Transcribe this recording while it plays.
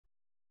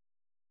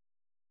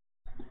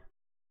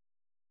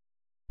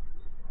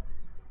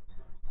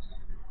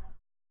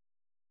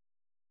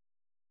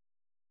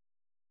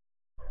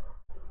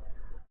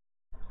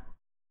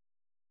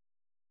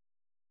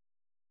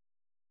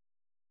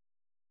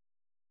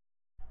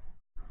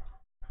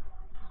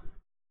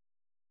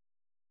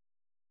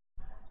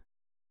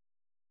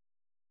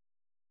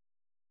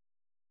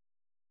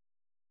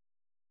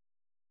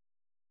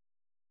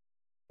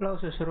Hello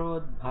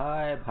Sushruta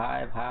भाई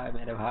भाई भाई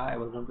मेरे भाई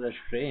वेलकम टू द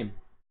स्ट्रीम।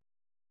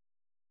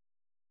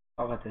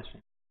 स्वागत है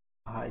स्ट्रीम।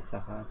 भाई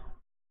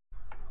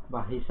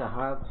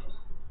साहब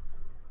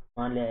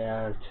मान लिया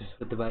यार,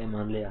 सुश्रोत भाई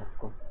मान लिया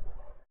आपको।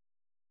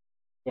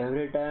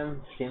 एवरी टाइम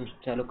स्ट्रीम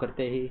चालू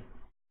करते ही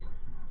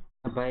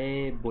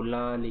भाई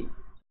बुला ली।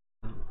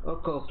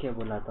 ओके ओके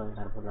बुलाता हूँ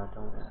यार, बुलाता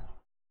हूँ यार।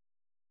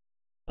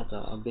 अच्छा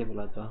अभी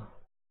बुलाता हूँ।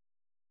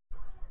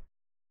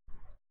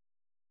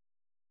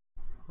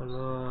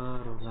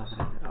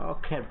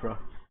 ओके ब्रो,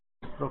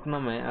 रुकना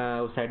मैं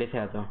उस साइड से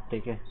आता हूँ,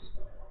 ठीक है।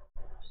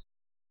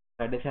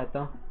 साइड से आता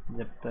हूँ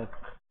जब तक।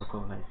 रुको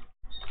भाई,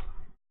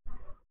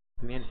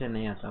 मेन से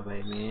नहीं आता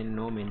भाई, मेन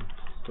नो मेन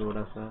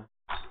थोड़ा सा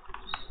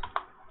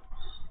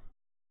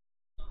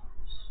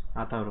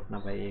आता हूँ। रुकना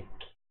भाई एक,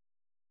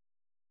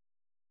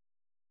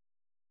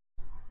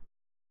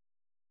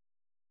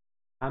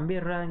 हम भी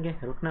रहेंगे।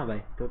 रुकना भाई,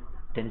 तो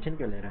टेंशन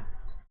क्यों ले रहा है।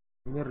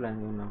 हम भी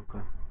रहेंगे उन लोगों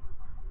का।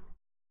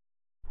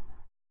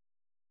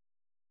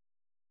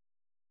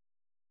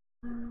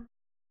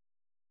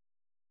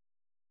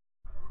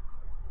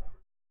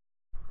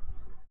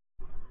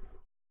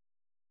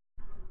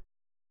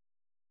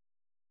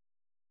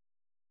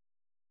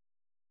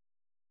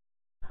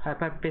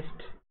 हाइपर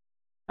पिस्ट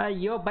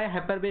यो भाई,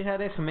 हाइपर पिस्ट।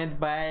 अरे सुमित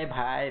भाई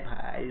भाई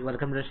भाई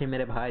वेलकम रशी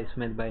मेरे भाई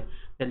सुमित भाई।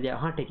 जल्दी आओ।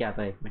 हाँ ठीक है,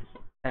 आता है, 1 मिनट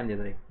टाइम दे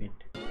दो, 1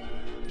 मिनट।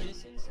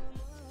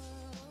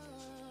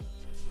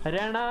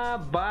 हरियाणा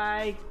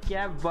भाई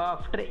क्या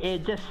आफ्टर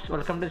एजेस,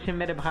 वेलकम रशी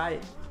मेरे भाई।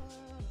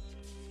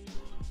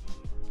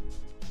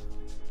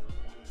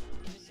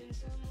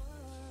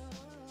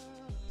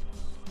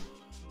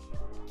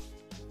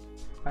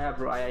 आया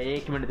ब्रो आया,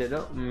 1 मिनट दे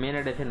दो। मेन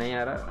आईडी से नहीं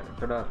आ रहा,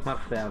 थोड़ा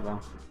स्मर्फ से आ रहा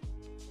हूँ।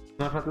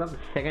 स्मर्फ मतलब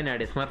सेकंड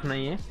आईडी, स्मर्फ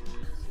नहीं है।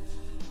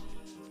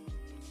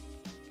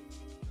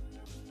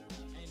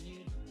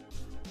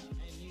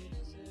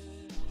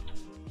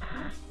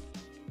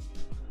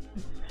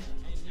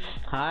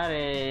 हाँ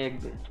रे,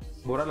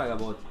 बुरा लगा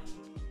बहुत।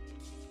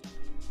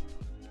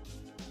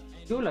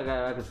 क्यों लगा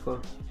यार किसको।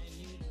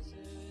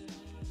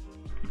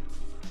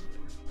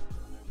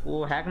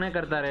 वो हैक नहीं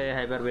करता रे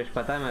हाइपर बेस,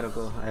 पता है मेरे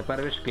को।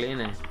 हाइपर बेस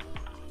क्लीन है।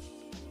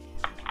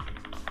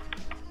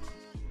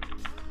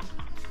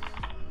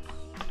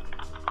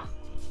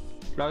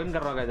 लॉगिन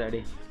कर रहा हूँ ID.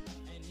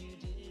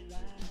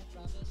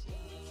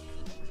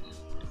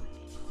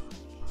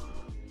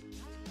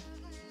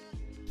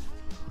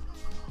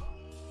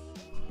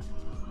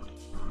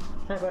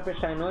 Hyper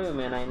base I know you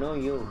man, I know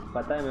you.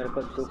 पता है मेरे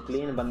को तू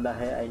क्लीन बंदा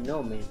है, आई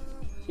नो मैन।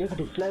 एक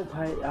डिसलाइक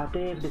भाई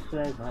आते, एक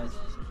डिसलाइक भाई।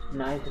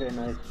 नाइस रे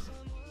नाइस।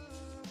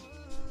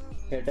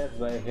 हेटर्स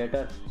भाई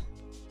haters,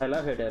 I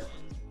love haters.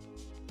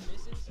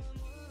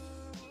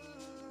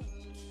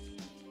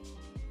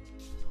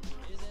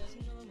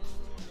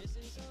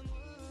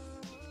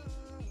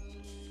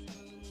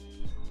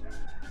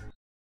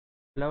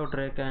 Love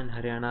track and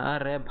Haryana,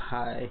 अरे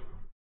भाई।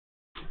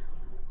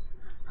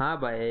 हाँ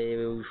भाई,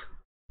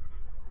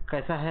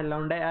 कैसा है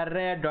लौंडे।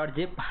 अरे dot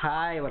zip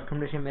hi,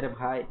 welcome to मेरे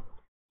भाई।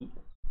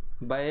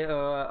 भाई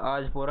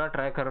आज पूरा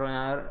ट्राई कर रहा हूँ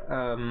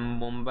यार,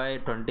 मुंबई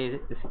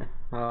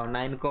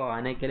 29 को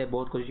आने के लिए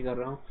बहुत कोशिश कर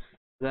रहा हूँ।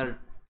 अगर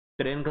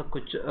ट्रेन का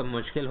कुछ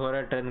मुश्किल हो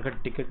रहा है, ट्रेन का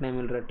टिकट नहीं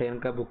मिल रहा है, ट्रेन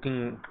का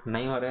बुकिंग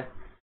नहीं हो रहा है,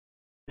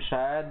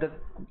 शायद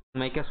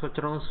मैं क्या सोच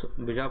रहा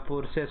हूँ,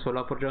 बीजापुर से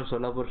सोलापुर जाऊँ,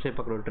 सोलापुर से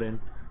पकड़ो ट्रेन।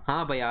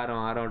 हाँ भाई आ रहा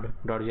हूँ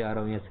डॉट जी, आ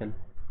रहा हूँ।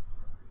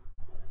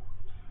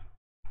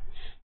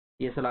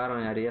 ये सल आ रहा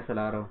हूँ यार, ये सल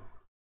आ रहा हूँ।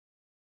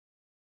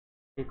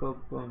 देखो,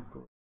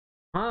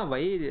 हाँ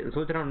वही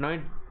सोच रहा हूँ।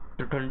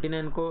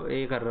 29 को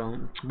ये कर रहा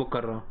हूँ, बुक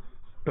कर रहा हूँ।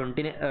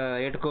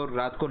 28 को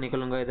रात को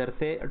निकलूंगा इधर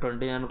से,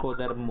 29 को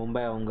उधर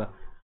मुंबई आऊंगा।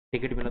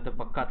 टिकट मिला तो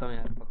पक्का आता हूँ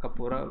यार, पक्का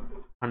पूरा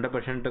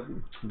 100%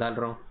 डाल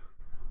रहा हूँ।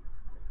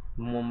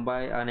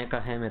 मुंबई आने का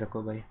है मेरे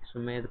को भाई।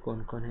 सुमेध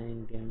कौन कौन है,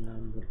 इनके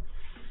नाम बोल।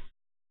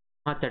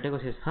 हाँ तटे को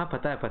सी, हाँ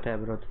पता है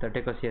ब्रो,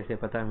 तटे को सी ऐसे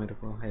पता है मेरे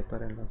को।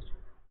 हाइपर है लास्ट।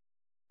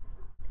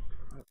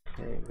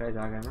 गाइस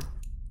आ गया ना।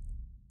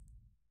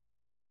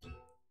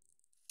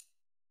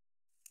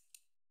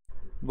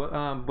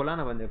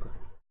 बुलाना बंदे को।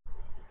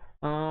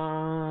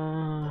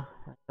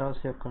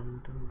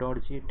 Dot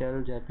G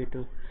tell जैपी to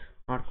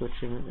not quit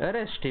streaming.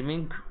 अरे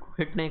स्ट्रीमिंग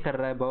क्विट नहीं कर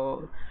रहा है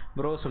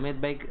ब्रो सुमित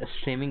भाई,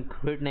 स्ट्रीमिंग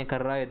क्विट नहीं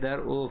कर रहा है इधर।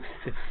 वो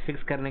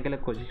फिक्स करने के लिए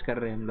कोशिश कर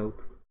रहे हैं हम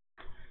लोग।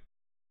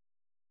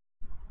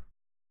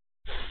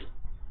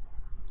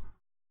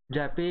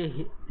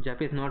 जापी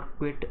जापी is not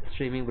quit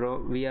streaming bro,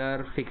 we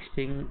are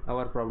fixing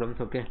our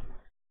problems. Okay,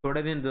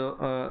 थोड़े दिन दो,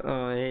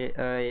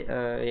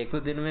 एक दो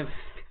दिन में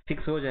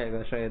फिक्स हो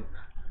जाएगा शायद।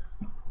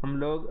 हम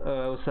लोग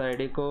उस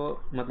आईडी को,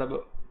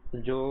 मतलब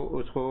जो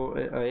उसको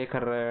ये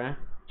कर रहा है,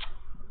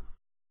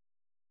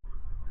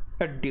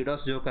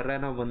 डीडोस जो कर रहा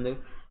है ना वो बंदे,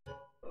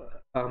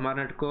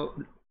 हमारे नेट को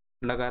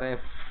लगा रहा है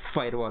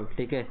फायरवॉल,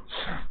 ठीक है।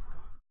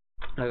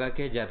 लगा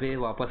के जब भी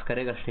वापस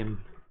करेगा स्ट्रीम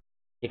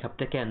 1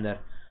 हफ्ते के अंदर,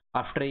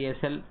 आफ्टर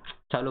ESL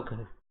चालू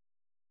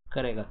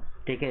करेगा,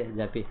 ठीक है।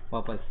 जब भी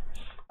वापस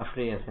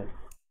आफ्टर ESL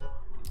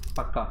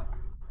पक्का।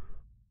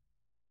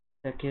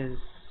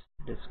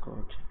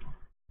 डिस्कॉर्ड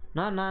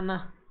ना ना ना,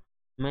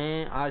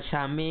 मैं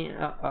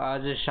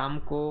आज शाम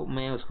को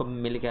मैं उसको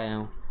मिल के आया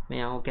हूँ।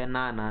 मैं आऊँ क्या?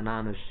 ना ना ना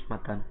अनुष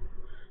मत आना।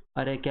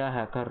 अरे क्या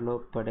हैकर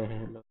लोग पड़े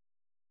हैं लोग।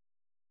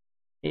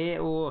 ये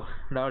वो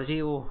डॉर जी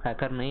वो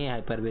हैकर नहीं है,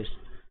 हाइपर बेस्ट।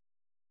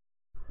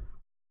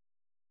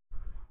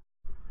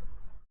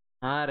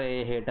 हाँ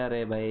रे हेटर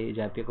है भाई,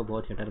 जापी को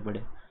बहुत हेटर पड़े।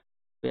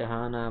 पे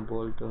हाँ ना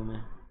बोल तो मैं।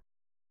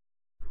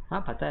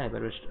 हाँ पता है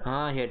पर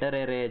हाँ हेटर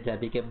है रे,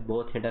 जापी के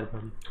बहुत हेटर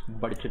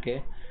बढ़ चुके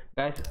हैं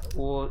गाइस।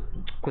 वो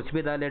कुछ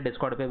भी डाले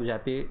डिस्कॉर्ड पे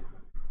जापी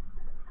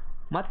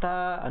मत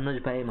आ,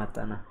 अनुज भाई मत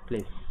आना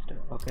प्लीज,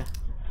 ओके।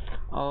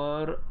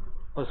 और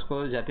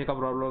उसको जापी का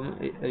प्रॉब्लम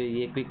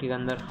एक वीक के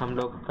अंदर हम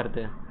लोग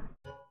करते हैं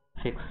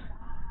फिक्स।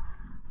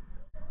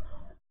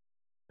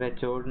 वे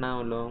छोड़ना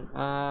वो लोग।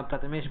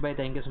 प्रथमेश भाई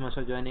thank you so much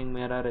for joining.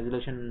 मेरा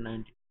रेजोल्यूशन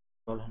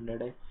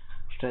 90 है।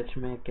 स्ट्रेच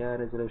में क्या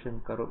रेजोल्यूशन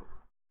करो?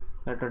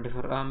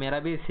 24। मेरा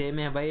भी सेम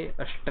है भाई।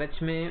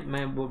 स्ट्रेच में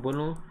मैं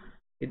बोलूँ।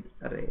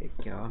 अरे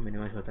क्या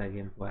मिनिमाइज होता है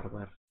गेम बार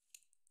बार।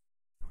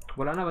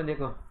 बोला ना बंदे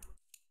को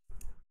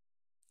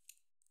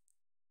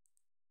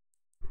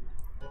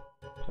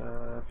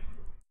सर।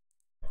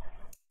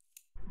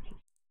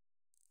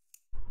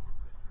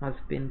 हाँ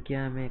स्पिन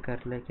किया मैं,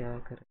 कर ले क्या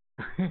कर।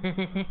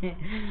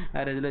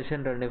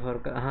 रेजोल्यूशन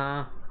 24 का हाँ।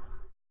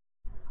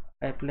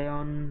 Apply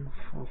on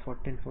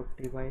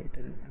 1440 by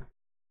 10।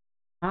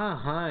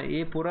 हाँ हाँ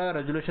ये पूरा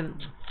रेजोल्यूशन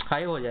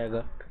हाई हो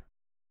जाएगा।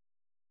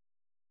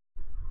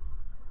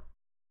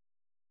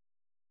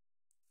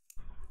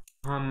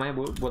 हाँ मैं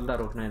बोलता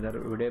रुकना इधर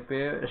वीडियो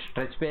पे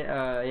स्ट्रेच पे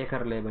ये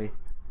कर ले भाई।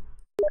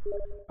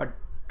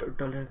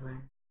 टॉलरेट भाई।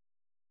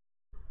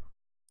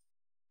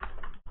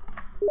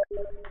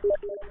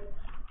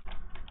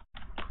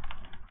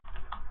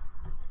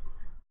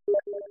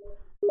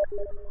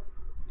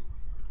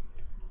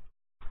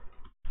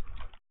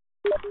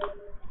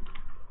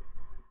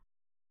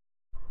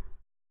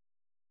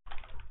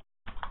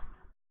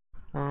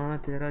 हाँ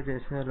तेरा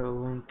जैसा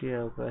लोगों की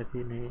औकात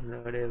ही नहीं,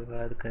 लौड़े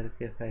बात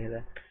करके फायदा।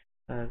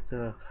 तो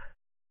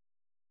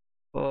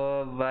ओ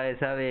भाई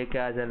साहब ये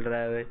क्या चल रहा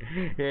है भाई?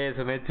 ये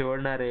सुमित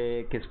छोड़ना रे,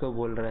 किसको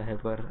बोल रहा है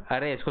पर?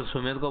 अरे इसको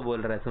सुमित को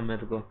बोल रहा है,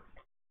 सुमित को।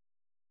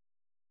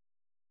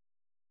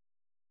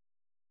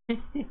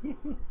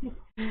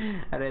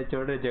 अरे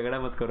छोड़ रे, झगड़ा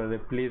मत करो रे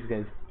प्लीज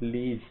गाइस,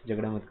 प्लीज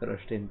झगड़ा मत करो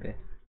स्ट्रीम पे।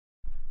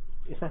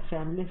 ऐसा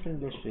फैमिली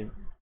फ्रेंडली स्ट्रीम।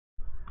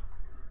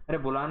 अरे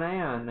बुलाना है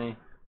या नहीं?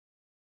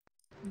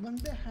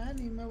 बंदे हैं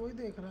नहीं, मैं वही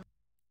देख रहा।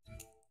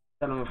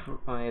 चलो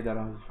मैं ये दे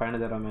रहा हूँ, फाइंड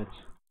दे रहा हूँ मैच।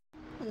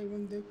 एक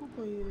मिनट देखो,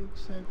 कोई एक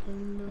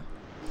सेकंड।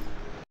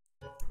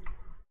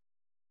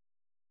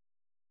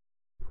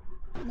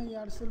 नहीं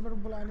यार, सिल्वर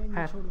बुलाने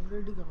नहीं, छोड़ो,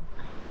 रेडी करो।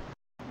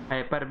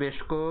 हाइपर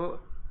बेस्ट को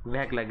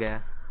वैक लग गया।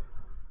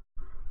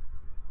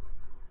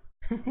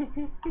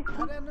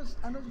 अरे अनुज,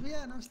 अनुज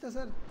भैया नमस्ते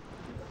सर।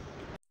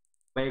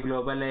 भाई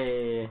ग्लोबल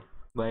है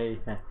भाई,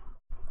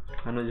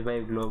 अनुज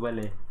भाई ग्लोबल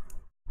है।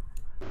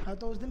 हाँ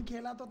तो उस दिन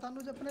खेला तो था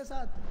अनुज अपने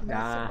साथ, मैच से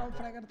हाँ। टॉप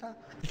फ्रैगर था।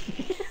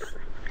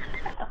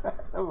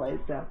 भाई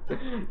साहब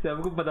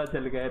सबको पता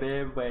चल गया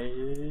रे भाई,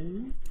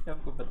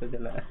 सबको पता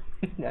चला।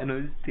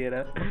 अनुज तेरा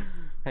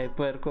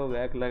हाइपर को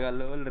बैक लगा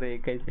लोल रे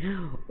कैसे।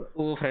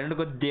 वो फ्रेंड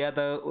को दिया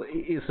था,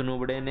 इस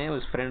नुबड़े ने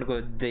उस फ्रेंड को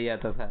दिया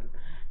था साल।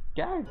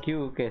 क्या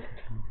क्यों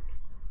कैसे?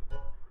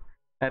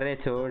 अरे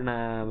छोड़ ना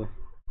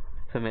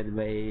सुमित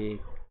भाई,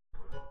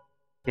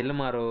 चिल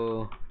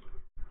मारो।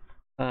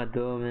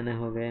 2 महीने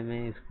हो गए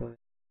मैं इसको।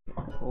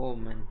 Oh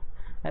man.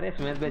 अरे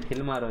सुमित भाई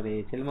चिल मारो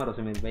रे, चिल मारो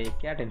सुमित भाई,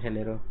 क्या टेंशन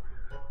ले रहे हो?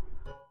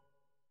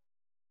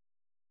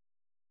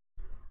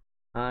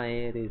 हाँ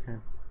ये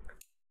रीजन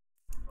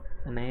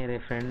नहीं रे,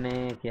 फ्रेंड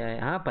ने क्या है,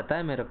 हाँ पता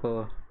है मेरे को।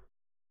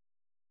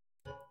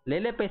 ले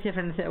ले पैसे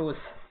फ्रेंड से, वो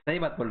सही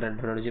बात बोल रहा है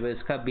ड्रोड जी भाई,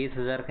 उसका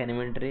 20,000 का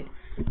इन्वेंट्री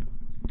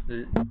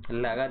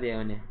लगा दिया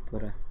उन्हें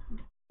पूरा।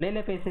 ले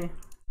ले पैसे।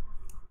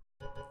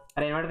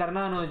 अरे इन्वाइट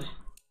करना अनुज।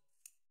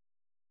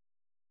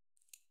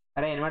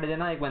 अरे इन्वाइट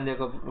देना एक बंदे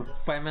को।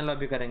 5 में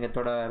लॉबी करेंगे,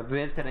 थोड़ा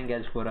रेस करेंगे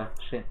आज पूरा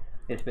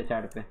इस पे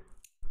चार्ट पे।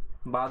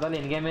 बादल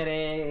इनके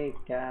मेरे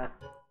क्या।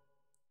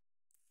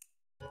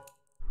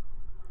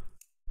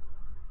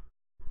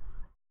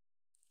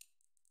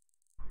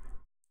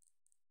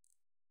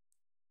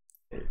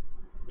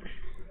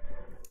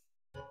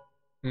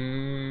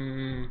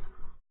 हम्म।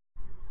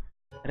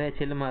 अरे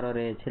चिल मारो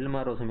रे, चिल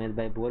मारो सुमित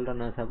भाई, बोल रहा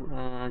ना सब।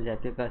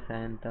 जाति का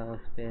साइन था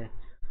उस पे।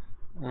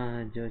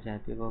 जो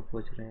जाति को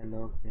पूछ रहे हैं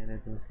लोग, तेरे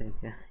दोस्त है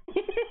क्या?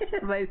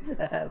 भाई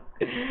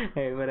साहब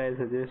एक बार I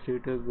suggest you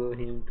to go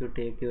him to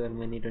take your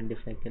money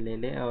 25 के ले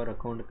ले, और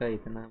अकाउंट का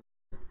इतना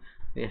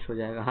वेस्ट हो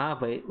जाएगा। हाँ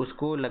भाई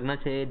उसको लगना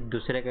चाहिए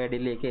दूसरे का आईडी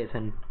लेके, ऐसा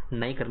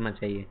नहीं करना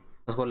चाहिए।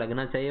 उसको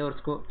लगना चाहिए और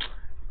उसको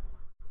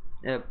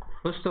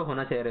खुश तो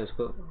होना चाहिए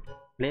उसको।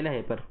 ले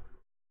ले पर।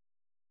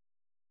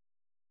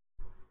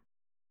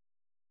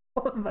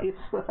 भाई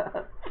साहब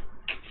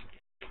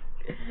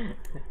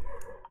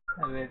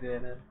अबे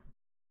तेरा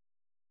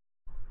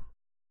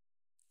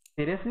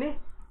सीरियसली,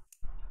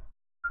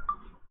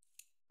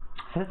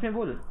 सच में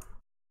बोल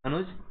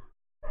अनुज।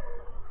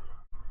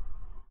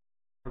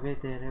 अबे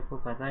तेरे को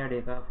पता है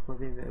डेका आपको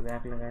भी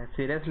बैक लगाया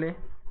seriously?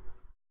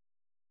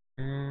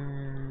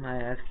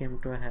 I ask him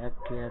to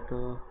hack किया तो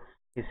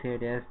इसे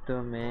डैश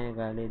तो मैं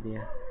गाली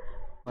दिया,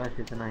 बस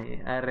इतना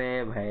ही।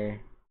 अरे भाई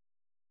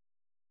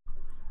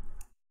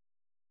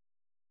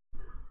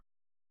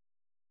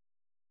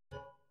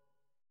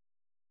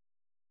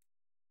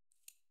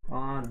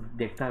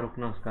देखता,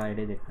 रुकना उसका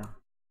आईडी देखता।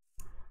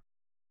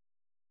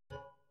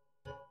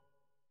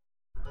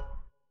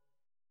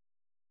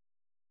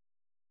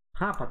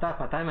 हाँ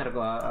पता है मेरे को।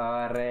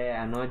 अरे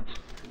अनुज,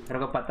 मेरे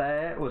को पता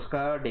है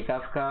उसका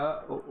डिकाफ का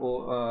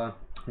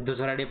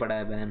दूसरा आईडी पड़ा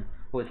है बहन,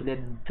 वो इसलिए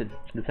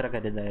दूसरा कह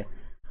देता है।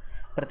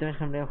 प्रथमेश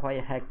खंडे व्हाई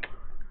हैक।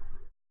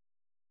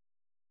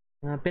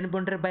 पिन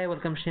पॉइंटर भाई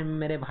वेलकम से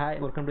मेरे भाई,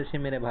 वेलकम टू से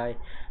मेरे भाई।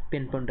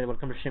 पिन पॉइंटर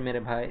वेलकम टू से मेरे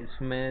भाई।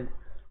 इसमें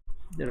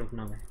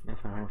रुकना भाई, मैं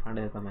फाड़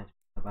देता हूँ, मैच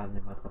बाद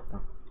में बात करता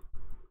हूँ,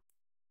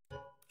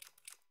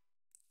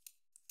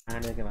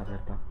 फाड़ दे के बात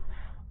करता हूँ।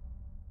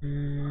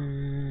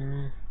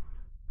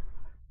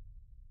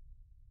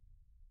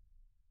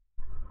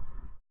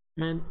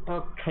 मैं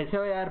कैसे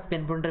हो यार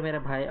पिन पॉइंटर मेरे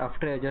भाई,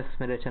 आफ्टर एजस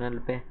मेरे चैनल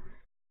पे।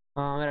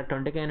 मेरा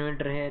 20 का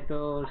इन्वेंटर है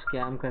तो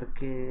स्कैम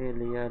करके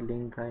लिया,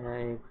 लिंक आया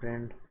एक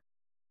फ्रेंड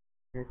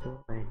है तो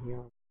वही,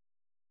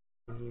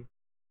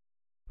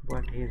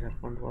 but his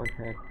account was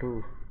hacked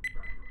too.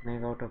 I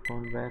got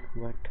account back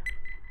but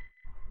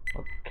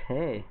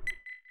okay,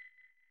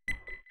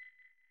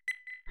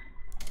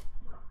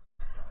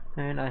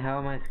 and I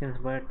have my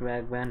skins but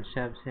back ban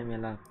shop से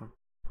मिला।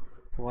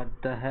 what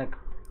the heck।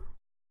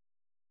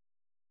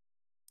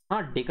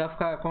 हाँ डिकफ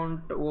का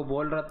अकाउंट वो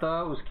बोल रहा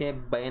था, उसके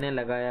भाई ने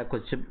लगाया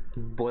कुछ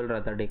बोल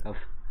रहा था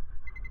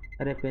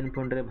डिकफ। अरे पिन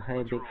पुंडरे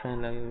भाई बिग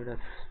फैन लगे video.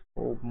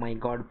 Oh my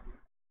God,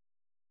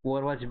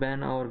 Overwatch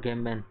ban और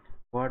game ban,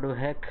 what do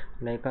hack.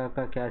 लाइका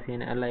का क्या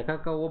सीन है। लाइका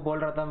का वो बोल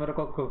रहा था, मेरे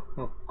को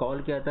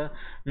कॉल किया था,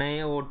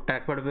 नहीं वो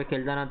ट्रैक पैड पे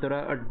खेलता ना,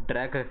 थोड़ा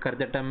ड्रैग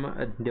करते टाइम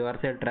दीवार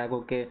से ट्रैक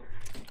होके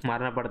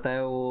मारना पड़ता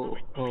है,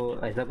 वो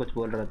ऐसा कुछ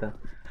बोल रहा था।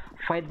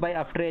 Fight bye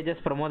after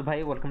ages Pramod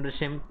भाई welcome to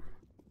SIM.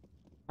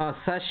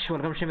 Such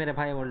welcome से मेरे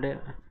भाई बोल रहे।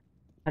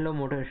 हेलो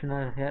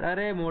मोटिवेशनल यार।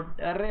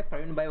 अरे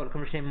प्रवीण भाई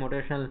वेलकम से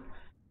मोटिवेशनल,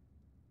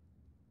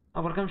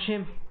 वेलकम से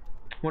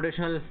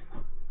motivational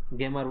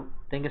gamer.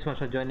 Thank you so much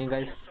for joining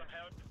guys.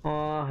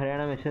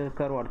 Haryana message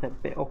कर व्हाट्सएप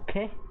पे,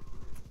 okay.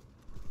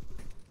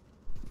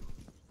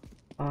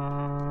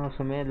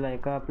 Sumedh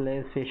Lyca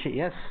place fishy,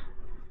 yes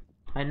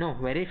I know,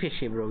 very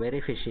fishy bro,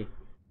 very fishy.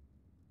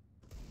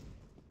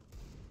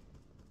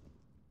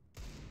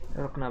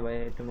 रुकना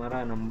भाई,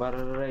 तुम्हारा नंबर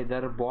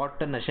इधर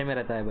बॉट नशे में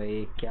रहता है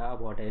भाई, क्या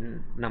बॉट है,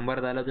 नंबर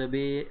डालो तो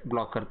भी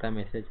ब्लॉक करता है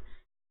message.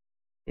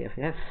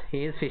 Yes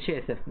he is fishy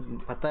ऐसे,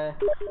 पता है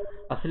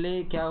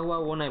असली क्या हुआ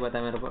वो नहीं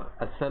पता मेरे को,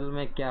 असल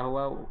में क्या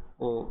हुआ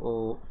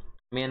वो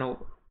main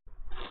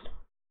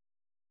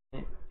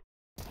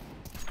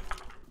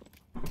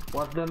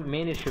what's the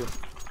main issue.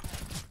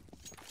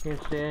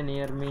 stay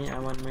near me, I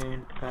want me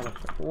to,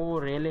 oh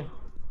really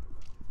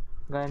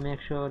guy,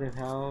 make sure you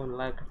have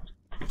like,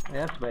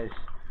 yes guys।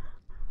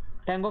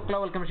 Tango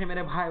Claw welcome to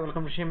मेरे भाई,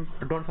 welcome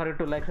to, don't forget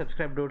to like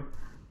subscribe dude।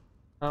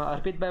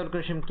 अर्पित भाई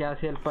welcome, क्या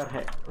cell पर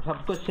है,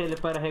 सब कुछ cell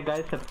पर है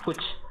गाइस, सब कुछ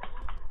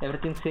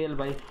एवरीथिंग सेल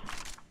भाई।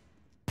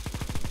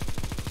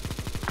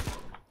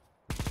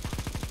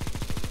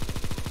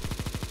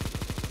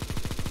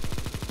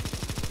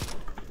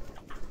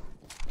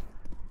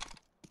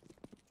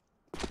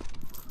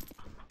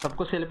 सब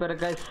कुछ सेल पर है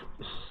guys,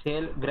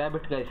 cell grab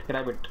it guys,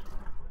 grab it.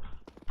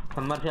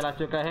 Summer sale आ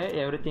चुका है,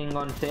 एवरीथिंग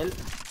ऑन सेल।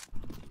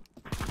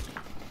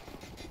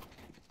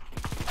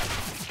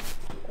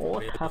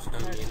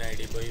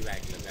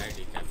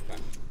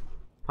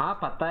 हाँ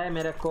पता है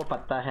मेरे को,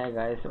 पता है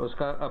गाइस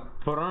उसका। अब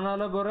पुराना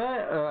वाला बोल रहा है,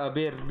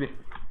 अभी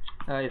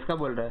इसका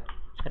बोल रहा है,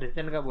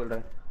 रिसेंट का बोल रहा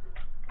है।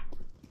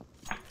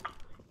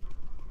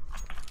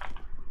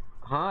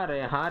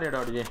 हाँ रे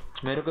डॉट जी,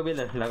 मेरे को भी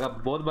लगा,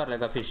 बहुत बार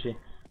लगा फिश।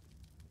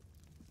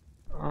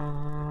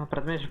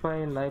 प्रथमेश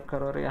भाई लाइक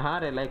करो रे, हाँ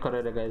रे लाइक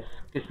करो रे गाइस।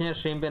 किसने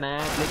स्ट्रीम पे नया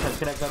है प्लीज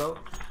सब्सक्राइब करो,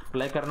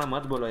 लाइक करना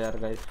मत बोलो यार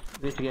गाइस।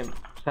 विच गेम,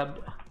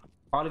 सब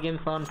all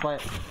games on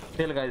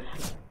sale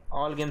guys,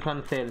 all games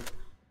on sale.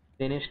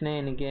 Dinesh ने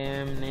इन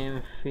गेम नेम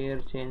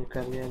फिर चेंज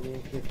कर दिया,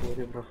 कि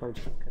पूरी प्रोफाइल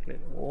चेक कर ले।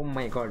 ओह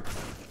माय गॉड,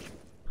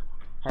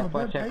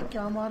 अबे भाई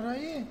क्या मार रहा है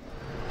ये।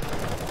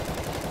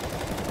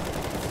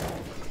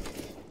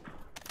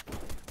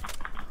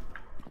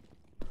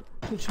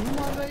 कुछ नहीं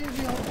मार रहा है ये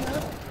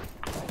यार।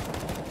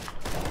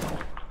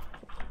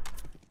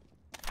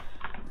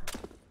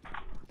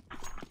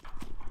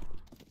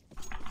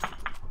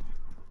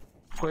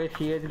 कोई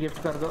सीएस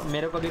गिफ्ट कर दो,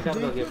 मेरे को भी कर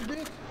दो गिफ्ट।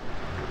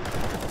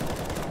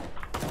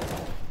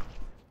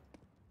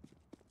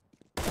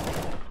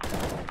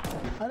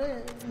 अरे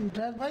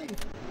ड्रैग भाई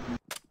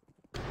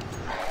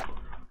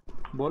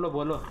बोलो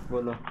बोलो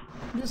बोलो।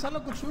 ये साला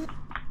कुछ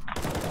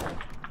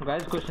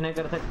गाइस कुछ नहीं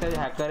कर सकते,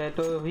 हैकर है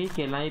तो ही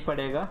खेलना ही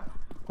पड़ेगा,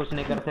 कुछ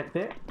नहीं कर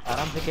सकते,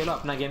 आराम से खेलो,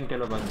 अपना गेम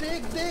खेलो बस।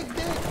 देख देख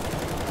देख,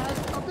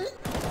 अबे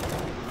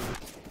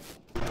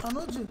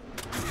अनुज,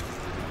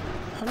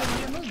 हेलो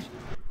अनुज।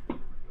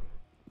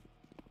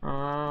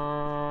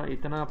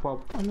 इतना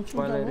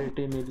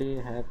पॉपुलैरिटी मिली,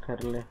 हैक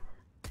कर ले।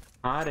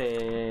 हाँ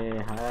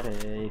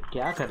रे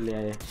क्या कर लिया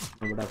ये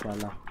बड़ा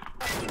साला।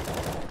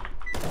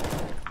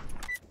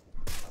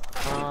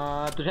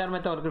 तुषार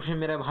मैं तो कृष्ण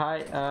मेरे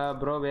भाई।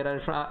 Bro where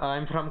I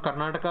am from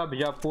Karnataka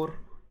Bijapur.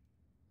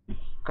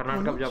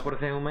 Karnataka Bijapur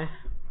से हूँ मैं।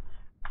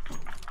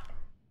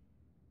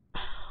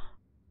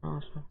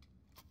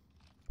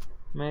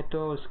 मैं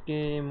तो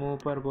उसके मुंह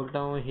पर बोलता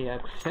हूँ ही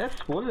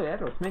एक्सेस बोल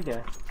यार उसमें क्या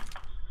है।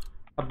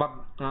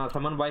 अब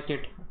समन बाय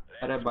किट।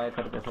 अरे बाय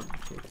करते सब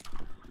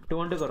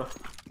 2 करो।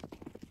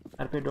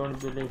 अरे don't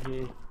believe he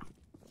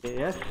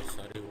yes.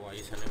 Sorry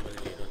voice enable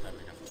 0 था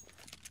मेरा।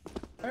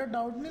 अरे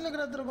डाउट नहीं लग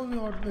रहा तेरे को भी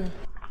हॉट पे?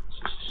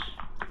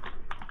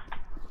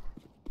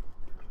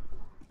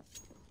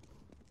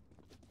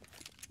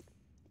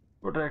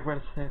 वो ट्रैक पर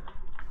से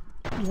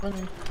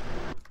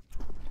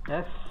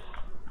यस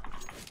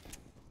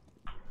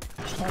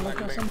साला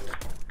कसम।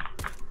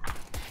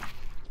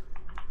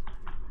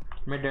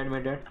 मैं डेड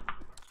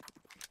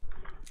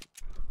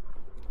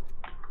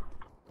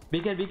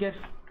बीकर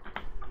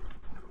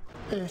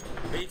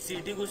एक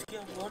सीटी घुस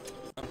गया व्हाट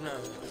अपना।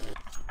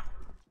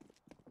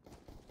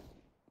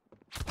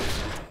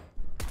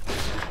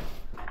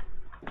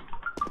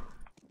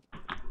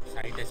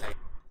 साइड है साइड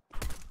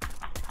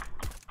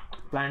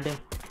प्लांटिंग।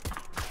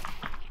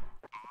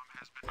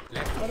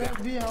 अरे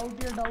अभी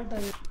आउट या डाउट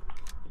है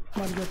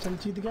मर गया। चल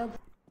जीत गया।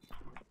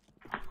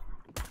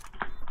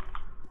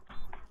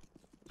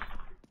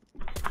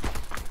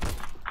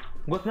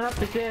 घुसना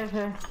पीछे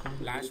है।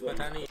 लास्ट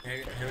पता नहीं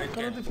हेवन करो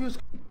क्या डिफ्यूज।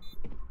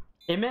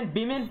 एमेन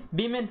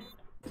बीमेन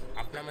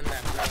अपना बंदा है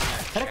अपना बंदा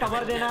है। अरे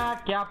कवर देना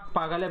क्या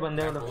पागल है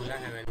बंदे को। बोला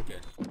हेवन क्या।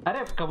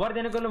 अरे कवर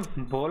देने को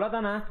बोला था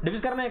ना।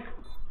 डिफ्यूज करना एक।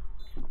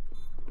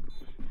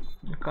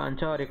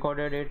 कांचा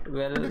recorded it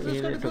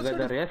well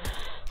together yes.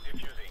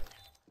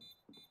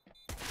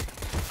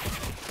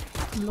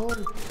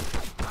 लोल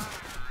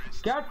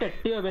क्या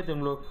टट्टी हो बे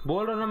तुम लोग।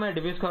 बोल रहे हो ना मैं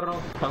डिफ्यूज कर रहा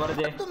हूँ खबर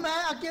दे। तो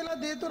मैं अकेला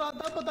दे तो रहा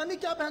था। पता नहीं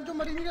क्या भैंचो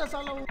मरी नहीं रहा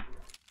साला वो।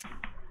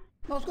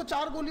 मैं उसको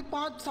 4 गोली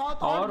 5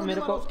 7 और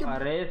मेरे को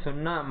अरे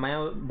सुनना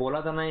मैं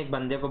बोला था ना एक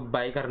बंदे को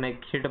बाई करने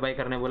शिट बाई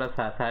करने बोला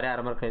सारे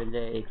आर्मर खरीद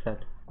जाए एक साथ।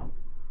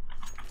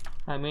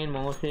 आई मीन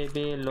मोह से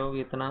भी लोग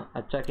इतना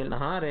अच्छा खेल।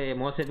 हाँ रे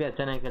मोह से भी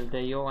अच्छा नहीं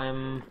खेलते यो आई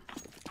एम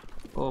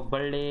ओ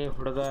बल्ले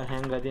हुड़ग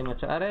हैंग गदी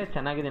मचा। अरे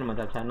ಚೆನ್ನಾಗಿದ್ದೀನಿ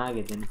मचा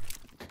ಚೆನ್ನಾಗಿದ್ದೀನಿ।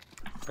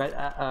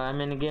 आई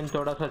मीन गेम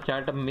थोड़ा सा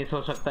चैट मिस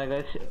हो सकता है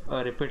गाइस।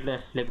 रिपीट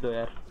लिख दो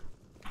यार।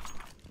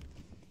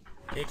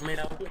 एक मिनट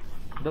आउट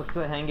दोस्त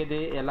ಹೆಂಗಿದೆ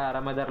ಎಲ್ಲ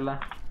ಆರಾಮದಾರಲ್ಲ।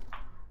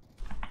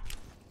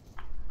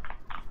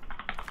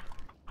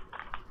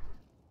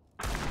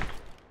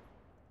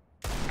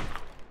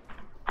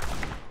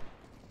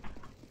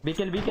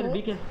 बीकेल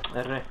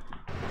अरे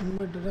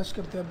मिड रश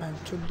करते हैं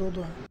भैंचो। दो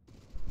है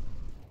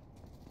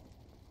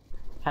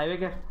हाईवे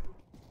के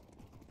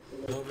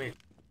 2 minute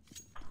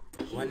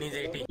 1 is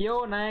 80 yo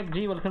Nayak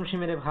ji welcome she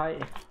मेरे भाई।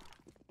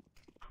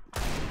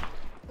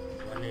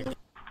 180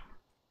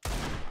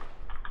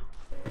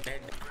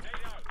 dead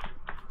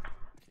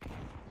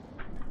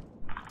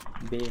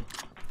bay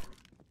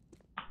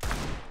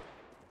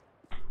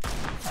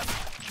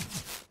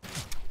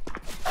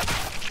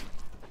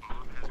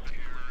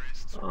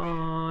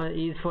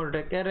is for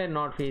deck अरे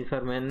not fees for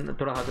man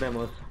थोड़ा हक रहा है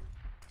मोस।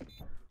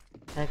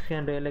 X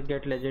can really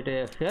get legit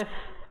AF yes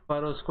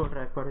पर उसको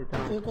ट्रैक पर इतना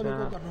एक और कर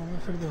रहा हूं मैं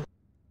फिर दे।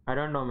 I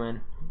don't know man।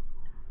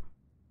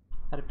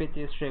 RP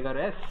is trigger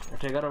yes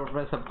trigger board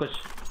पर सब कुछ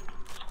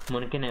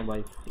मुमकिन है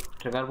भाई।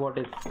 Trigger board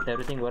is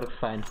everything works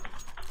fine.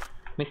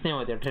 Miss नहीं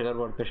होते ट्रिगर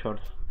बोर्ड पे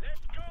शॉट्स।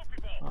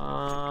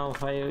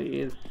 भाई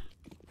इज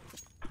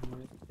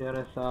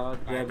तेरे साथ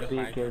जब भी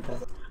खेलता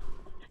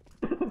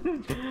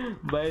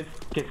भाई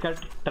किसका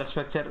ट्रस्ट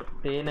स्ट्रक्चर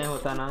ये नहीं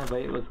होता ना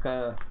भाई उसका।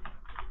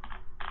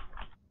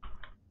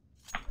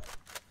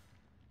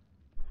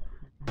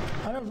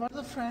 अरे what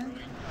the friend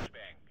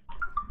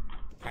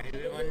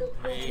highway 1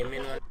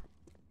 amen 1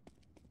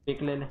 pick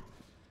ले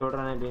छोड़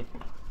रहा है भी।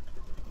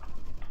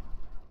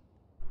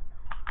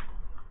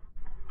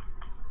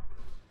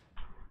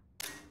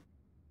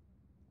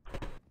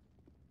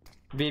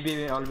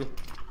 Be all B.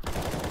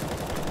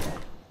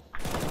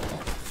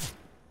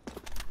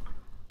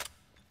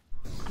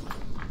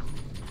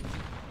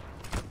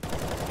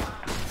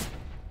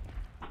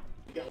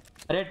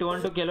 अरे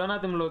 2-1-2 खेलो ना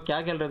तुम लोग।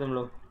 क्या खेल रहे हो तुम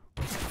लोग।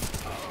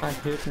 I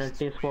hate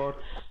nutty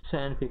spots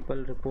and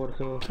people report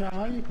so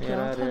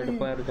मेरा रेड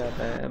पर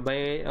जाता है भाई।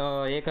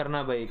 ये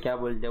करना भाई क्या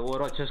बोलते हैं वो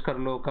रोचेस कर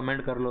लो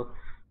कमेंट कर लो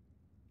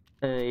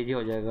इजी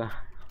हो जाएगा।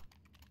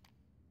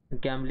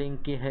 गैम्बलिंग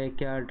की है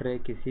क्या ड्रे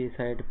किसी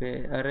साइड पे।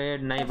 अरे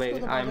नहीं भाई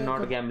आई एम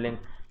नॉट गैम्बलिंग।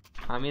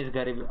 हम इस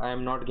गरीब आई एम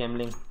नॉट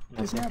गैम्बलिंग।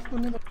 किसने आपको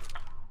नहीं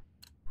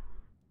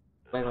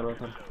भाई करो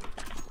सर।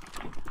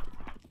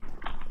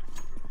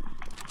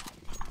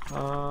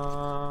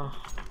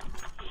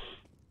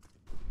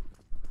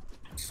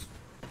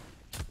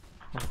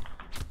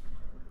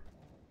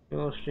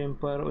 जो स्ट्रीम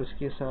पर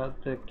उसके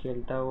साथ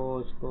खेलता वो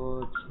उसको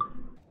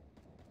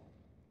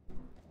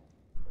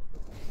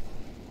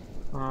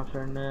हाँ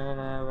फ्रेंड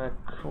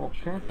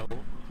ओके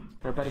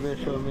पेपर भी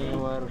शो मी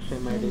और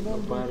स्ट्रीम आईडी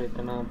पर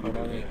इतना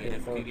पड़ा है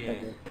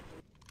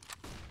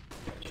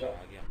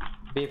आ गया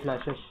बी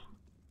फ्लैशेस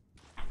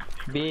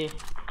बी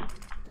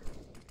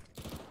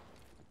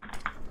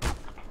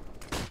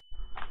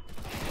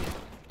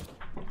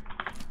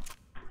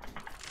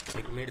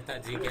एक मिनट था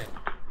जी क्या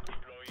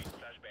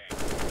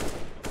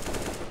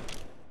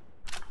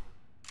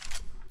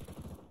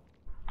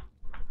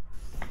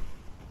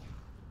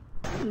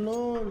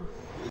लोल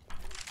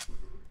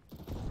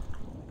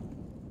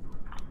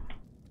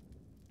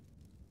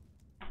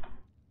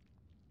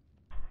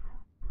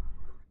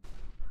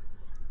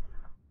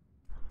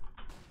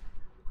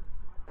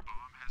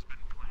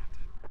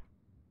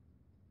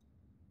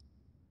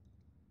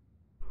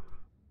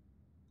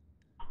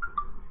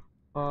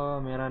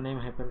मेरा name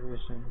hyper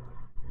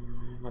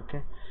okay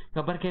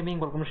Gabbar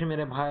gaming welcome से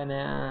मेरे भाई ने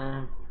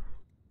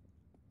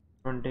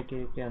 20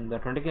 के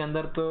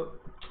अंदर तो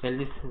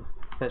जल्दी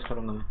सर्च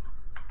करूंगा मैं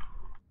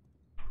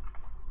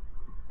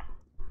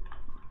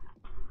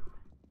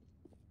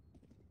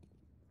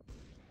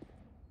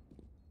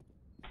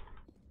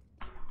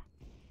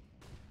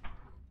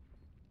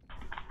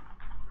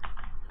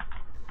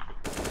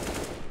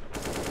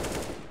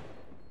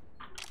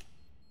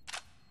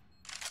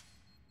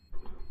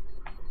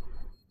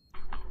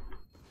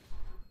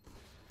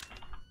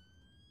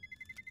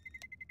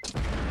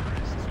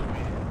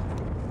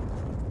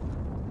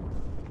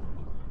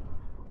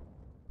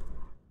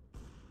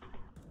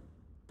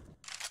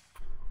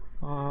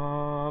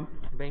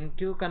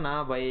बेंक्यू का ना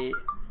भाई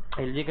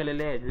एलजी का ले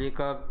ले एलजी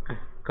का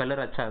कलर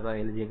अच्छा था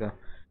एलजी का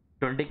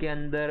 20 के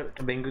अंदर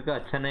बेंक्यू का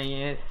अच्छा नहीं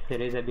है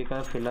सीरीज अभी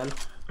का फिलहाल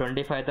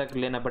 25 तक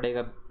लेना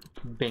पड़ेगा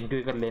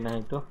बेंक्यू का लेना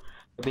है तो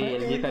अभी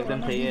एलजी का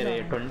एकदम सही है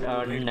रेट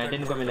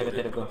 19 को मिलेगा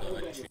तेरे को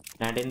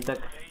 19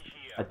 तक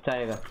अच्छा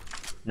आएगा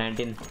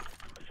 19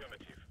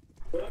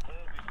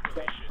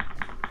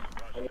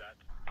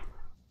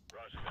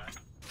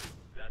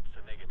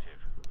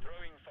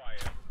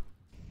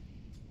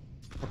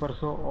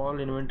 परसों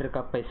ऑल इन्वेंटरी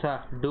का पैसा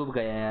डूब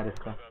गया यार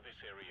इसका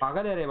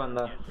पागल है रे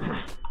बंदा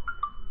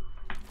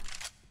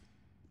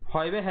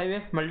हाईवे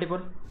मल्टीपल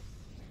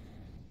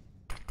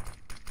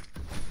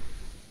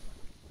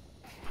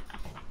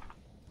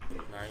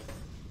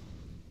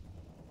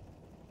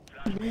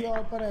बी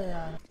ऑपर है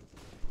यार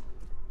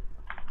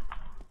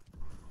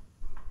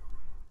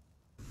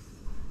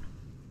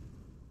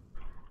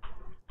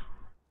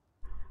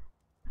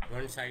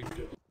one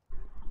side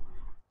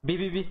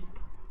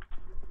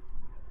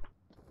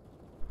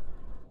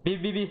B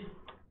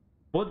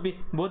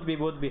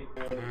both B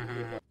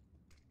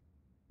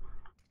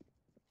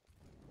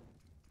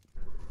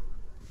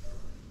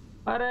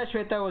अरे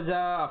श्वेता go जा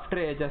after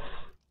ages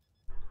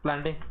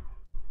planting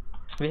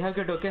we have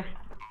kit okay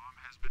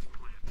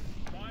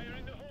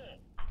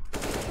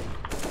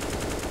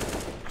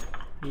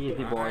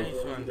easy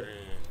boys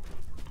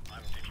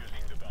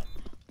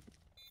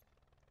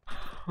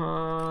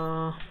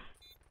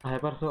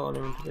hyper से ऑल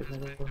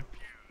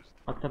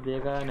मतलब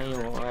देगा नहीं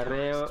हो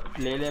अरे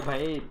ले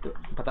भाई तो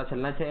पता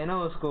चलना चाहिए ना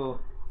उसको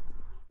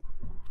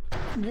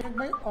देख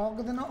भाई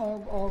ऑग देना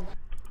ऑग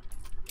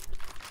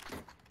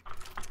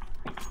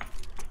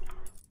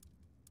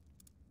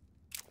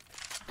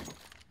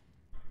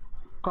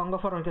कॉन्गो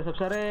फॉर उनके सब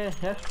सारे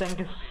yes thank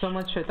you so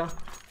much Shweta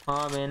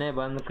हाँ मैंने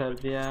बंद कर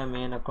दिया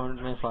मेन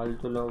अकाउंट में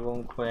फालतू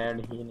लोगों को ऐड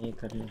ही नहीं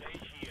करनी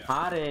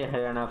हाँ रे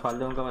हरियाणा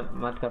फालतू का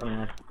मत करना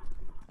यार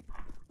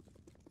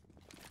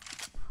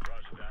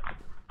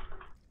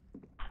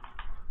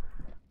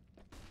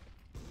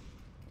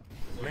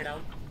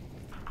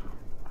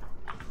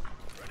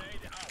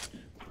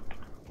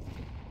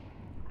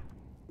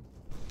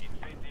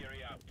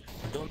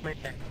दो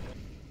मिनट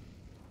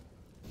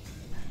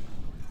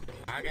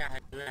आ गया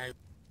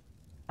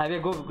हाईवे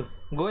go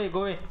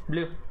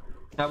blue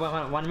अब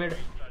 1 mid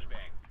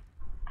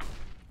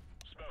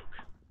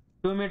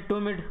 2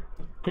 mid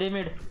 3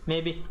 mid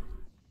maybe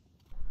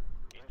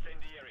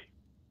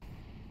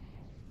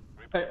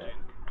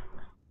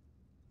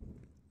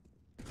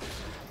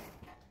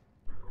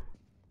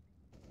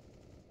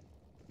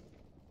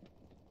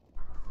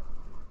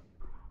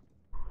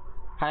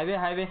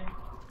highway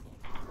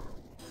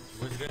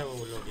बुझ गए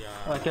वो लोग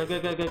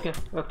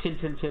यार okay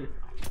chill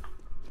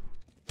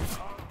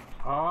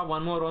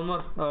one more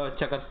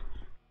checkers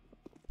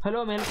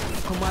hello mail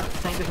Kumar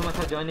thank you so much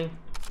for joining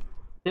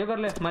save कर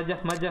ले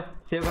मत जा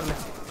सेव कर ले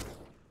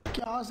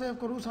क्या सेव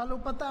करूँ सालों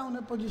पता है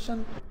उन्हें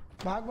पोजीशन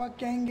भाग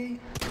के आएंगे ही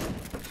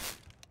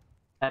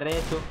अरे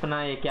चुप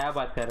ना ये क्या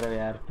बात कर रहे हो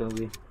यार तू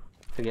भी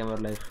गेमर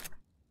लाइफ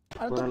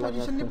अरे तो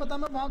पोजीशन नहीं पता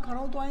मैं वहाँ खड़ा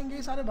हूँ तो आएंगे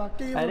ही सारे भाग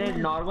के अरे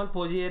नॉर्मल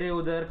पोजीशन है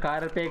उधर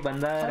कार पे एक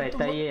बंदा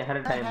रहता ही है हर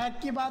टाइम हैक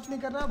की बात नहीं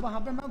कर रहा वहाँ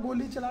पे मैं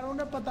गोली चला रहा हूँ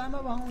उन्हें पता है मैं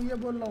वहाँ हूँ ये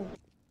बोल रहा हूँ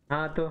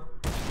हाँ तो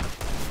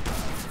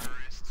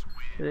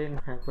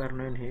हाइपर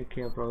नहीं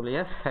किया प्रॉब्लम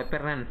यस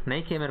हाइपर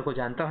नहीं किया मेरे को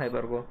जानता हूँ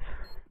हाइपर को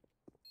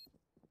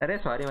अरे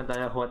सॉरी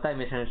मतलब होता है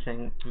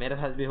मिसअंडरस्टैंडिंग मेरे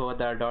साथ भी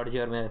होता है डॉट जी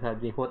और मेरे साथ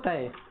भी होता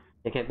है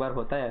एक बार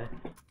होता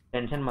है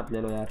टेंशन मत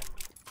ले लो यार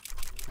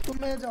तुम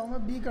मैं जाओ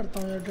मैं बी करता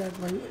हूँ यार ट्रैक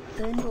भाई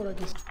नहीं हो रहा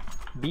किस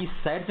बी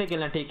साइड से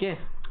खेलना ठीक है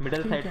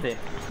मिडल साइड से।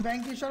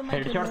 वैंकिशर में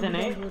हेडशॉट से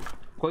नहीं,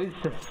 कोई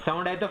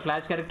साउंड आए तो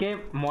फ्लैश करके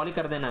मॉली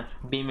कर देना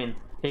बीम इन,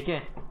 ठीक है?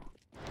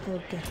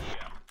 ओके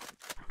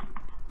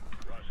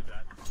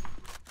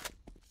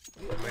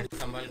मैं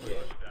संभाल को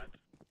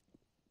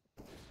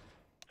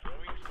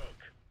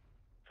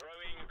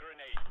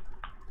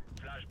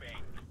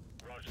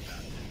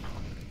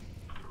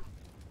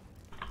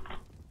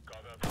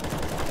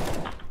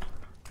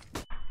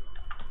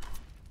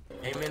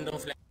Aim दो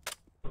फ्लैश।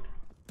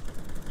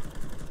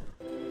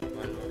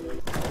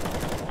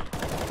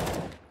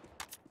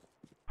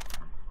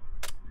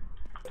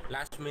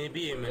 लास्ट में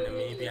भी है, मैंने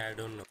may B I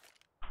don't know.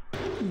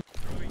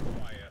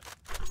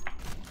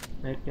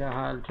 क्या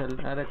हाल चल?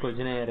 अरे कुछ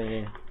नहीं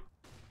रे,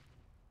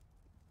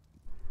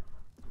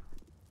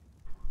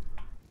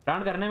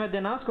 राउंड करने में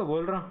देना उसको,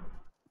 बोल रहा हूँ।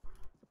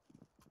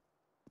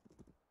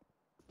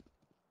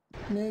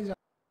 नहीं जा।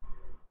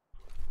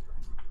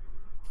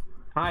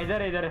 हाँ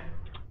इधर है, इधर है,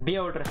 बी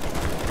आउटर।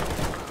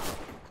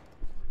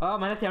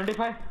 मैंने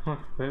 75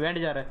 वेंट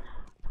जा रहा है।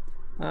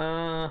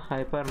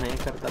 हाइपर नहीं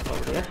करता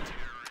पकड़े।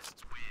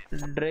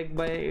 Drag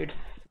bye it's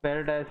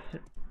spelled as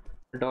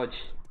Dodge.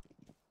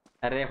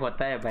 अरे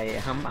होता है भाई,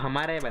 हम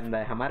हमारा ही बंदा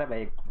है, हमारा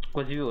भाई,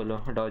 कुछ भी बोलो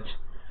Dodge.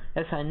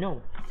 Yes I know,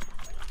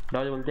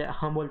 Dodge बोलते हैं,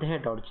 हम बोलते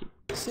हैं डॉज।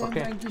 ओके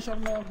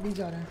में अब भी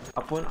जा रहे हैं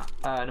अपन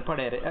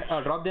अनपढ़ है।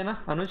 ड्रॉप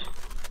देना अनुज,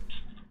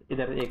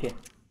 इधर एक है।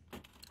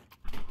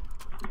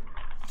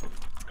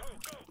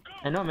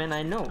 I know man,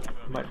 I know,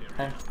 but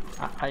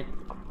I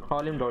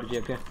call him Dodgy,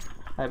 okay?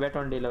 I bet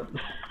on dealer.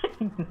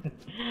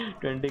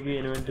 20 की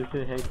इन्वेंटरी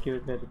से हैक क्यों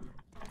कर?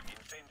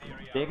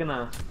 देखना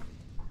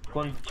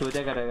कौन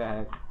चूते करेगा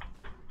हैक।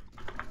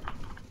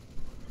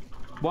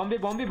 बॉम्बी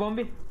बॉम्बी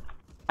बॉम्बी,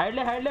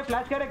 हाइड ले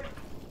फ्लैश करे।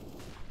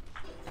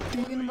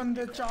 3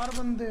 बंदे 4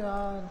 बंदे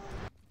यार।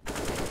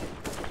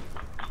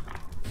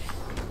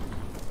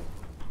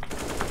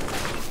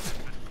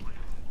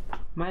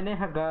 मैंने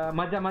हगा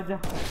मजा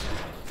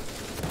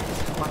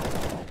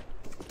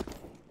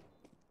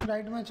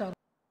राइट में 4।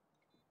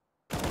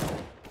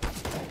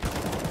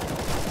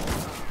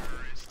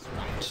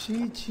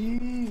 छी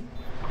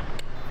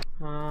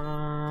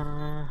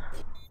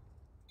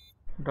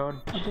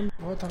डॉट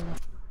बहुत हल्का।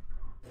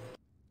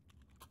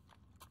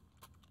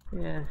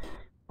 यस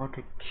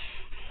ओके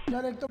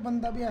यार एक तो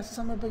बंदा भी ऐसे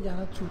समय पे गया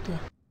ना चूतिया,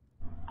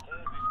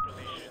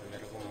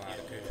 मेरे को मार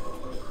के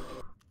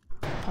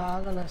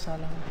पागल है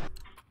साला।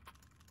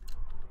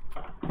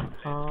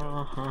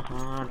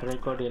 हाँ ड्रैग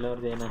को डीलर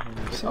देना है।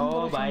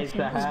 ओ भाई इस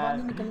बार साहब,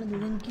 नहीं निकलने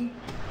दूंगा इनकी।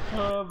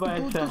 ओ भाई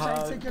तू साइड से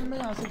साहब, खेल, मैं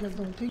यहाँ से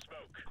खेलता हूँ, ठीक?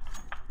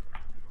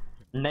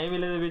 नहीं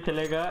मिले तो भी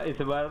चलेगा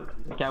इस बार।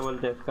 क्या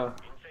बोलते हैं इसका,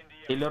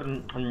 डीलर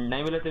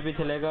नहीं मिले तो भी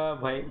चलेगा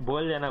भाई,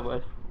 बोल जाना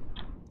बस।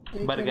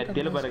 भर गया,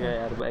 दिल भर गया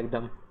यार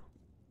एकदम।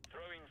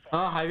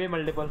 हाँ हाईवे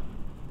मल्टीपल,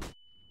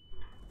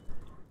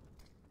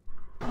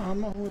 हाँ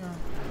मैं हूँ यहाँ।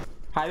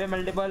 Highway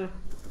multiple.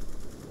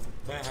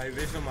 मैं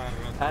हाईवे से मार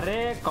रहा था।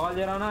 अरे कॉल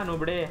दे रहा हूँ ना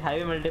नुबड़े,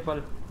 हाईवे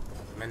मल्टीपल।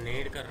 मैं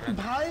नेड कर रहा था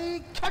भाई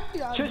छट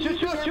यार। शू शू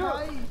शू शू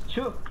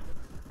शू।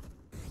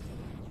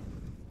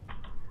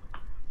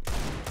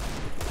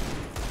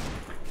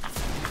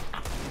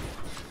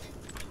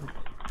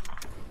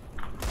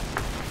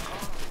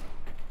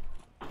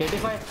 एटी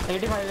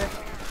फाइव है।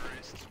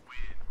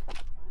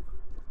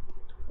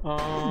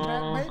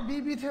 भाई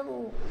बीबी थे वो।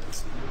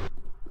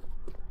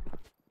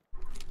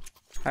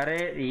 अरे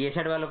ये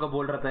साइड वालों को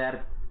बोल रहा था यार,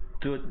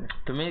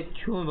 तुम्हें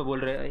क्यों बोल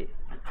रहे?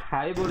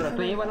 हाई बोल रहा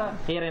तो ये वाला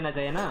ये रहना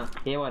चाहिए ना,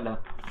 ये वाला।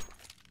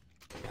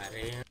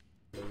 अरे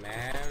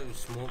मैं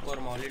स्मोक और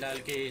मॉली डाल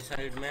के इस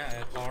साइड में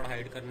कॉर्ड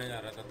हाइड करने जा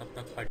रहा था, तब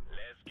तक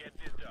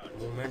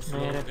मूवमेंट्स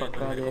मेरे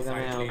पक्का देगा।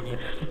 मैं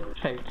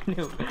राइट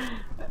नहीं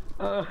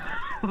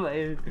भाई,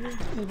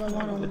 ये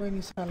भगवान होगा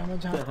नहीं साला। मैं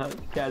जा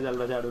क्या चल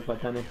रहा झाड़ू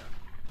पता नहीं।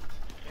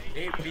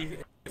 एक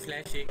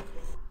फ्लैश एक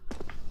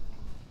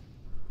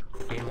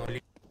मॉली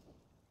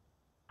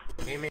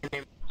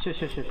शू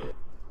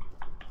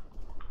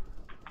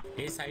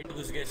ये साइड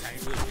घुस गए।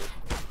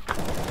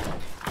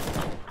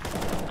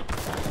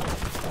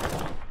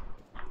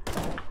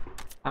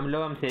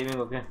 हम सेविंग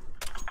हो गया।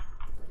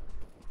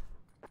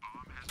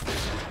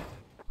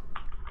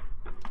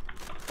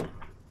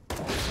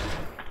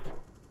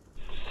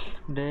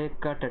 देख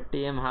का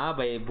टट्टी एम। हाँ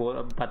भाई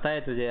पता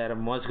है तुझे यार,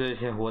 मौज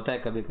से होता है,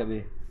 कभी कभी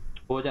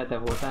हो जाता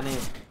है, होता नहीं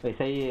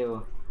वैसा ही है वो।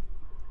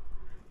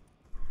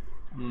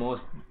 मौस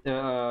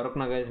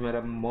रुकना गाइस,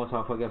 मेरा मौस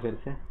ऑफ हो गया फिर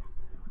से।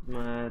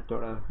 मैं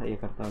थोड़ा ये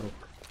करता हूँ, रुक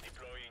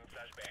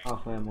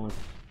ऑफ है मौस,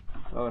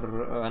 और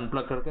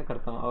अनप्लग करके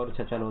करता हूँ और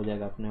चल हो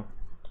जाएगा अपने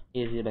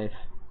इजी लाइफ।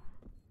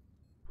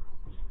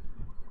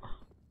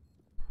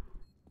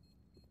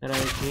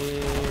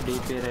 डी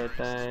पे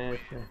रहता है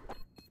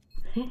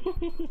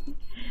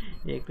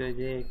एक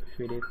तुझे एक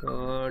सीढ़ी को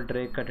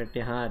ड्रैग का टट्टी।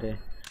 हाँ रे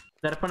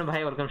दर्पण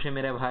भाई वेलकम से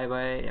मेरे भाई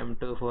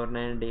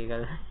M249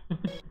 डीगल।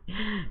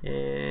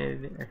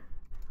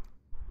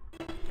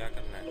 क्या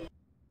करना है?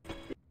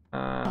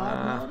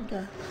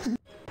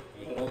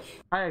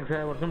 हाय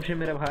एक्सर वेलकम से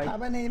मेरे भाई।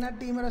 अबे नहीं ना,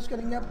 टीम रश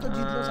करेंगे अब तो,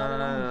 जीत लो सारे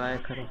राउंड।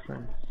 लाइक करो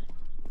फ्रेंड।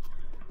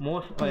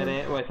 मोस अरे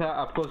वैसा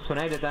आपको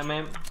सुनाई देता है,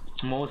 मैं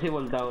मोस ही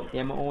बोलता हूँ,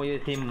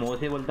 MOS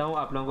मोस ही बोलता हूँ,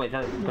 आप लोगों को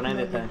वैसा सुनाई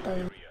देता है।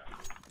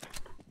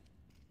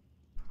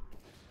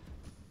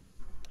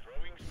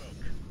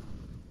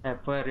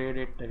 एपर रेड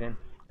इट अगेन।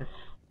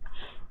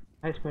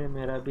 इसमें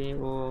मेरा भी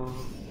वो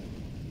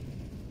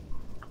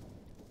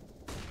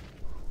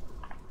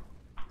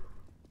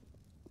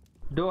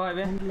दो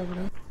हाईवे लग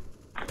रहा है।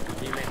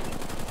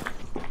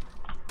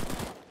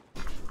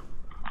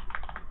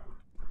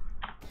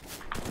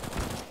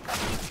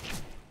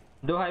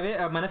 दो हाईवे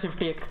अब मैंने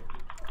 51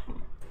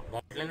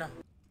 बॉट लेना।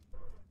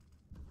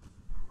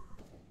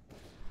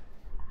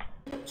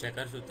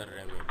 चेकर्स उतर रहे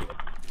हैं मेरे।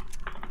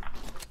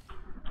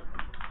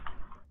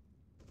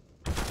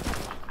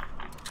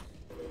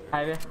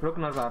 हाईवे रुक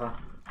ना जा रहा,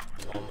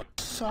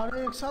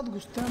 सारे एक साथ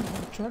घुसते हैं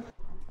बहुत चट।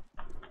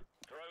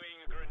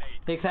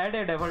 एक साइड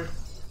है डेफॉल्ट।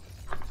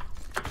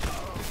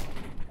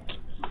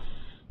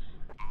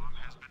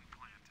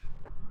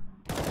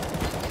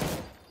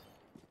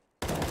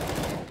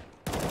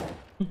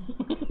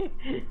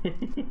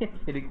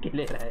 फिर के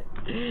ले रहा है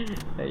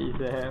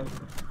ऐसा है।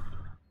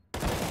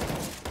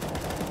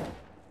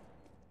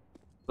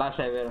 लास्ट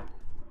हाईवे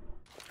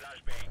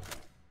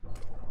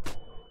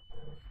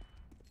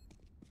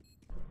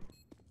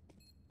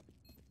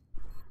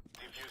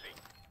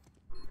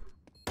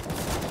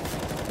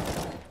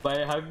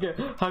भाई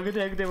हग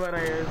देख दे रहा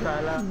है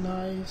साला।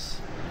 नाइस।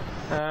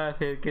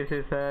 फिर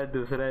किसी साथ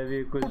दूसरा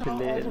भी कुछ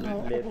ले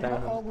लेता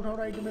हूँ। उठाओ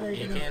राइट में, राइट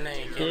एक में। है ना,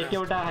 एक ही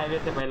उठा हाईवे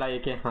से पहला,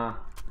 एक है।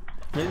 हाँ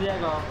मिल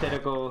जाएगा ऑफ तेरे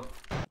को।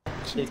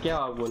 ये क्या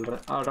आप बोल रहे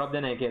हैं? और ड्रॉप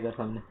देना है क्या इधर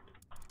सामने?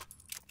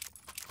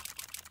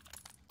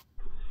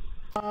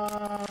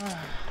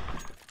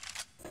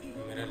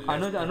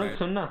 अनुज अनुज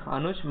सुन ना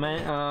अनुज, मैं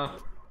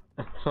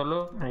सोलो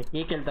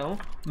ये खेलता हूँ,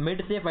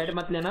 मिड से फाइट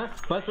मत लेना,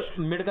 बस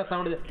मिड का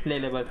साउंड ले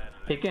ले बस,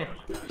 ठीक है?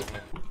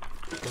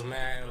 तो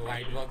मैं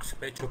वाइट बॉक्स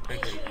पे छुप के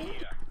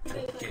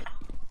खेल।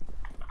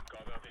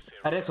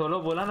 अरे सोलो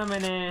बोला ना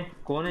मैंने,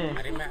 कौन है?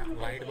 अरे मैं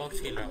वाइट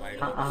बॉक्स खेल रहा हूँ,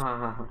 वाइट हाँ बॉक्स। हाँ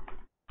हाँ हाँ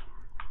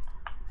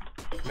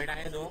मिड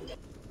आए दो,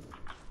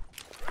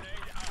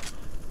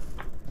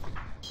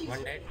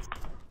 वन डेड।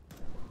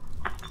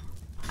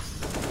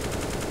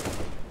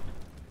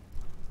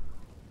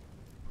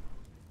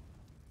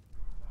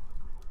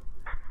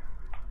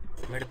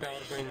 मिड पे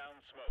और कोई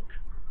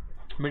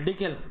मिड ही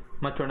खेल,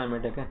 मत छोड़ना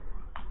मिड है।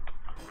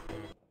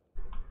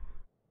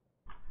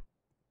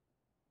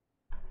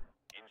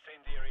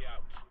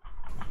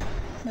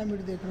 मैं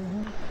मिड देख रहा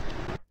हूँ।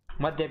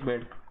 मत देख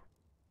मिड,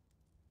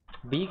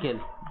 बी खेल।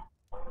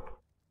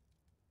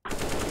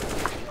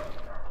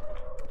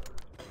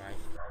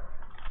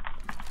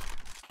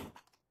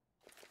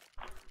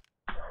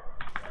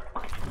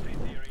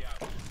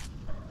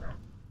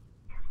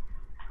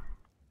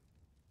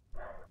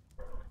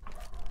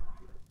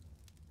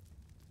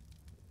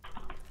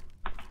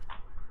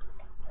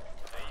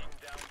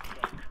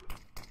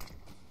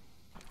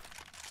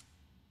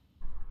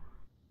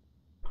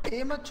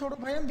 ए मत छोड़ो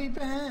भाई, हम बी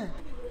पे हैं।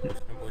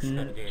 पुश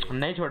कर दिया।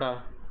 नहीं छोड़ा,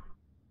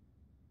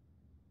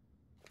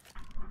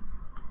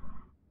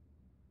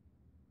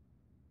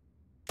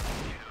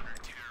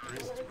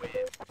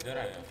 इधर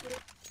आया।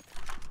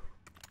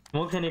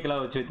 मुंह से निकला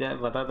हो चुतिया,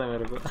 बता था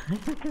मेरे को।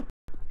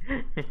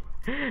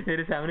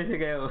 मेरे सामने से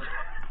गया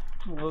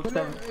वो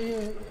सब।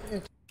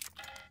 ये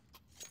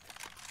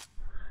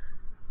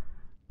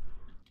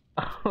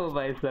ओ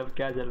भाई सब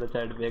क्या चल रहा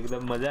चैट पे,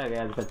 एकदम मजा आ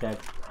गया आज का चैट,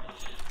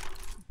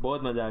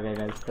 बहुत मजा आ गया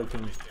गाइस सच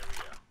में।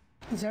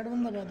 जेड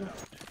वन दबा दो।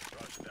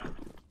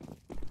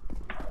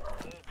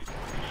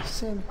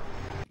 सेम।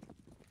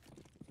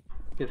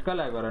 किसका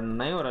लैग हो रहा है?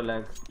 नहीं हो रहा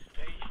लैग।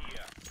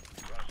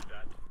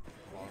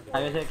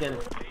 हाईवे से खेल।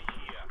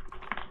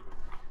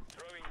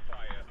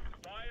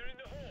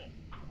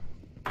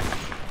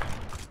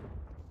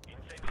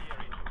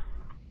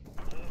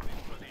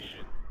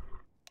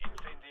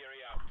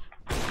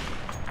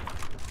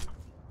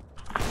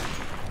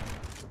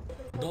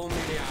 दो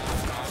मिनट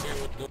यार, आगे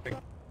वो 2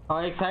 मिनट।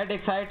 हाँ एक साइड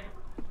एक साइड।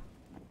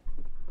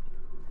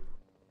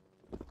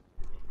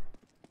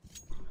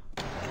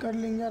 कर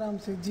लेंगे आराम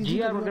से। जी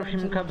आर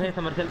प्रोडक्शन कब है?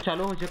 समर सेल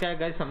चालू हो चुका है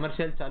गाइस, समर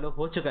सेल चालू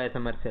हो चुका है।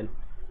 समर सेल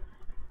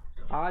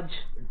आज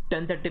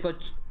 10:30 को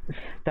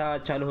था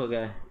चालू हो गया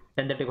है,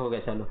 10:30 को हो गया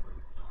चालू।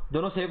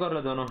 दोनों सेव कर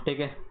लो दोनों, ठीक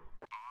है?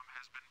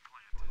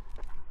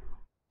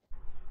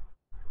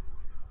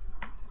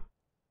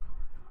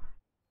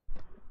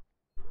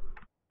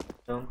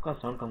 तो उनका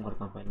साउंड कम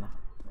करता हूँ पहला।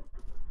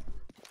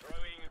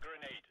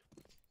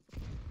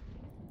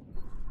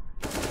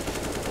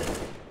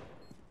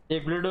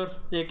 एक ब्लू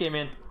डोर, एक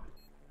एमेन।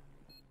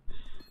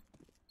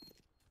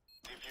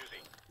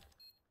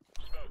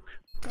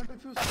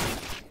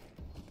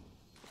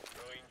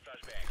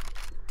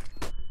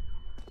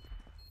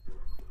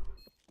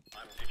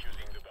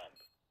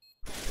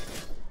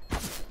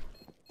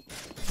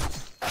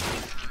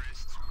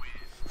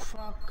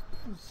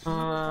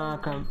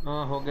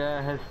 हो गया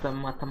है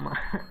समात्मा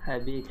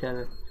अभी चल।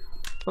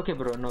 Okay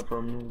bro no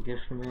problem,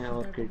 gift में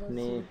और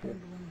कितने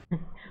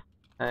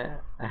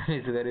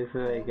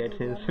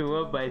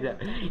सुबह भाई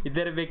साहब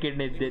इधर भी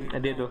किडनी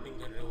दे दो।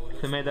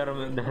 सुमेदार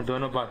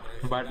दोनों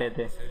बांटे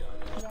थे।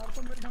 यार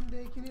तो मिड हम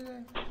देख ही नहीं रहे।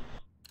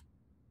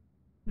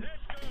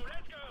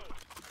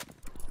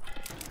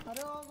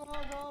 अरे ओ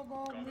गो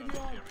मिड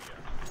यार।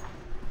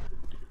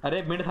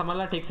 अरे मिड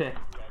संभालना ठीक से।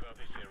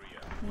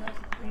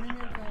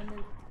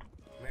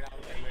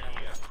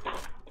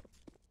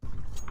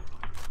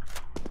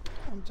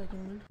 I'm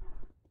checking mid.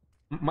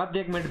 मत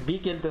देख मिड बी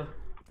खेल तो।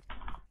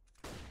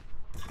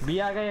 बी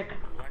आ गया एक।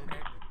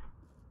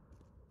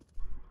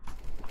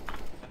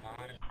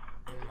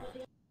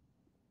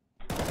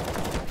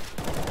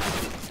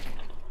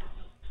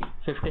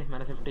 50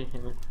 मैंने 50 है।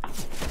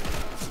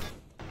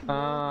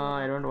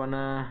 I don't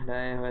wanna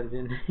die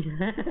virgin।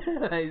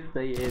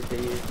 सही है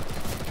सही है।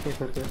 ये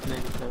फोकस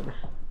नहीं करना।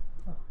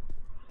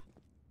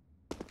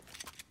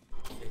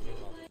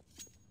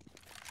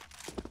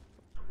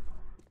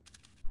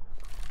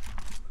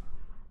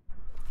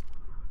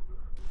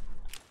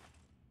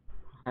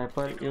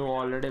 Hyper, you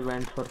already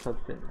went for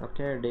something.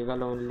 Okay,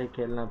 Deagle only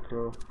खेलना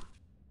प्रो।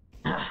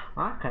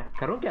 हाँ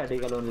करूँ क्या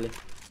Deagle only?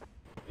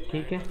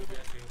 ठीक है।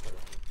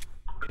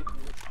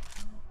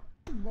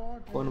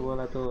 कौन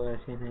बोला तो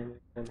ऐसे नहीं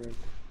कर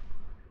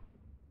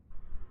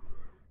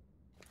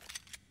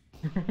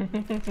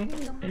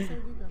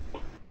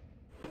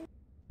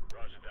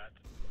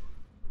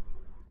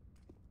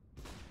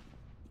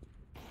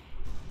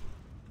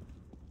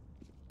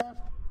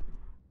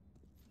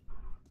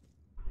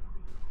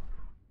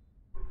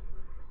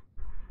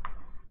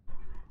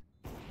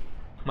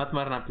मत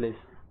मरना please.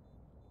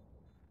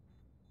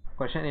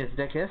 Question is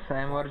that yes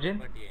I am virgin.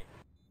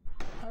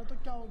 अरे तो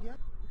क्या हो गया?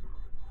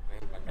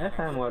 Yes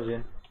I am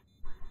virgin.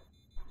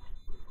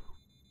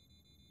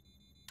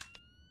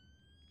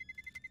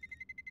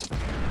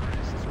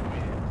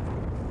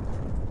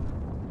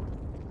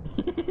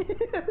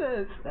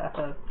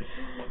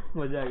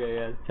 मजा आ गया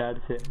यार चैट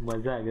से।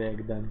 मजा आ गया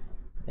एकदम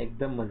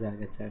एकदम मजा आ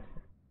गया चैट से।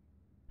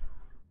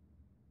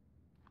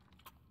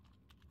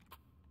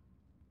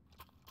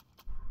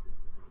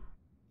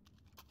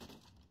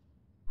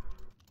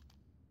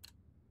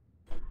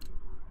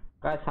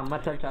 गाइस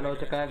समर सेल चालू हो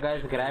चुका है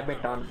guys. Grab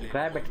it on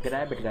grab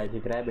it guys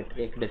grab it.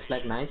 एक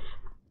dislike nice.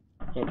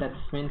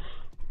 That means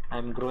I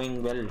am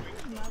growing well. मैं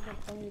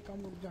करता हूं ये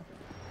काम रुक जा।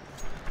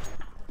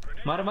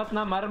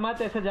 मर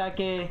मत ऐसे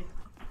जाके।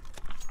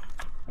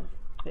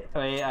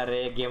 अरे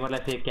गेमर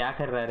से क्या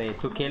कर रहा रे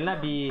तू? खेलना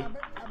बी।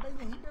 अबे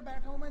यहीं पे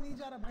बैठा हूं मैं नहीं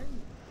जा रहा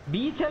भाई।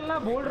 बी चलना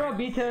बोल रहा हूं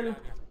बी चल।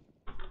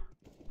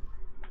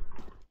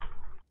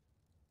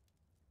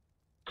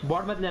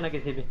 बॉट मत लेना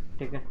किसी भी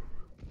ठीक है।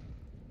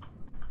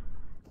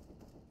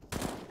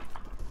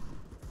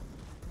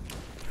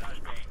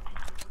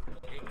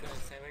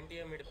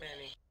 मिड पे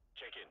नहीं।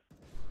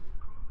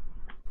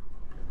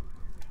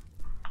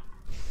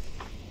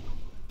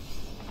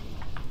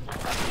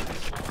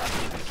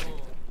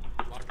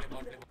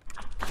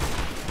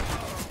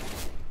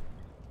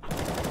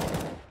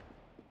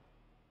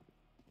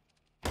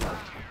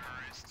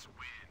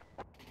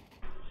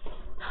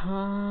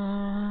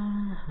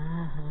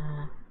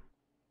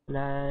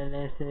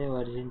 लाले से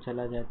वर्जिन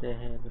चला जाते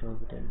हैं bro.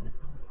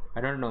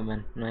 I don't know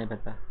man नहीं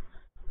पता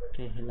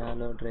के हिला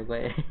लो ड्रैगो।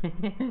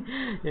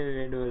 ये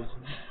विंडोज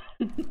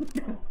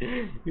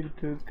फिर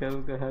तो कब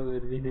कहा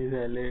वर्जिन है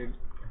साले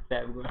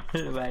टैब को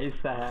भाई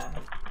साहब।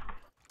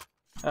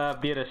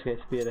 बीरश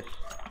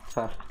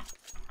फास्ट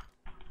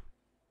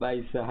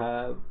भाई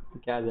साहब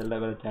क्या चल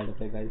रहा है चैट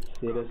पे गाइस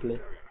सीरियसली।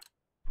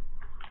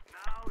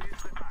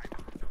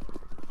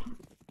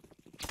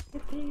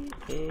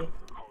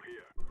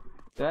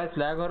 गाइस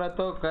लैग हो रहा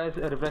तो गाइस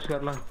रिफ्रेश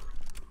कर लो।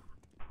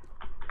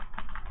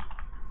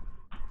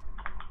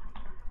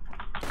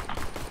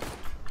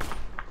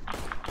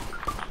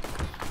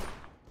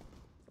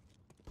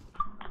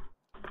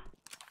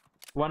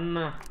 वन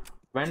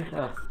वेंट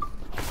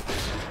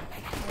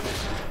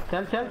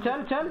चल चल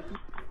चल चल।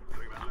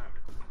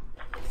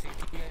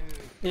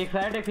 एक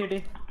साइड एक सिटी।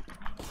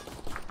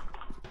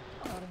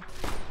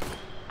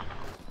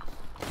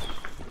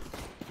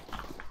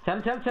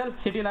 चल चल चल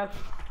सिटी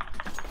लास्ट।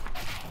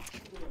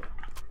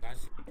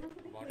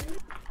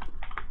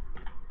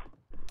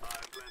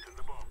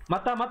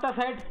 मता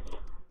साइड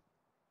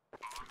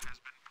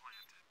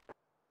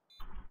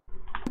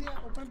दिया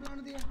ओपन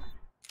प्लान दिया।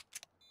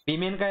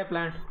 बीमेन का है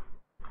प्लांट।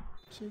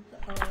 ठीक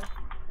है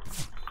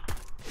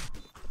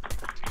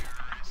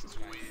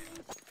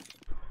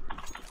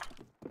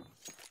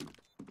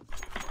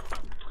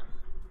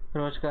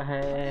रोज का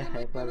है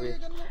हाइपर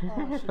विच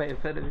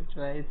हाइपर विच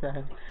भाई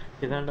साहब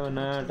doesn't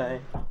know die.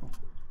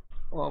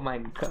 Oh my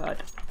God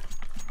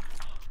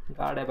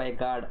God है भाई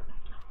गॉड।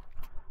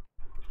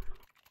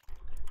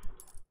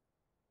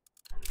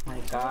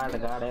 माय गॉड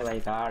गॉड है भाई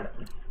गॉड।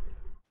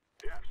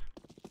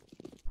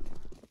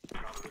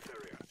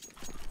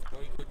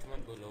 कोई कुछ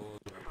मत बोलो।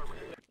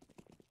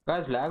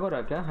 गाइस लैग हो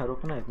रहा क्या?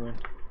 रुकना एक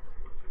मिनट।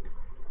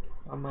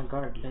 ओ माय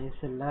गॉड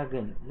से लैग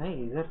नहीं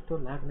इधर तो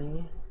लैग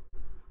नहीं है।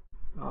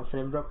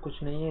 फ्रेम ड्रॉप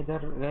कुछ नहीं है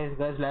इधर।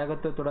 गाइस लैग है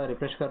तो थोड़ा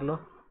रिफ्रेश कर लो।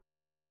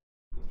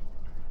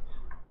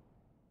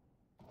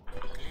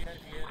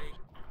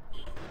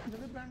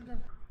 प्लांट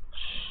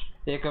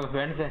कर। एक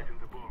फ्रेंड से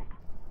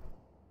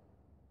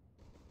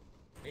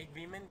एक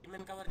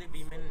बीमेन कवर दे,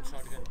 बीमेन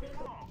शॉटगन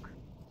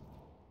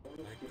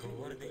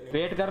कवर दे।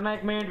 वेट करना,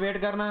 1 मिनट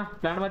वेट करना,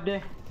 प्लांट मत दे,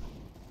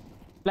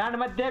 प्लांट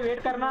मत दे,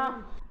 वेट करना।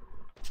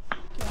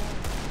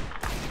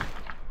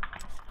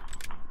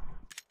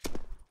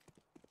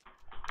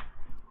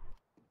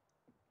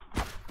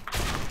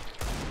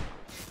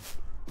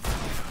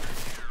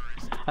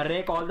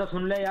 अरे कॉल तो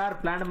सुन ले यार,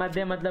 प्लांट मत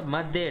दे मतलब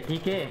मत दे,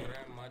 ठीक है?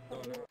 मत दो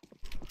ना,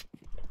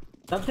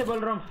 तब से बोल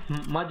रहा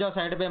हूँ मत जाओ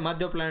साइड पे, मत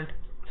दो प्लांट।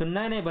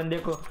 सुनना है नहीं बंदे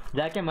को,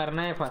 जाके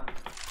मरना है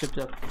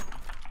चुपचाप।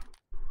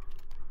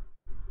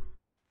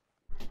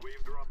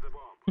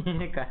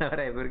 कहाँ हो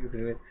रहा है की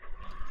फिर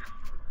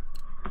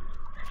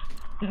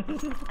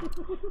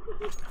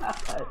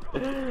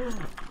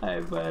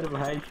हाइपर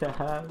भाई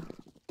साहब,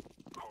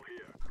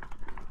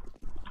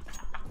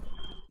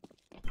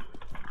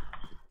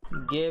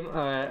 गेम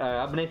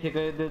अब नहीं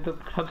सीखोगे तो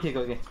कब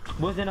सीखोगे?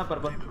 बोझ देना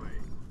पर्पल।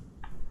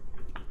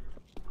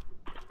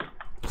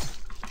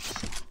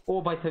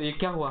 ओ भाई साहब ये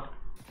क्या हुआ?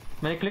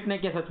 मैंने क्लिक नहीं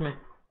किया सच में।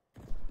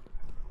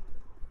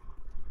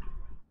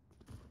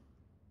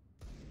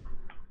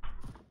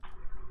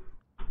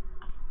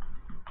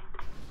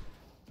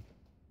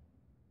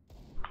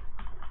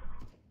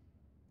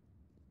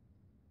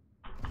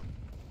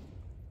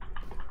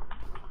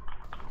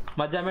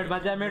 मजा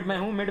मिड मैं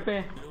हूँ मिड पे।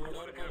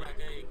 लूडर को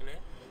लगा एक ने।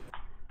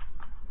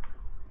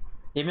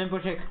 एमएन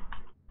पुश एक,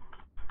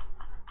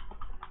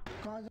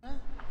 कहाँ जाए?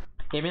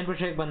 एमएन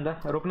पुश एक बंदा,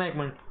 रुकना 1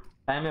 मिनट,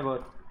 टाइम है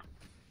बहुत।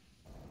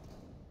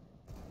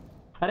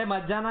 अरे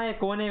मत जाना, ये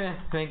कौन है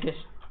वेंकेश?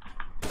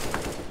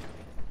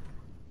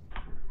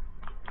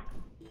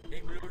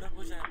 एक ब्लूडर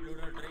पुश है,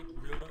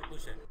 ब्लूडर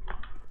पुश है,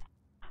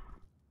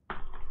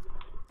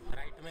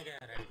 राइट में गया,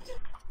 राइट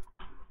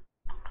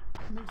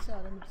मिड से आ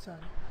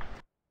रहे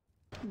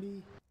बी।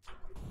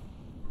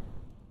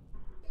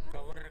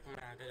 कवर रख,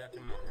 मैं आगे जाके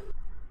मार।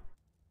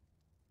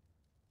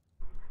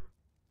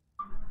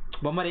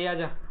 बमर ये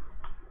आजा।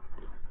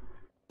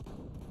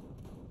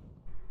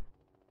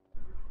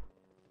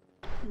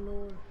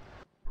 लोड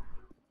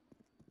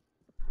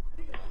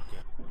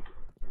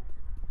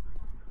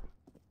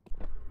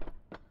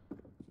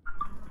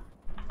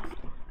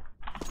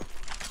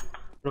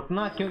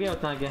रुकना, क्यों गया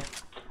उतना आगे?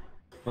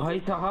 भाई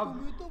साहब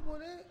भी तो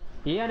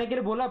बोले ये आने के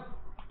लिए बोला,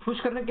 पुश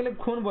करने के लिए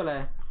खून बोला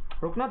है,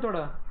 रुकना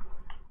थोड़ा।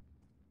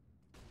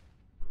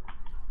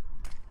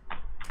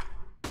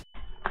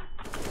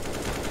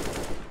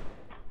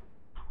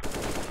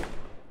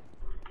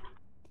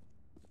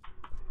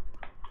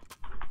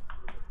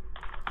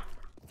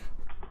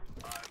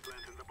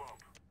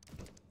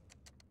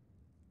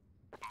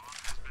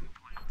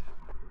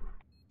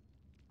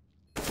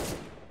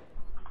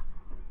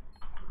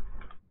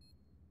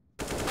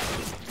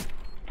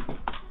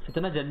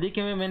 इतना जल्दी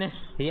क्यों है? मैंने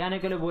ये आने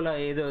के लिए बोला,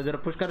 ये इधर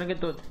पुश करेंगे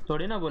तो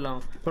थोड़ी ना बोला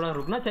हूँ, थोड़ा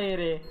रुकना चाहिए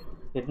रे,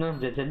 इतना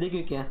जल्दी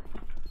क्यों किया?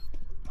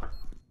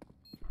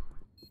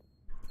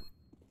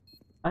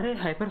 अरे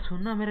हाइपर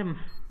सुनना, मेरे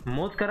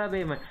मौत खराब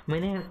है,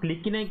 मैंने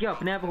क्लिक ही नहीं किया,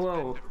 अपने आप हुआ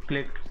वो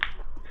क्लिक,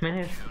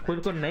 मैंने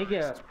खुद को नहीं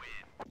किया,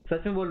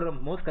 सच में बोल रहा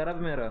हूँ, मौत खराब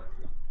है मेरा।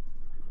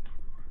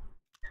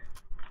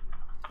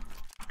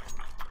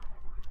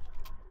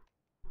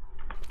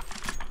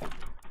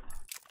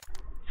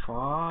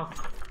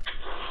 फक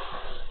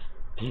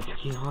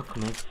इसकी आँख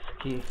में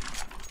इसकी।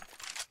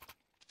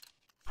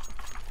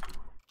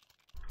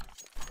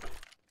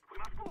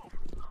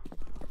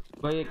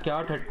 भाई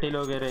क्या ठट्टे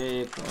लोग है रे,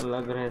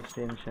 लग रहे हैं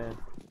स्ट्रीम शायद।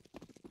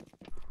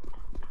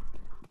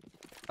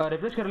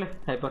 रिफ्रेश कर ले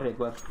हाइपर एक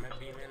बार। मैं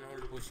बी में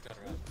होल्ड पुश कर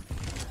रहा,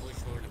 पुश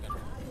होल्ड कर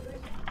रहा।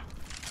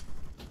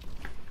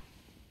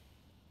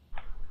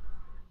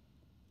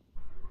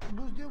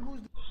 बूस्ट दियो,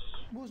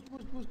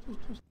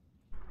 बूस्ट।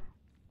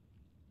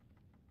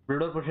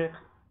 ब्लूडोर पुश है।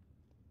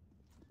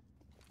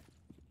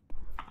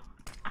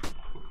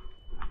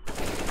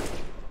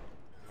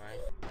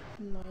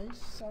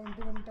 Nice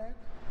 71 tag.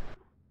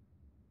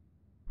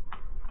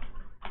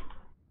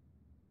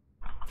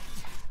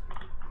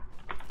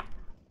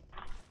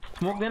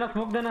 स्मोक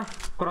देना,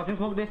 क्रॉसिंग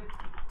स्मोक दे,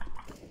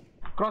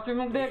 क्रॉसिंग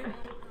स्मोक दे।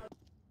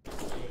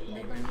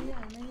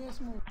 नहीं है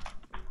स्मोक।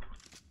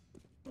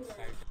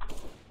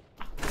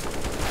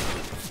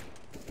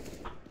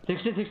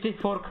 60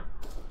 फोर्क।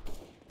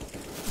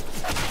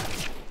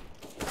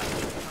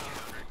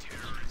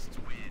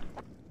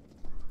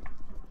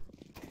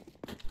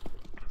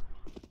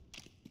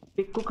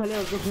 पिक्को खले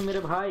और कुछ मेरे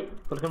भाई,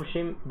 वेलकम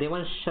स्ट्रीम।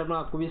 देवांश शर्मा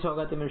आपको भी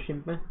स्वागत है मेरे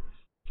स्ट्रीम पे।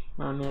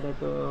 हाँ मेरा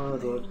तो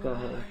रोज का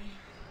है।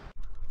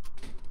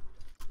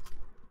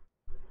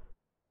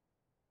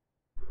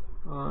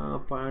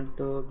 पॉइंट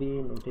तो भी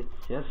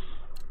notice, yes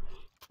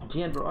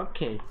ji bro,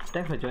 okay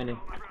thanks for joining.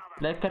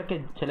 Like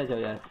करके चले जाओ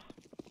यार।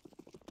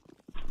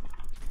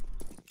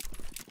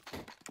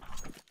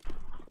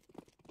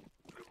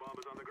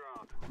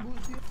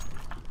 बूस्ट दियो।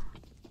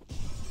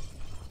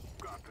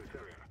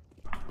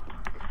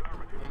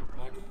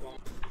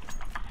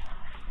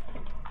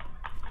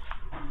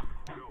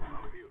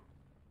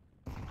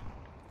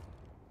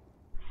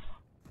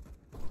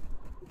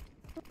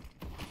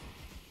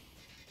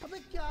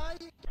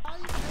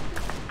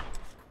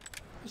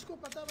 इसको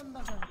पता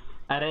बंदा का।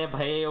 अरे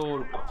भाई वो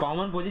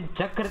कॉमन पोजी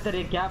चेक करते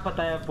रहे, क्या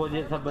पता है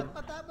पोजी सब।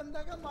 पता है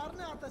बंदा का,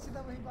 मारने आता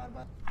सीधा वही बार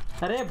बार।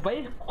 अरे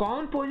भाई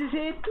कॉमन पोजी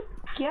से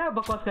क्या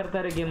बकवास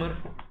करता रहे गेमर,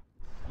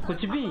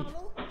 कुछ भी।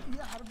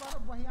 ये हर बार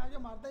वहीं आगे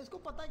मारता है, इसको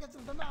पता क्या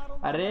चलता, मैं आ रहा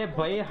हूँ। अरे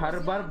भाई हर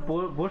बार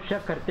बूस्ट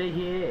चेक करते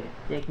ही है,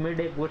 1 मिनट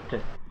एक बूस्ट।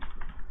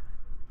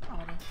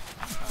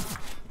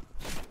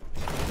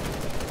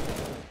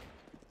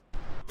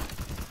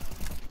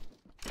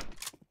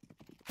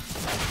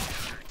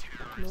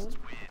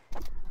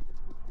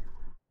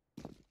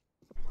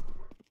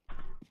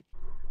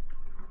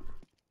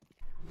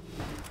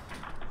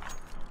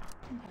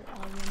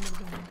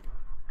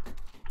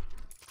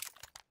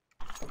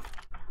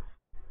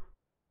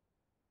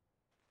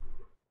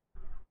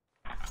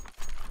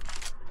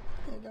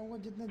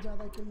 जितने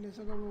ज्यादा किल ले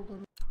सको वो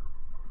करो।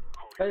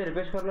 गाइस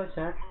रिफ्रेश कर लो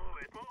चैट,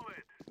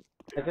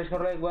 रिफ्रेश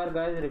कर लो एक बार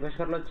गाइस, रिफ्रेश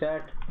कर लो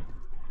चैट।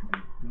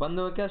 बंद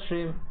हो क्या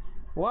stream?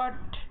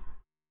 What,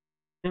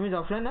 stream is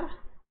offline ना?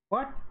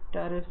 What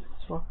are you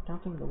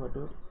talking about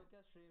dude?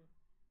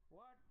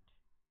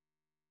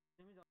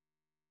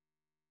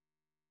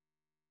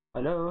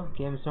 Hello,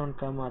 game sound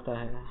कम आता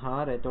है।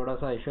 हाँ रे, थोड़ा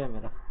सा इशू है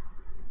मेरा।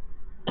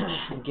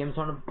 गेम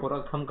साउंड पूरा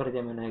कम कर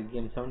दिया मैंने,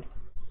 गेम साउंड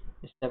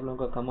इस टाइप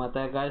लोगों का कम आता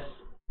है। गाइस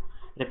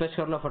रिफ्रेश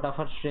कर लो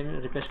फटाफट, स्ट्रीम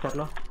रिफ्रेश कर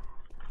लो।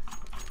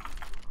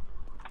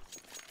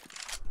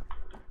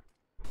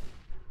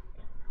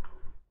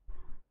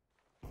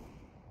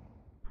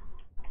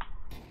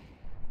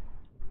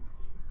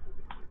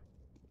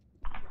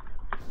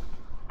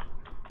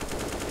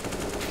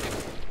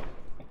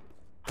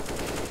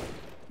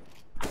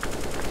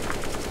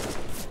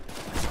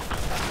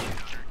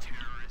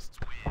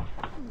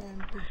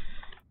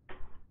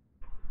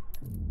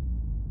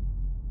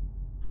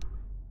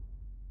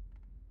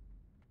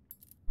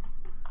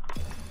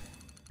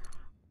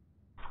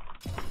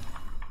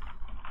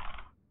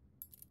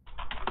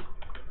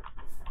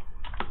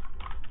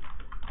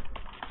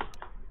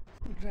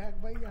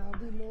 ड्रैग भाई यहाँ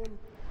भी लोल।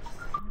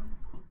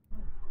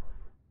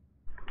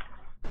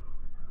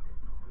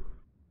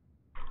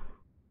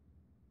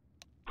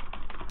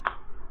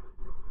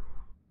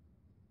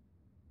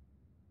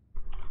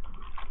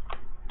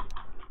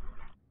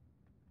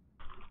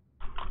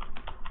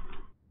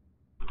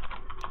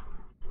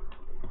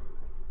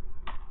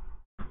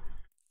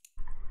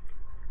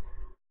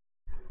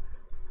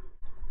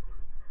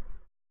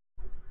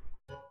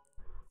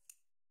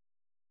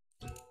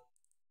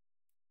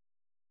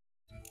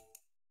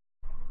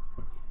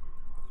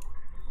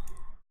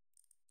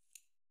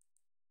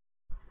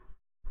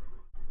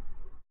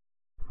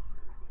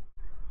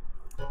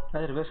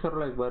 अरे रिफ्रेश कर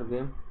लो एक बार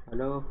गेम।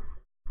 हेलो,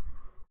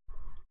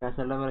 क्या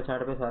चल रहा है मेरे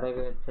चैट पे? सारे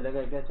गए चले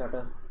गए क्या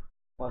चार्टर?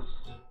 बस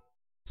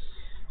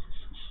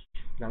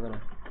लग रहा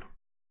है,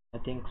 आई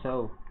थिंक सो।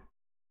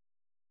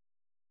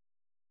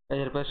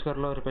 रिफ्रेश कर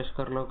लो, रिफ्रेश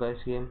कर लो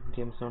गाइस,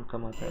 गेम साउंड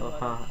कम आता है।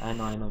 हाँ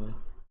आई नो मैं।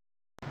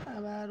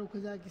 अब यार रुक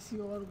जा, किसी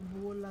और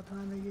बोल रहा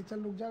था नहीं,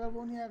 चल रुक जा, अगर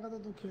वो नहीं आएगा तो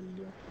तू खेल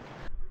लियो।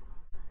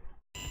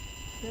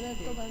 तेरा एक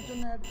तो बंचो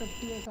नेट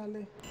 50 है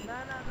साले।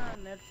 ना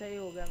नेट सही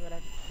हो गया मेरा,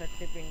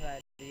 30 पिंग आ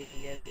रही है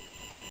क्लियर।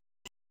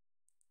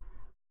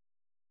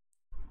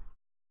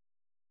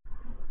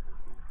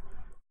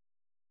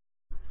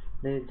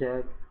 नहीं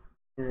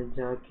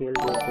जा खेल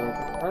दो।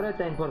 अरे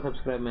थैंक फॉर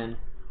सब्सक्राइब मैन।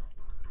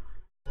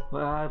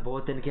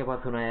 बहुत दिन के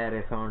बाद सुना यार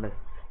ये साउंड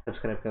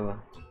सब्सक्राइब के बाद।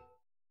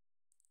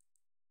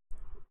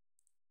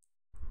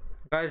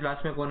 गाइस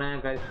लास्ट में कौन है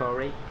गाइस?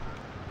 सॉरी।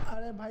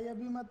 अरे भाई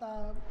अभी मत आ,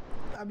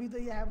 अभी तो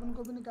ये हेवन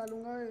को भी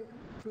निकालूंगा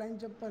फ्लाइंग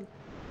चप्पल।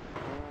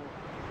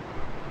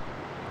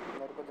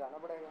 मेरे को जाना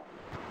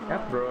पड़ेगा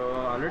यार ब्रो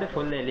ऑलरेडी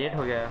फुल लेट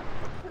हो गया।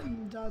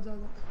 जा जा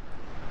जा।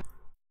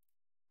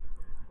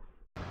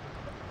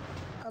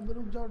 अब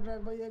रुक जाओ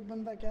ड्रैग भाई, एक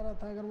बंदा कह रहा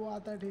था अगर वो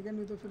आता है ठीक है,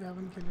 नहीं तो फिर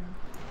हेवन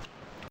खेलेंगे।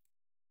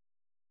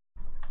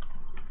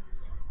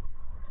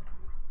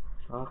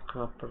 Fuck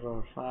up bro,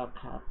 fuck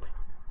up.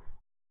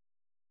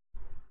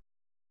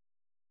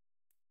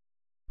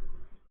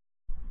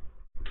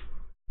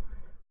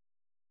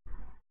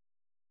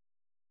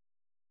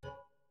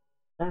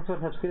 Thanks for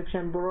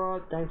subscription bro,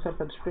 thanks for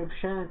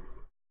subscription.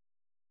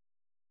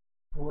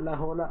 होला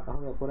होला हो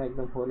गया पूरा,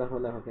 एकदम होला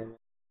होला हो गया।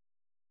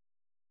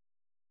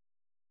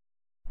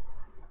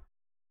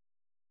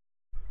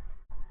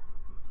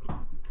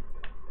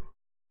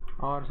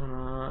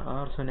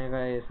 और सुनेगा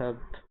ये सब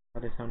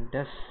परेशान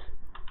डस।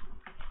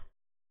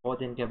 बहुत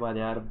दिन के बाद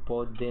यार,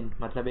 बहुत दिन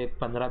मतलब एक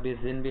 15-20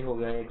 दिन भी हो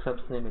गया, एक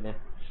सब्स नहीं मिले।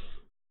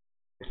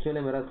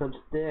 एक्चुअली मेरा सब्स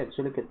थे,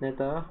 एक्चुअली कितने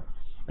था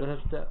मेरा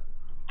सब्स?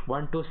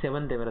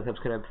 127 थे मेरा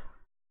सब्सक्राइब,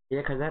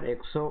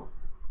 1125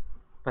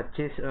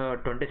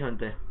 27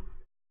 थे,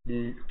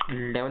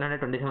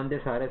 1127 थे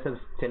सारे, सब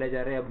चले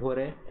जा रहे, अब हो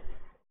रहे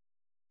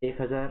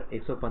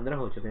 1115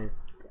 हो चुके हैं।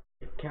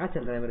 क्या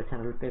चल रहा है मेरे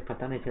चैनल पे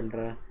पता नहीं चल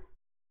रहा है।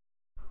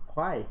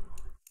 वाई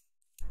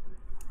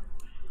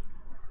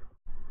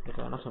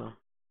गाना सुना,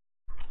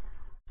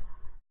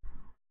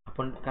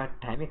 अपन का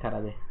टाइम ही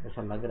खराब है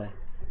ऐसा लग रहा है।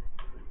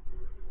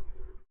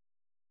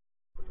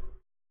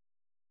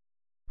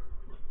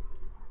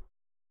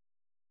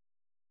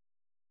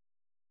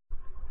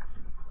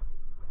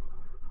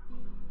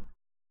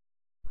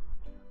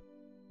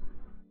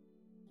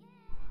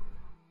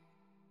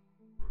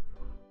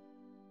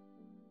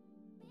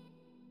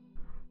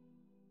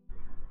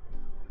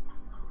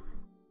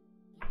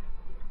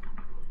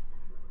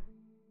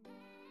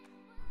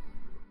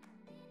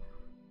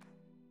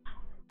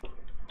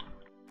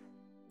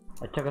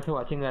 अच्छा खासे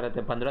वाचिंग आ रहे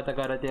थे, 15 तक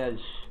आ रहे थे आज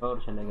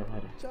और चले गए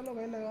सारे। चलो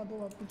भाई लगा दो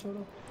वापस,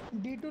 छोड़ो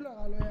D2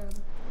 लगा लो यार।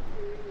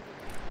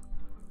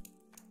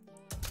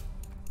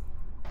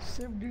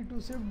 सिर्फ D2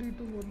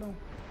 बोल रहा हूँ,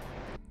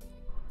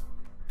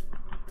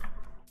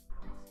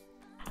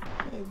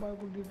 एक बार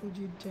को D2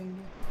 जीत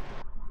जाएंगे।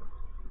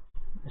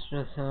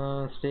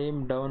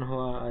 स्टीम डाउन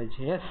हुआ आज।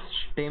 यस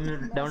स्टीम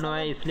डाउन हुआ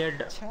है इसलिए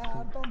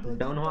हारता हूँ, दो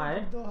डाउन जीतता हुआ हूँ, है।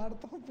 फिर दो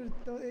हारता हूँ, फिर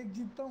तो एक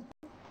जीतता हूँ।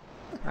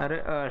 अरे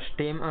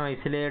स्टीम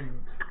इसलिए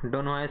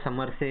डाउन हुआ है,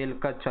 समर सेल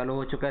का चालू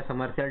हो चुका है।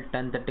 समर सेल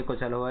 10:30 को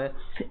चालू हुआ है,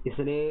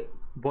 इसलिए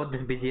बहुत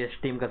बिजी है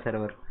स्टीम का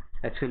सर्वर।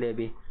 एक्चुअली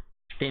अभी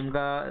स्टीम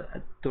का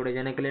तोड़े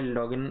जाने के लिए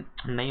लॉगिन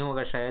नहीं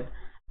होगा शायद।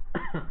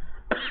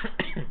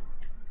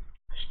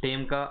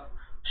 स्टीम का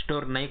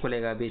स्टोर नहीं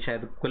खुलेगा अभी,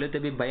 शायद खुले तो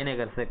भी बाई नहीं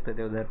कर सकते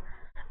थे उधर।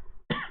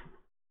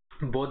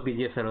 बहुत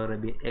बिजी है सर्वर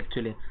अभी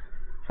एक्चुअली।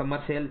 समर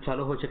सेल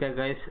चालू हो चुका है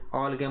guys,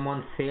 all game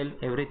on sale,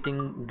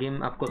 everything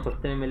game आपको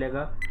सस्ते में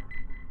मिलेगा,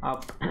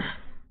 आप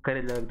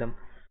खरीद लो एकदम।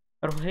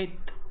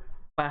 रोहित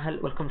पाहल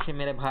वेलकम से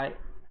मेरे भाई,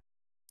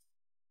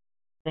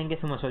 thank you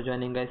so much for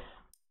joining guys,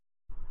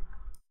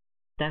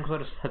 thanks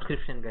for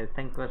subscription guys,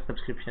 thank for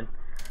subscription.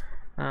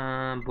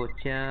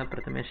 बोचा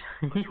Prathamesh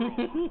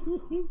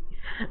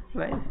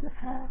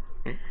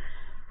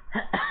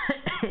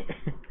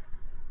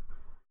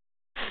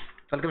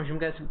welcome शिम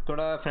guys,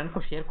 थोड़ा फ्रेंड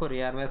को शेयर करो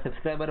यार, मेरा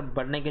सब्सक्राइबर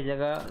बढ़ने की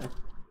जगह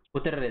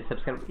उतर रहे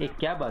सब्सक्राइबर। एक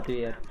क्या बात हुई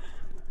यार,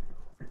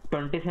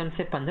 27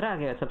 से 15 आ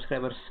गया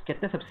सब्सक्राइबर्स।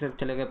 कितने सब्सक्राइबर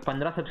चले गए?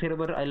 15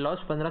 सब्सक्राइबर। आई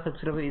लॉस्ट 15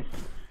 सब्सक्राइबर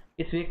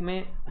इस वीक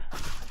में।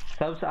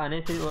 सब्स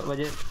आने से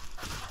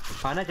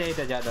वजह आना चाहिए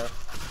था ज़्यादा,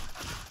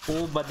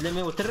 वो बदले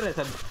में उतर रहे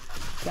सब।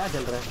 क्या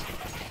चल रहा है?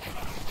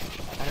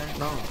 I don't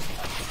know.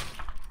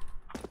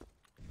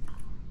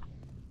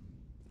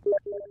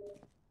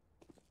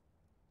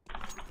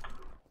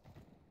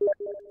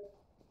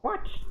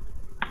 व्हाट?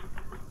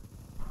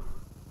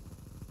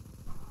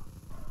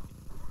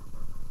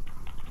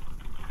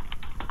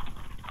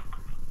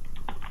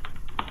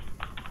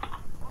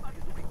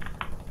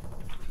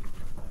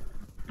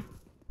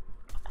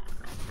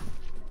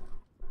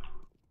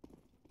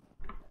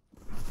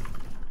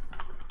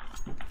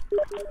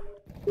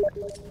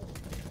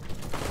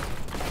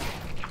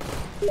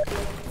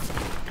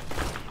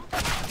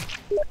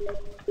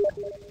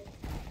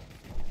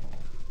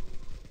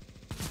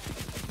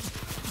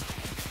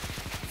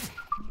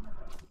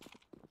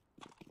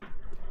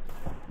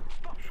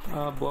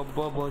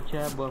 बोबो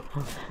बोचा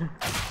बोबो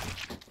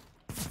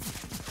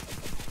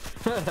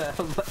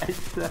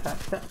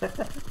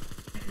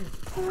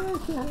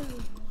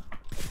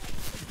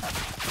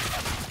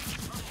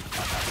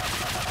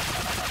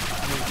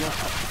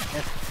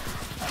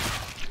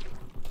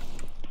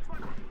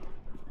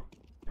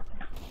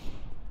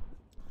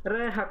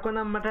अरे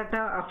हकोना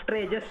मटाटा आफ्टर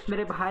एजेस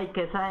मेरे भाई,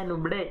 कैसा है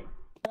नुबड़े?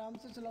 आराम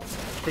से चलाओ।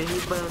 स्ट्रीम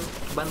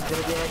बंद कर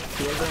दिया,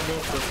 खेल रहे हैं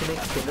कुछ नहीं,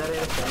 खेल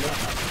रहे पहले।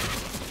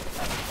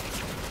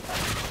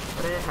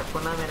 अरे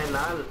हकोना मेरे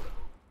लाल,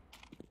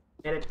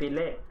 मेरे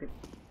पीले।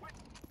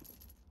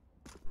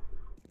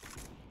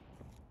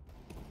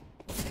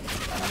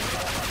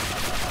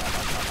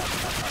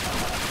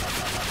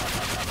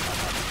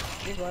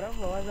 ये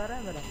गौरव आवाज आ रहा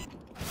है मेरा?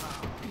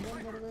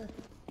 बंद कर दे।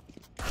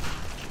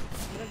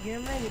 मेरा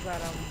गेम नहीं दिखा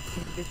रहा,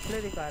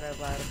 डिस्प्ले दिखा रहा है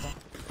बाहर का।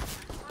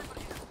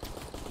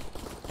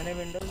 मैंने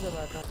विंडोज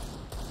दबा था।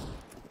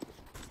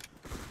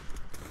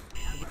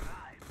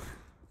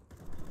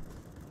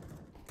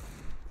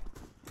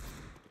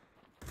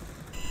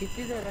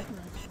 कितनी देर है?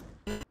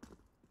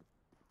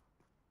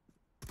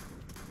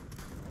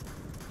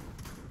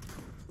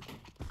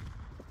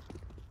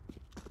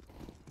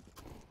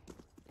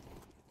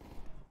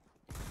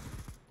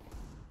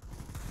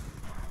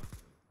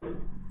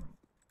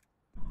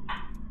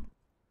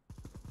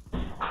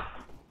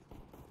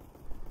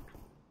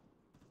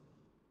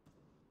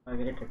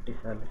 मेरे 30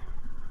 साल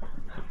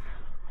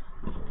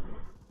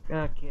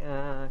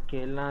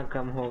खेलना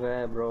कम हो गया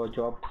है ब्रो।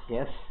 जॉब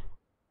यस,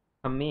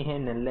 अम्मी है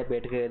नल्ले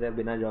बैठ गए इधर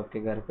बिना जॉब के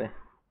घर पे।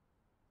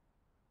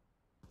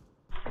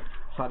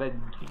 सारे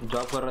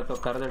जॉब कर रहे तो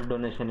कर दे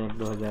डोनेशन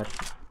 1-2 हज़ार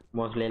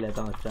मोस्ट ले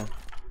लेता हूँ। अच्छा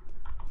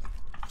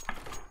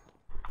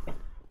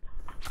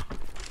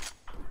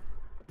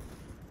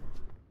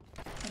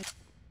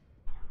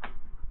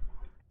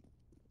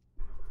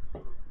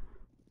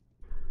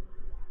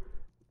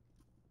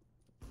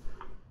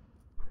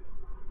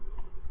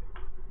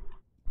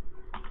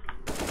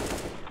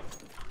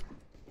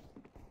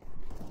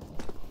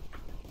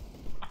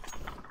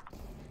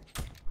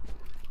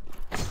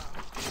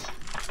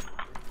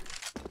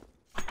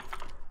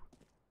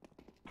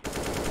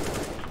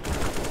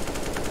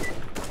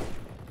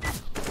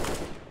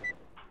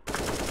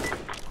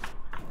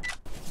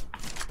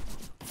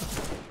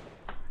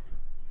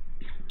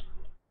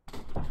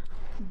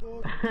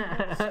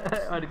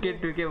अनके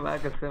 2 के बाद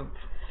कसम,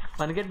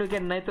 अनके 2 के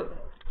नहीं तो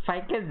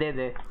 5K दे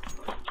दे,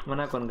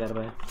 मना कौन कर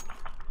रहा है?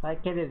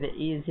 5K दे दे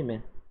इजी में।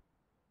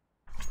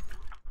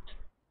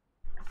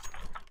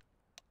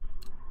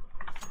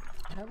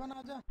 हेवन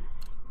आजा।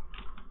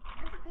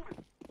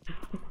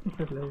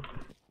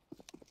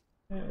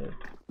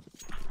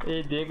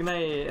 ये देखना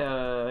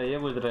ये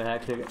बुझ रहा है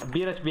हैक से।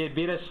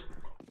 बीरश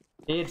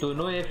ये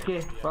दोनों एफ के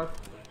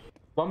पास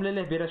बम ले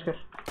ले। बीरश कर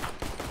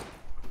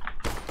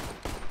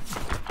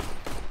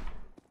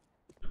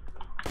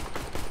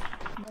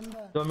बंदा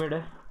है। 2 मिनट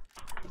है।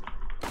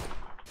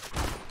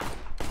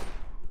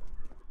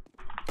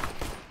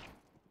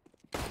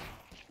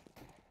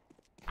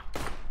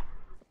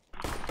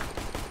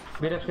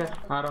 बीरश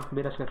कर आ रहा हूँ।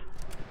 बीरश कर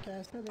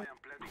कैसे दे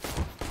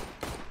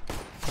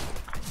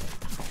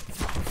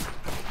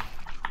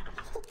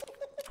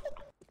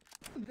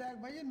ड्रैग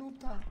भाई, ये नूब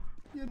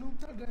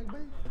था ड्रैग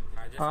भाई।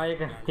 हाँ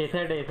एक ए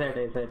साइड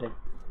है।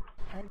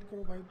 हाइड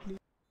करो भाई प्लीज।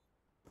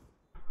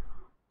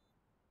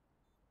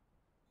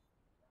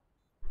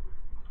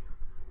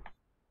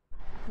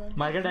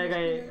 मार्केट आएगा,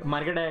 ये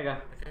मार्केट आएगा।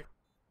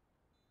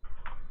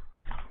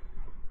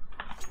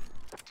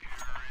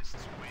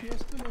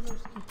 केस तो ले लो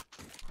उसकी,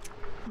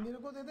 मेरे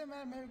को दे दे,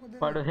 मैं मेरे को दे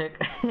पढ़ो दे। एक।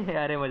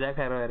 अरे मजाक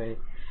कर रहे रे,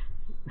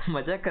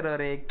 मजाक कर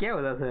रहे क्या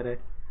होता सर?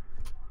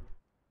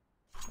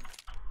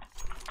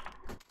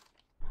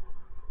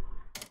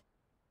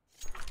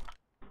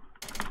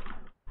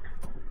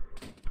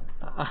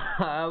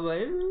 हाँ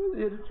भाई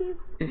फिर से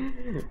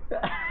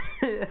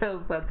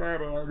पता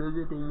रहे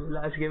दूसरी टीम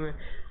लास्ट गेम में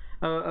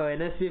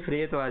एनएसपी फ्री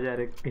है तो आ जा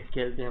रहे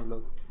खेलते हैं हम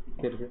लोग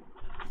फिर से।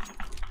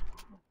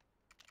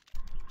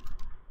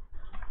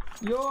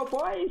 यो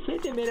बॉय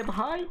से मेरे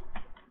भाई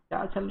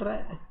क्या चल रहा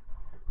है?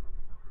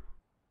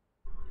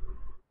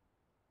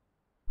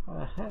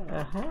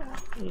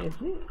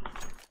 ऐसे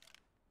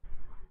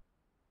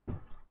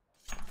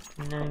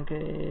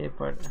नंगे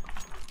पड़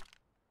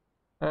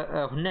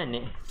हुन्ना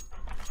ने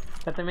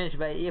सतमेश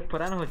भाई, ये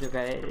पुराना हो चुका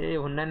है। ये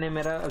हुन्ना ने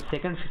मेरा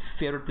सेकंड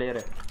फेवरेट प्लेयर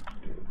है।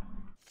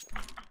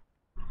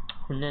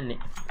 हुन्ना ने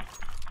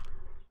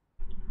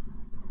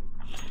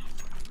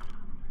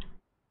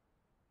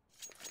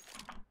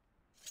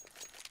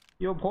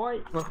यो बॉय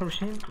वेलकम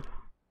शेम।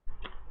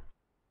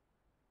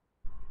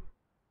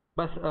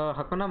 बस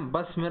हकना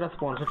बस मेरा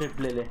स्पॉन्सरशिप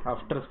ले ले।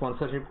 आफ्टर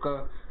स्पॉन्सरशिप का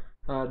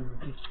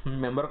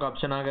मेंबर का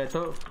ऑप्शन आ गया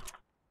तो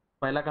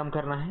पहला काम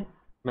करना है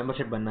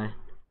मेंबरशिप बनना है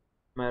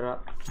मेरा।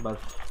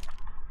 बस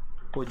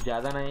कुछ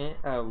ज़्यादा नहीं है,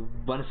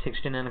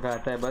 169 का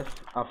आता है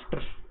बस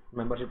आफ्टर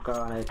मेंबरशिप का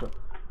आना है तो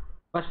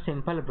बस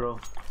सिंपल ब्रो।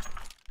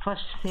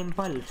 फर्स्ट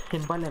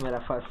सिंपल है मेरा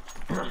फर्स्ट।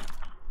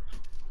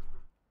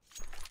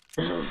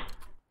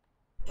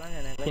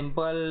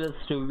 सिंपल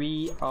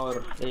स्टूवी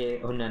और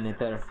ए हुन्ना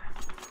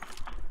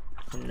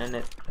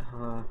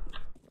हाँ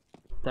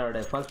थर्ड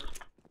है। फर्स्ट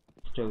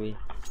स्टूवी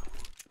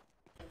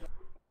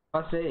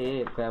फर्स्ट है।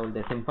 ये क्या बोलते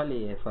हैं, सिंपल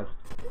ही है फर्स्ट।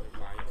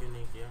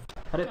 नहीं किया।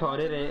 अरे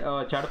सॉरी रे,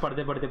 चढ़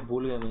पढ़ते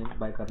भूल गए मैं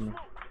बाय करना।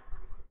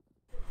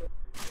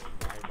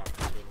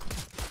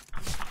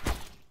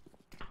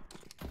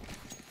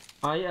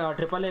 हाँ ये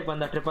ट्रिपल है, एक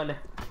बंदा ट्रिपल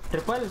है।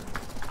 ट्रिपल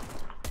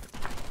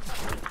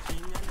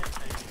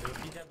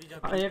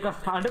एक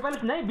अंडर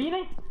पैलेस नहीं, बी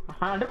नहीं,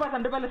 हाँ अंडर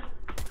पैलेस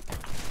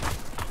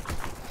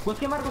घुस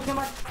के मार।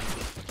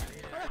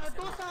 अरे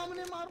हटो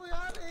सामने मारो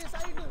यार, ए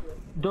साइड।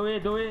 दो ए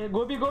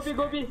गोभी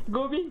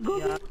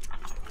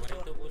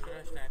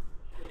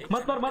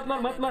मत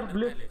मार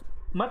ब्लू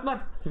मत मार।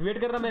 वेट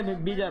कर रहा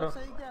मैं बी जा रहा हूँ।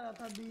 सही कह रहा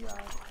था बी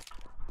यार।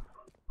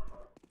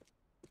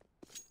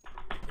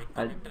 एक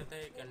कनेक्टर था,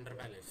 एक अंडर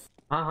पैलेस।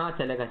 हाँ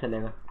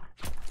चलेगा।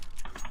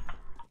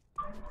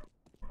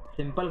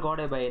 सिंपल गॉड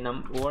है भाई,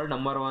 वर्ल्ड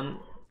नंबर 1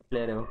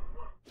 प्लेयर है वो।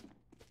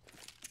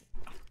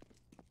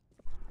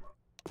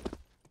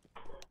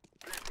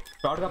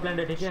 शॉट का प्लान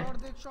है, ठीक है।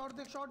 शॉट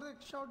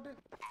देख।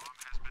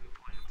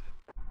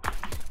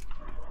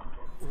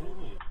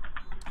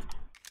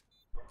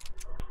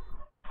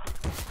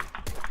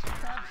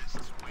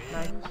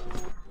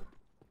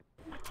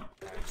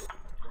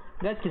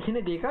 गाइस किसी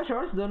ने देखा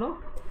शॉट्स दोनों?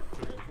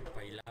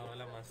 पहला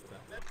वाला मस्त था।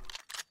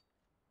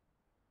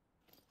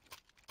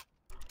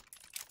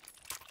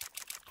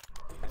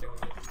 अरे वो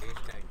टेस्ट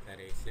कैरेक्टर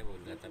है इसलिए बोल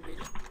रहा था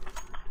पहले।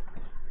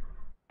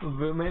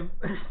 वो मैं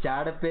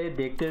चार्ट पे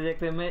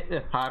देखते मैं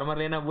फार्मर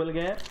लेना भूल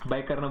गया,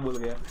 बाइक करना भूल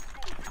गया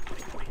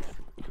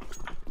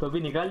तो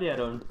भी निकाल दिया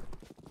राउंड।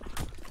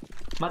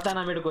 मत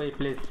आना मेरे को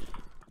प्लीज।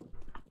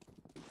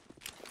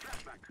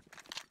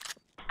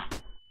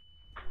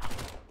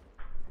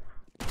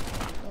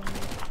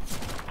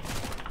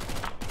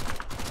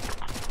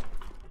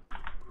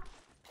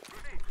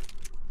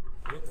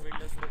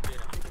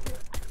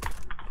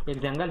 एक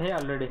जंगल है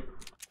ऑलरेडी।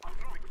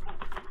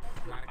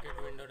 मार्केट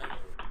विंडो डाल।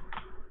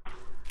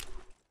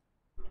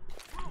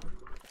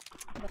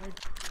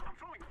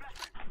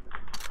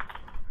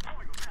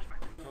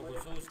 तो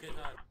घुसो उसके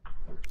साथ।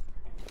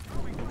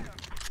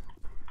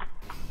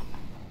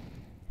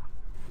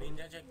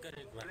 निंजा चेक कर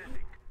एक बार।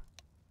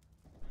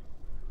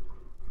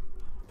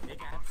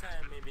 एक ऐप्स है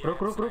मे बी।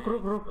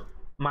 रुक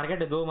मार्केट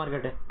है, 2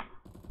 मार्केट है।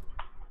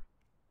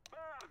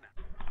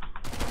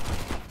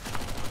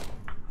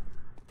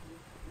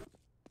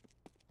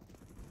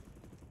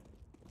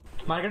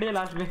 मार्केट है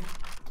लास्ट में।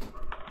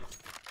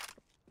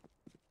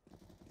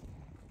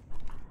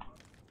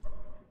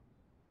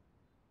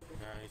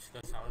 हाँ इसका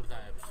साउंड था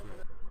ऐप्स में।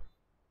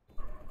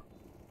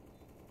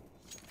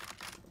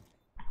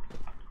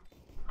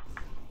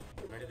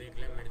 मेरे देख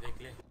ले, मेरे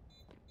देख ले।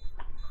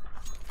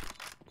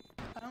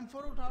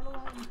 M4 उठा लो,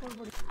 वहाँ M4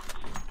 पड़ी।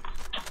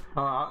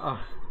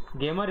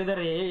 गेमर इधर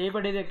ये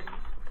पड़ी देख,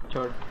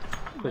 छोड़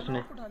कुछ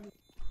नहीं। उठा ली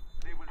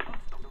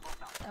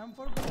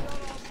M4 पड़ी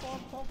और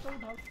फॉक्स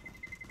उठा लो।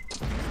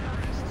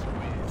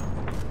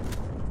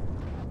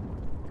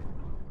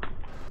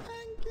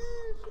 Thank you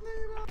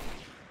सुनेरा।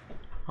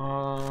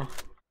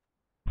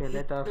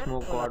 पहले था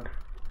स्मोक गॉड।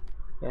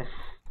 यस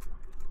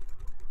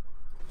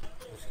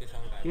उसके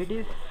sound it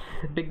is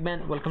big man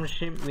welcome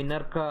stream.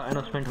 Winner का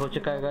अनाउंसमेंट हो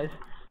चुका है गाइस,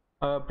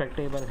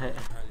 प्रैक्टिकेबल है।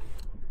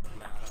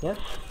 Yes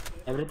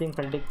everything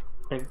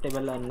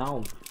predictable now.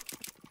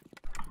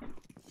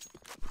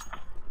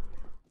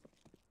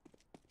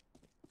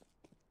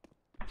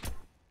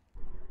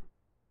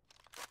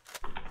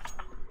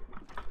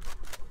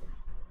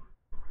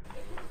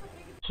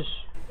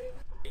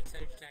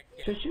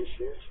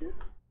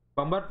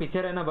 बम्बर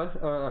पीछे रहना बस।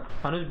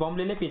 अनुज बॉम्ब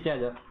ले ले, पीछे आ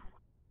जा।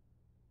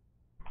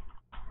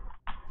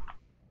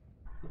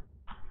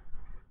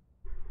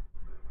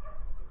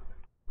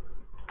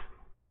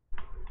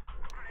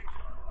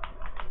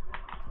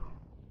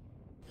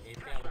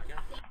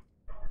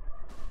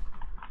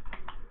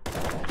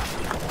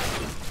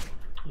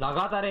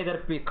 लगातार इधर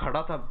पे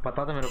खड़ा था,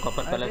 पता था मेरे को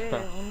अपर पैलेस का।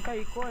 उनका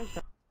इको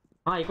है।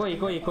 हाँ इको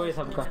है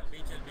सबका।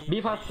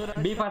 बी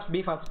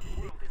फास्ट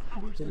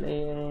चले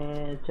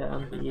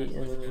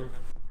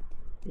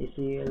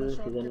ECL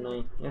सीजन 9।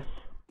 यस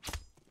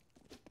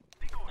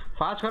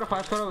फास्ट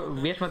करो,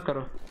 वेस्ट मत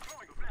करो।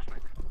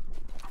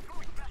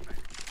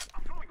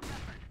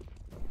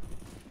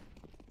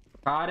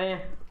 अरे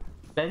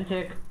बेंच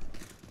एक।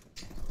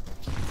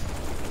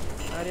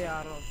 अरे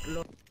यार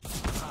लो।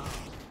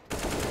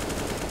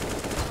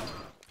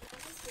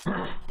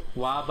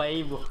 वाह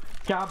भाई, वो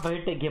क्या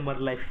बैठ है गेमर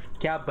लाइफ,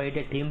 क्या बैठ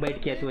है टीम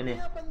बैठ किया तूने।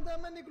 बंदा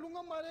मैं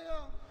निकलूंगा मारेगा।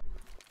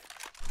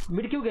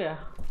 मिड क्यों गया?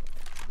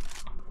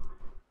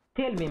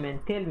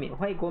 Tell me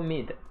why go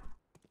mid?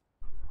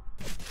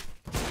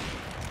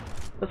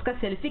 उसका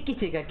सेल्फी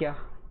खींचेगा क्या?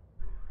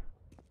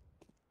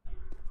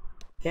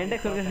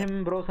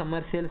 ब्रो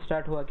समर सेल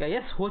स्टार्ट हुआ क्या?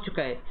 यस हो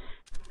चुका है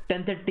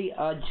 10:30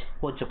 आज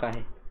हो चुका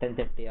है।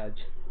 10:30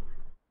 आज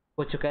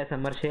हो चुका है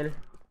summer sale.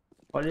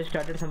 Already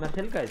started summer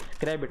sale guys,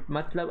 grab it.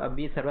 मतलब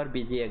अभी सर्वर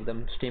बिजी है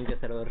एकदम, स्ट्रीम के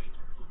server.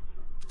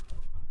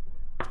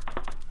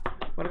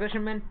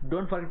 Workation man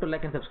don't forget to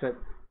like and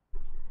subscribe.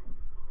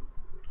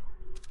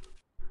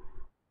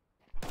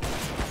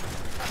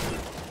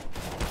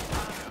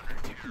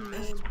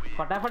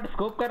 फटाफट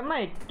स्कोप करना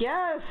है क्या?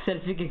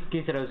 सेल्फी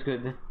खींच रहा है उसके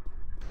उधर।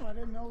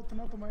 अरे मैं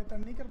उतना तुम्हारी तरह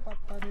नहीं कर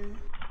पाता रे।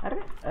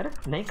 अरे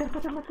नहीं कर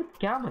पाता मतलब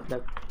क्या?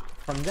 मतलब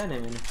समझा नहीं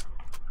मैंने।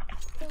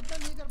 तो उतना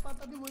नहीं कर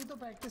पाता भी, वही तो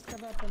प्रैक्टिस कर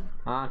रहा अपन।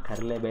 हाँ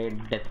कर ले भाई,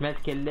 डेथ मैच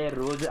खेल ले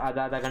रोज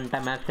आधा घंटा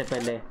मैच से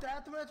पहले।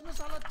 डेथ मैच में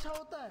साला अच्छा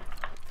होता है।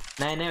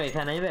 नहीं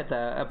वैसा नहीं रहता।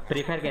 अब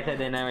फ्री फायर कैसे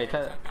देना है वैसा।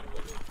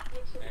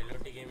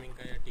 एलओटी गेमिंग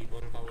का या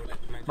टीबोन का वो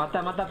डेथ मैच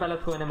मता पहले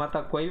को नहीं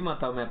मता, कोई भी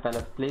मता मैं पहले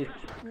प्लीज।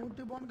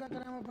 टीबोन का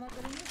करें, हम अपना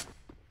करेंगे।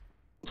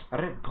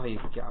 अरे भाई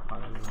क्या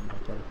पागल बंदा।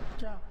 चल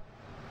क्या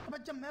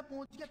अब जब मैं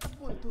पहुंच गया तब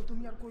बोलते हो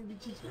तुम यार कोई भी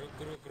चीज।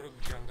 रुक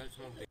जंगल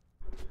स्मोक दे।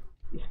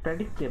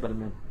 Predictable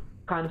man.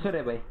 कैंसर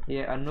है भाई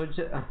ये अनुज,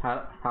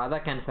 आधा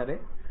कैंसर है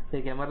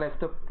ये गेमर लाइफ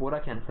तो पूरा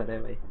कैंसर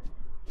है भाई।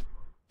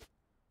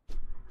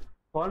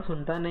 कॉल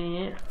सुनता नहीं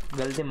है,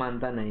 गलती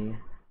मानता नहीं है।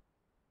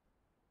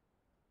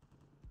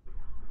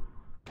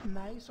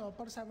 Nice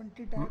ऑपर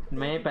 70 tag.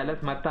 मैं पहले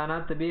मत आना,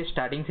 तभी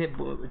स्टार्टिंग से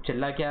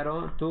चिल्ला के आ रहा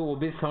हूँ, तो वो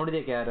भी साउंड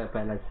दे के आ रहा है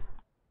पहले।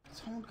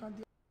 साउंड कहाँ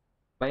दिया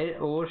भाई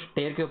वो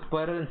स्टेयर के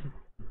ऊपर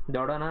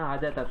दौड़ा ना, आ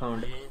जाता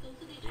साउंड।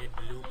 ये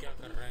ब्लू क्या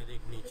कर रहा है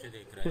देख, नीचे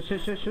देख रहा है। शु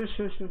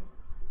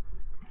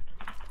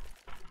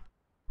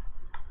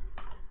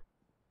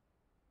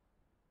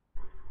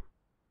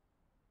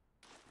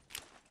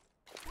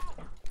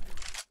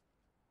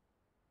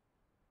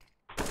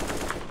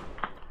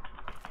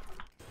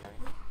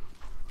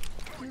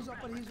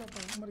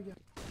ही मर गया।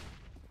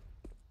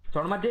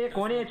 छोड़ मत दे,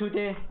 कौन है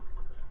छूते?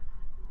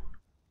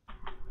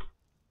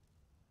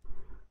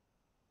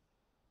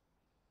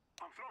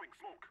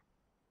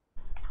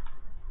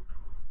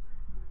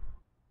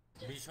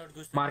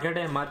 मार्केट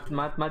है, मत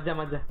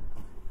जा।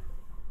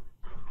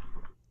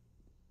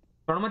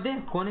 छोड़ मत दे,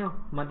 कौन है?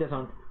 मत दे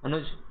साउंड।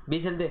 अनुज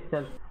बी चल दे,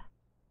 चल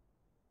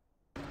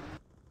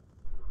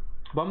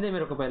बम दे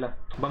मेरे को, पहला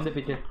बम दे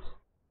पीछे।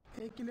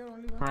 एक किलर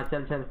ओनली। हाँ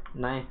चल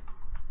नहीं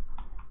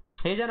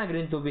हे जाना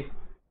ग्रीन तू भी।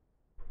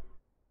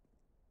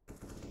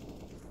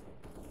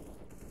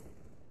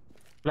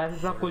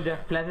 फ्लैशेस में खुल जा,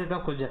 कूद।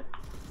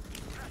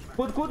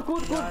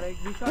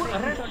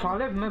 अरे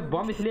साले मैं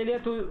बम इसलिए लिया,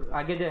 तू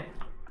आगे जाए।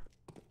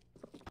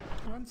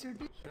 वन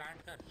सिटी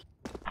प्लांट कर।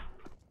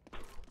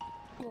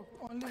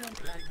 Only one.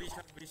 Plant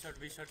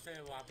B shot से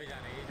वहां पे जा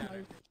रहा है, ये जा रहा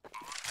है।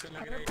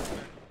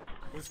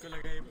 उसको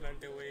लगा ये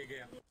प्लांट है, वो ये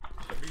गया।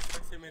 बी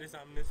शॉट से मेरे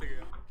सामने से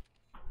गया।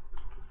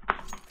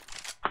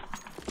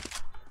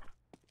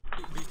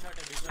 बी शॉट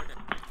है।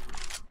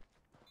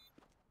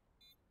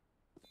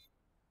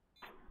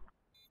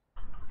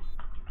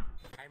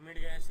 हाई मिड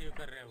गया, सेव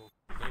कर रहा है वो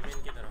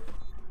बेमेन की तरफ।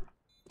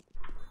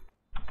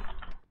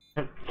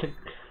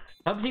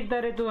 सब सीखता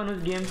रहे तू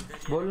अनुज गेम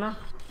बोलना।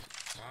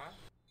 हाँ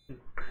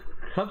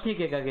सब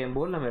सीखेगा गेम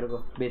बोलना मेरे को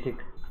बेसिक।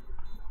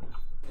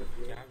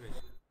 क्या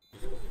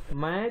बेसिक?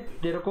 मैं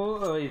तेरे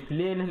को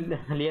इसलिए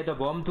लिया था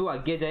बॉम्ब, तू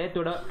आगे जाए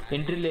थोड़ा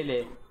एंट्री ले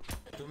ले।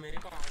 तू मेरे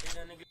को आगे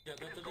जाने की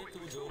जगह तो दे। तू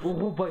जो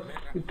ओहो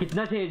भाई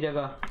कितना चाहिए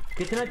जगह,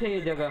 कितना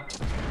चाहिए जगह। तो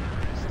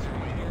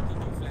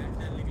तू फ्लैट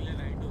डालने के लिए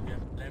राइट हो गया,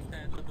 लेफ्ट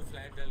आया तो तू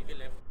फ्लैट डाल के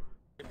लेफ्ट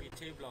के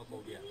पीछे ही ब्लॉक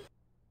हो गया।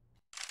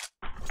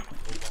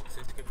 वो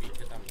बॉक्सेस के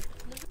पीछे था मेरे।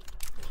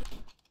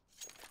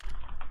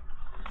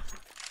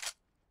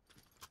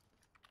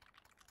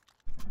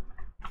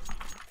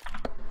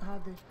 हाँ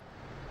दे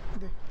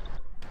दे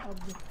अब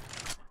दे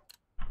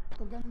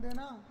तो गन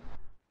देना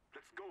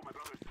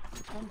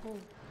हमको।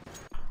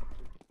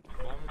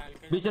 बॉम्ब डाल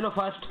के भी चलो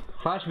फास्ट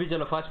फास्ट भी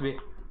चलो फास्ट भी।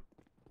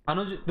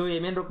 अनुज तू ये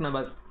मेन रुकना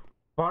बस,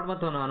 स्पॉट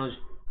मत होना अनुज।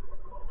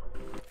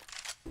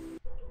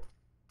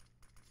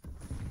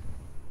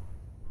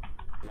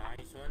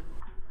 Nice one.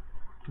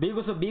 बी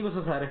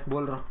घुसो सारे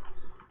बोल रहा हूँ।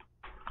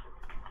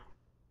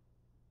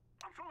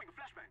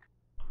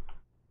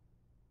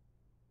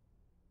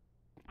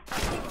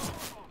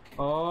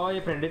 ओ ये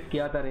प्रेडिक्ट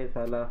किया था रे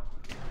साला।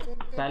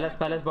 पैलेस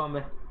पैलेस बॉम्ब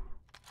है।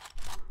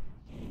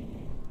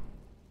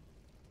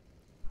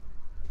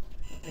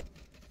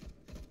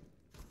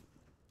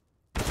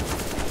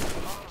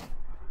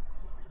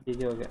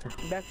 ठीक हो गया।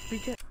 बैक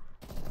पीछे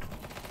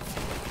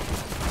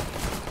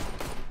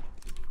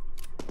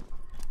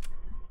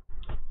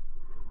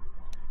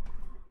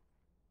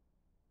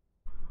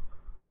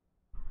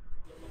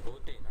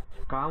होते ना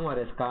काम हो रहा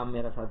है स्कैम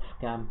मेरा साथ,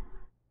 स्कैम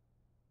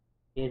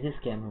एजी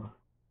स्कैम हो।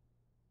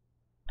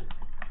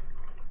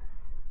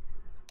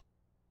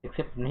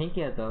 एक्सेप्ट नहीं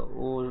किया था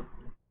वो,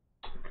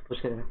 कुछ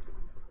कर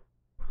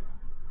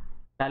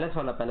पैलेस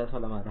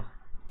वाला मारा।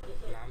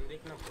 नाम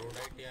देखना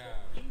प्रोडक्ट या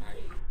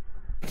भाई।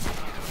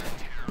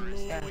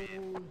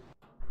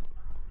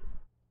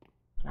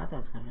 क्या था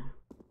इसका नाम?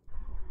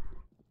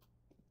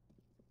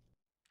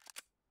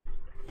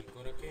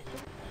 इको रखे।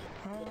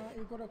 हाँ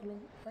इको रख लो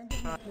थैंक यू।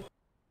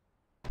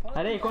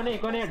 अरे इको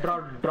ने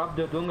ड्रॉप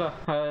दे दूंगा।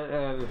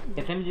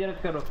 एसएमजी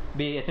रश करो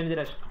बी, एसएमजी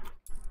रश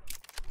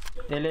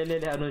ले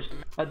अनुज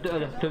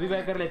तो भी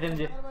बाय कर ले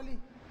एसएमजी।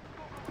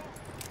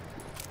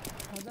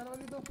 1000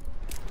 वाली तो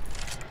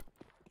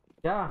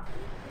क्या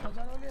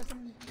 1000 वाली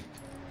एसएमजी।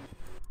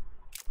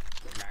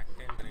 Back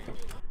 10 range.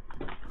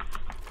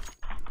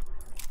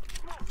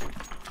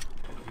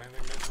 मैं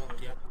विंडो स्मोक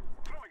किया।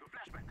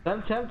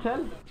 चल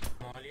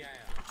मॉली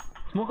आया।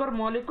 स्मोकर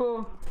मौलिक को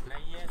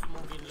नहीं है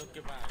स्मोक इन लोग के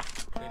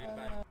पास, तेरे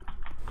पास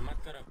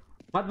मत कर अब।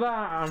 मत बा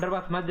अंडर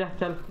पास मत जा।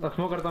 चल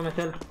स्मोक करता हूँ मैं,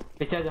 चल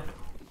पीछे आ जा।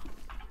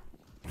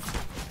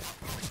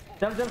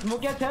 चल स्मोक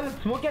क्या चल।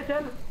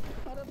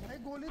 अरे भाई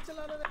गोली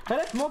चला रहा है।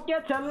 अरे स्मोक क्या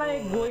चलना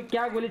है,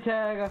 क्या गोली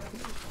चलाएगा।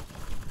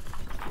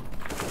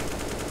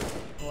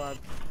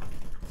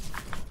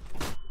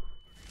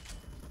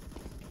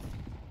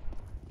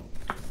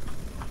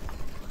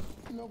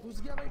 लोग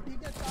घुस गया भाई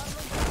ठीक है 4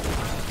 लोग।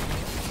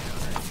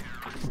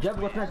 जब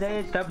घुसना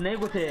चाहिए तब नहीं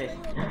घुसे।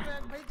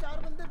 भाई 4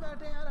 बंदे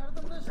बैठे हैं यार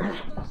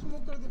हरदम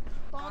स्मोक कर दो।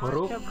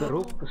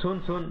 रुक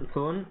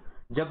सुन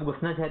जब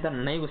घुसना चाहिए था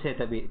नहीं घुसे,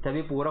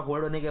 तभी पूरा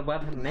होल्ड होने के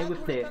बाद नहीं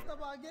घुसते।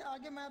 तब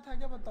आगे मैं था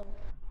क्या बताओ।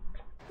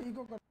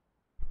 इको कर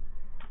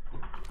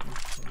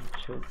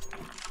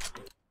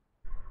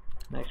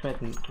नेक्स्ट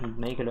मैच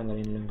नहीं खेलूंगा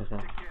इन लोगों के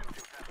साथ।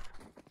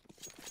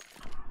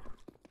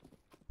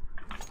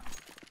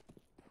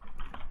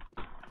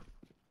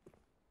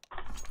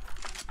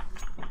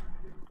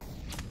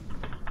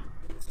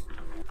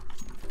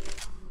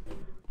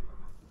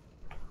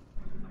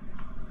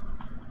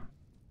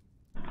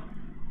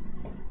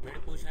 मेरे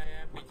पुश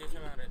आया पीछे से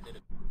मार रहे तेरे।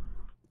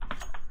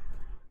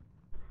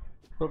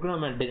 रुकना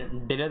मैं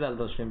डिले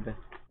डालता हूँ स्ट्रीम पे।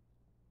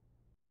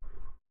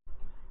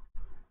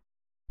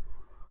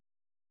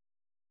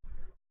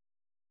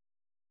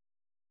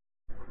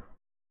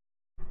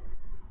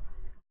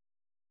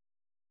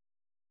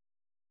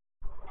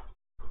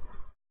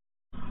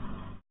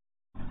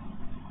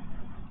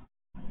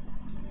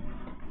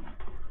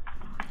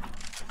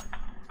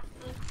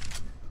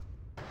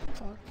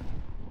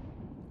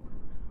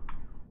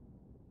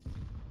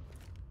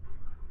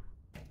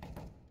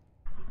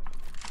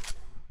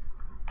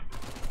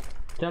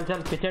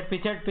 चल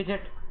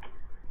पिचट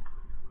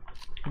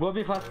गो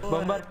भी फास्ट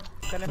बम्बर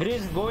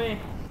ग्रीन गोए।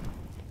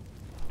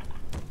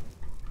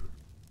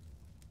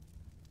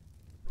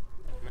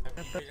 मैं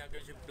पीछे जाके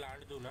सिर्फ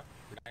प्लांट दूं ना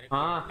डायरेक्ट।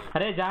 हाँ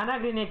अरे जाना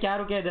ग्रीन है, क्या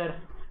रुके इधर।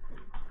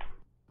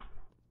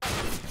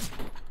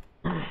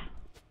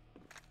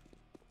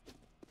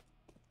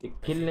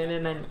 किल नहीं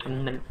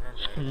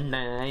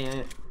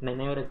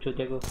हो रहा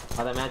चूते को,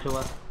 आधा मैच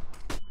हुआ।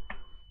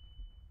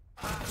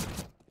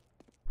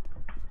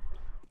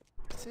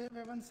 Save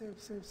haven save.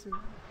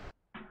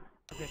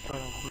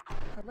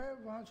 अबे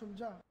वहां छुप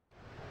जा।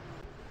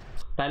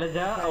 पहले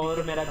जा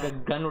और मेरा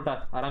गन उठा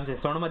आराम से,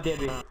 सोन मत दे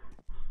अभी।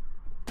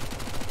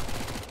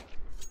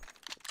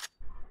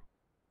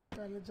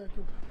 पहले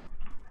जाके उठा।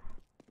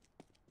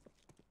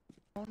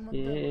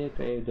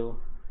 एक दो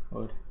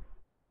और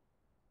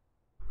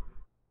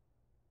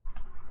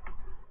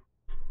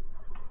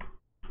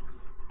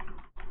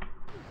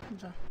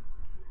जा,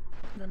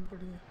 गन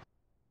पड़ी है।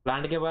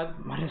 प्लांट के बाद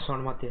मारे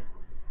साउंड मत है।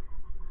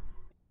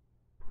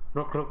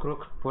 रुक रुक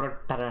रुक, पूरा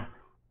टर्न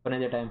होने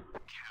दे टाइम।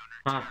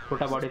 हाँ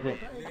फुटा बॉडी से,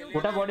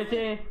 फुटा बॉडी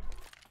से।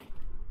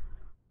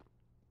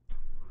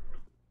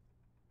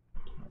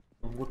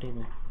 अंगूठे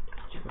में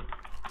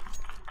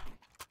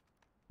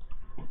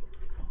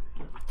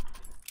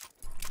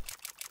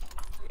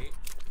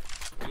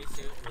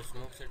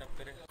स्मोक सेटअप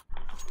करे।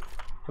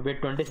 अबे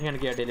 20 सेकंड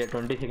किया डिले,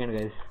 20 सेकंड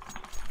गाइस।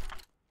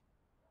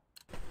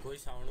 कोई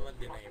साउंड मत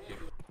देना ये पे।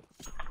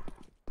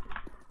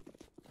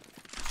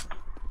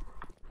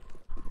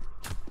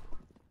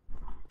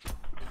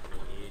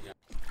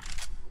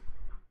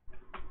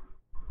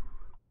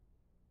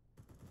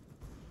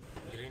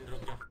 ग्रीन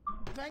रुक जा।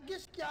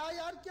 वैंकिश क्या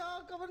यार, क्या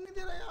कवर नहीं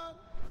दे रहा यार।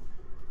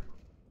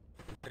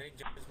 ब्रेक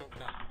जंप स्मोक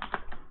का।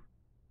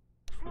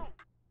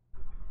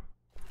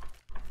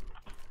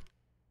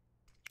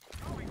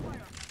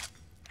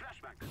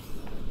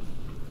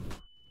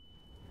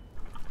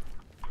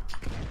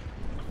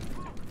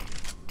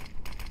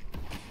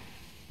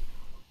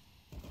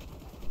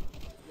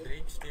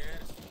 ब्रेक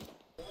स्टेयर्स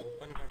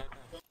ओपन खड़ा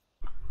था।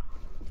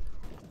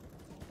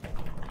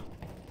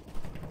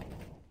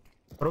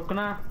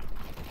 रुकना।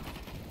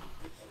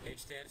 एक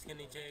स्टेयर्स के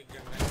नीचे एक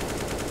जंगल।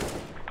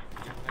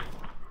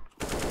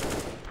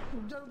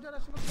 रुक जा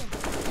रश मत कर।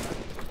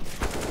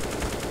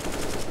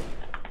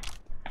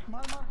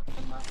 मार मार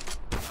मार।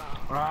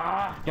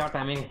 क्या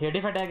टाइमिंग,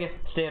 हेडी फटा के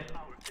स्टेयर।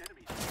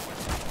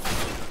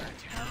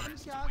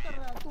 क्या कर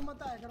रहा है तू,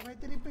 मत आया कर भाई,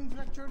 तेरी पिंग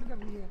फ्लक्चुएट कर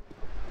रही है।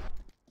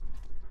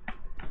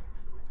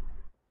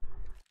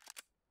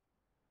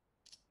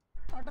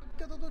 अटक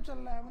के तो तू चल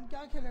रहा है,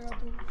 क्या खेलेगा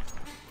तू।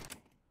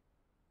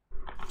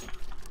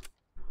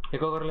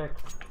 एक और कर ले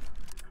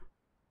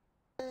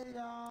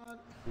यार।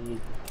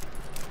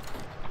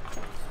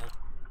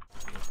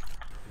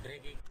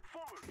 ब्रेक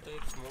तो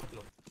एक स्मोक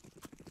लो।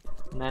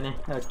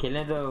 नहीं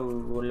खेलने तो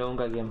उन लोगों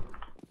का गेम,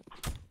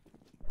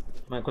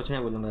 मैं कुछ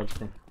नहीं बोलूंगा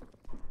इससे।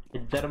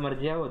 इधर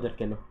मर्जी है उधर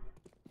खेलो।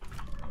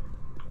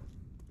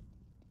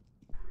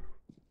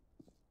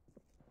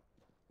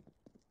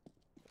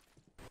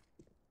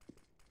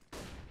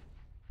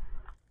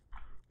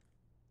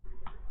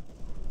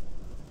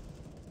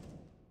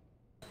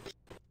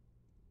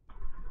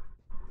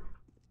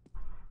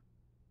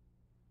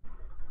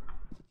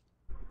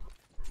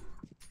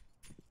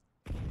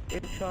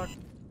 एक शॉट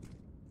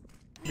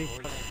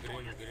ग्रीन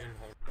ग्रीन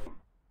हॉट।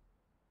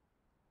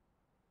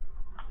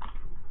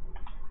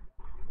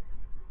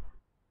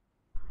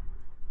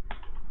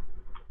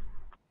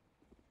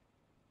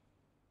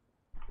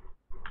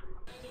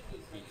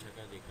 पीछे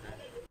का दिख रहा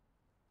है।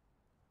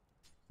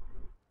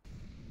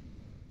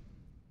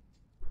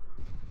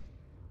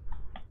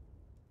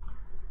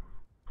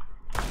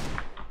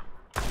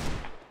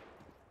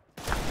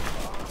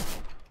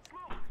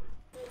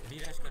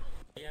 रश कर,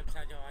 ये अब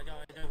आ जाओ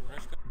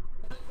रश कर।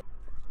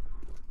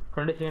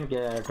 20 सेकंड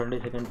क्या है,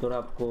 20 सेकंड तो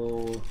आपको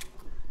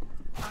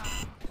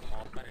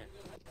ऑफर है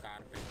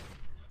कार पे।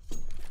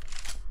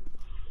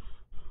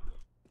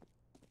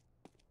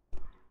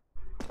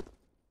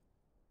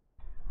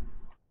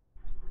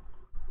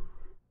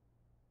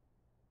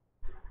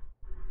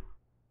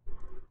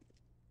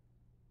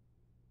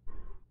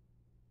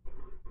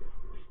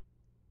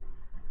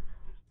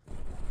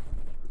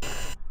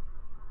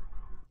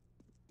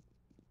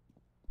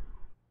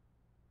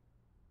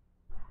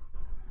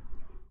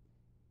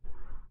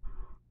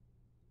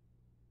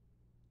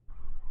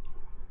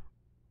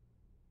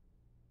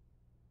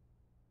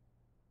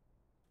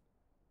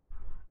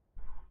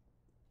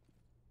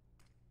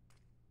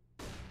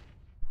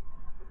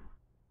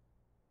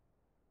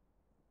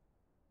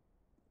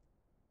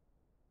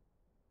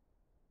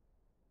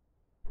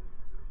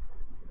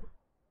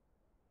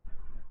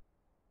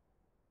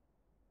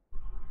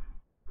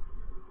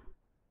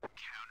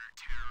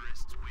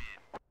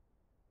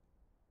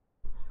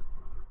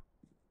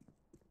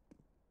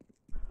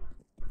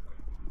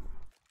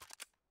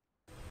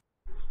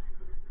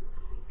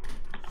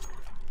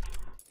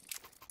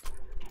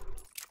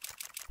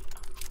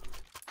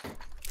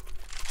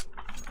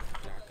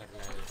 क्या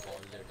करना है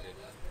कॉल दे ब्रेक।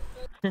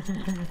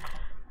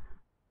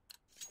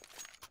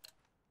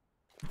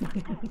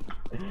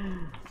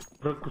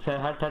 रुक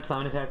हट हट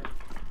सामने से हट।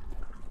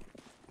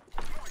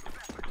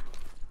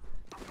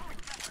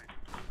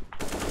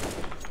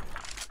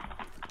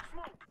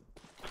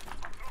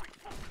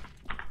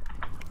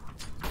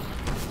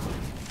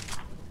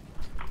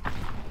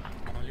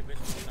 मॉली पे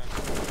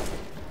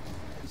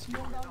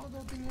स्मोक डाल दो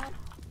 2-3 यार।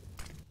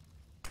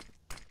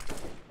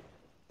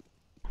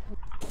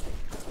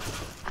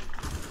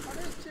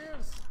 अरे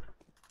चेयर्स।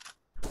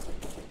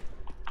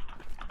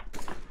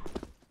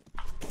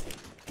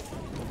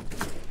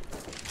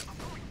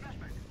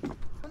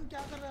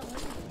 क्या कर रहा है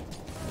भाई।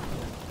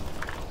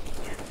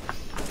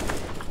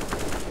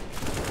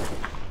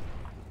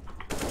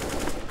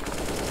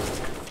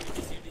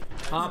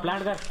 हाँ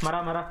प्लांट कर,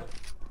 मरा मरा।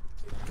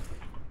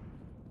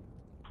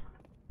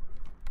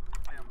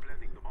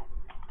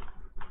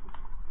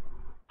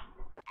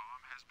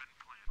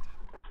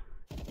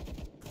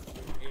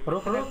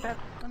 रुक रुक,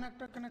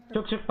 कनेक्टर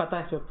चुप चुप, पता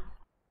है, चुप।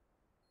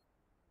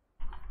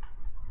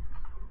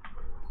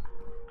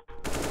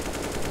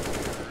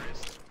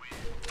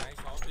 भाई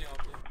शॉप ले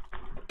ऑफ ले।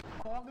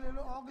 ऑग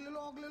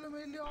ले लो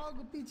मेरे लिए, ऑग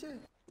पीछे,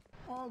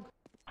 ऑग।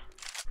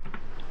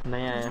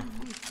 नहीं आया,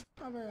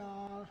 अबे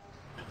यार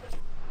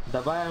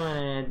दबाया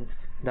मैंने,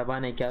 दबा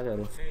नहीं, क्या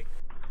करूँ फेंक।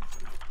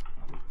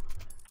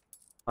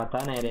 पता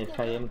नहीं रे,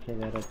 इसका एम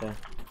खेला रहता है।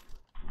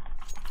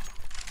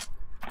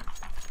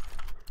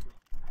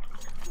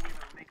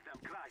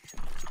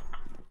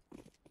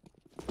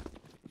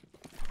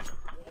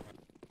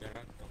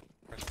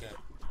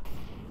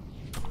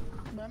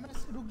 मैं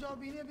रुक जाओ,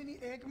 अभी नहीं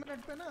 1 मिनट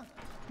पे ना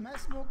मैं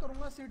स्मोक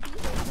करूंगा सिटी, एक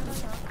जना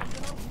यहाँ एक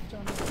जना रुक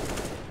जाना,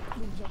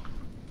 रुक जाओ।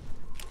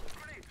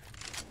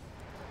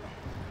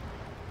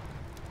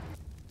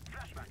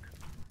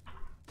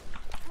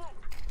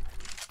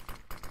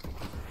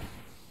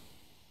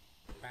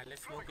 पहले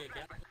स्मोक है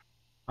क्या?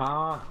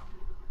 हाँ,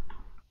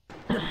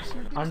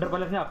 अंडर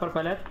पैलेस है, अपर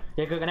पैलेस,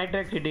 एक कनेक्ट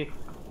है, सिटी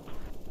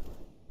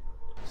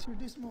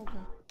स्मोक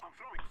है।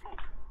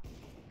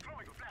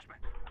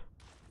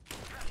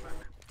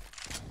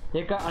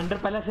 एक अंडर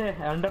पैलेस है,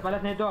 अंडर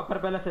पैलेस नहीं तो अपर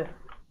पैलेस है।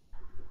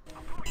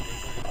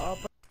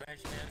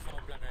 फ्लैश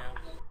शॉप लगाया।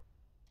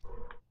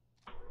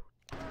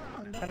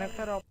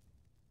 Connector of.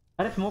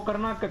 अरे स्मोक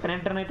करना,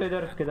 कनेक्टर नहीं तो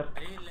इधर किधर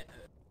अरे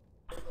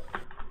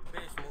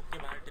स्मोक के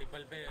बाहर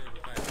ट्रिपल पे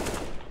रुका है।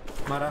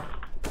 मारा।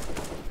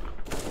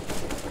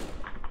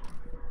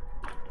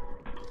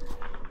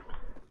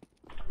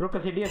 रुक,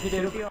 सिटी है, सिटी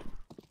रुक,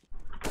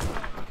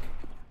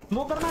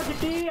 स्मोक करना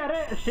सिटी। अरे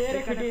शेर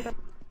है सिटी,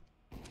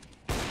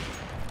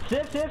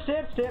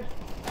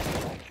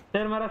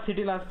 शेर मारा,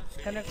 सिटी लास्ट।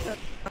 कनेक्टर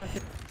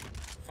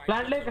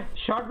प्लांट ले,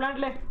 शॉर्ट प्लांट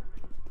ले,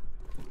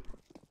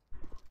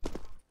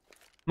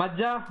 मत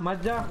जा।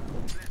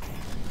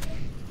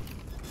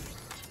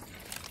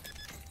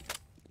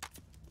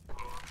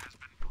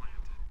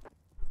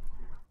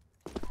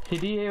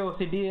 सिटी है वो,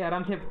 सिटी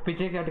आराम से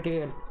पीछे से हटके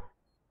गए।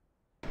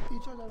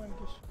 पीछे हो जा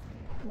वेंकटेश,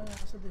 मैं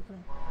यहाँ से देख रहा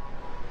हूँ।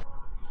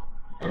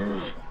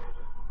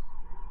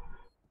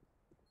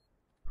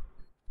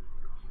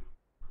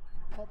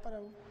 ऊपर है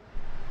वो,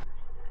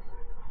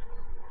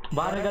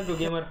 बाहर निकल तू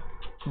गेमर,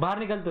 बाहर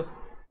निकल तू।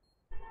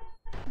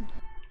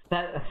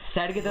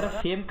 साइड की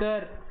तरफ फेम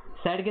कर,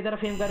 साइड की तरफ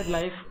फेम कर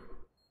लाइफ,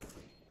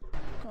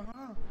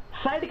 कहाँ?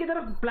 साइड की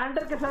तरफ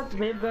प्लांटर के साथ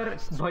फेम कर।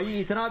 भाई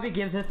इतना भी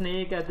गेम सेंस नहीं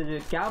है क्या तुझे,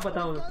 क्या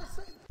बताऊं।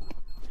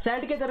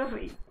 साइड की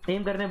तरफ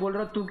एम करने बोल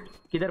रहा, तू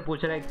किधर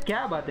पूछ रहा है,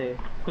 क्या बात है,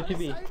 कुछ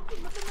भी। मतलब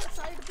मैं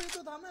साइड पे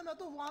तो था, मैं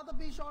तो वहाँ तक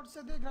भी शॉट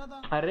से देख रहा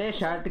था। अरे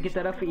शॉट की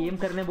तरफ एम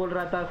करने बोल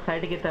रहा था,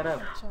 साइड की तरफ।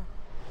 अच्छा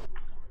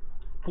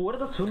पूरा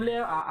तो सुन ले,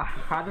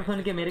 हाथ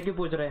सुन के मेरे क्यों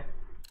पूछ रहे।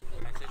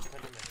 मैसेज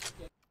करो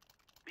मैसेज।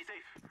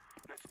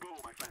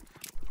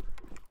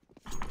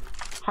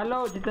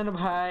 हेलो जितन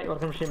भाई,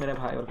 वेलकम से मेरे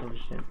भाई, वेलकम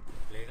से।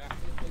 लेगा।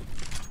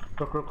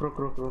 रुक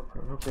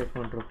एक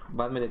मिनट रुक,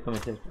 बाद में देखता हूँ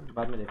मैसेज,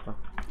 बाद में देखता हूँ।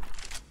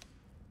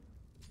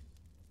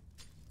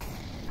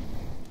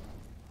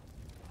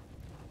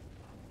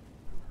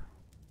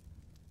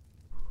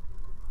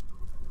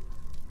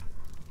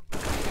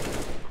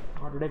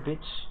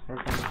 बिच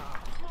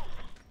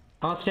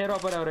हाँ स्टेयर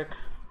ऊपर है और एक।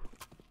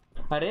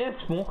 अरे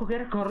स्मोक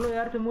वगैरह कर लो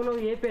यार तुम लोग,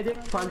 ये पे देख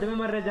फालतू में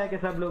मर रहे जाके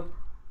सब लोग।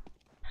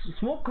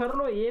 स्मोक कर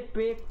लो, ये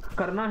पे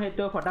करना है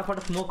तो फटाफट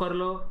स्मोक कर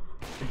लो।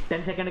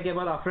 10 सेकंड के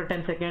बाद, आफ्टर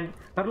 10 सेकंड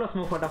कर लो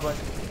स्मोक फटाफट।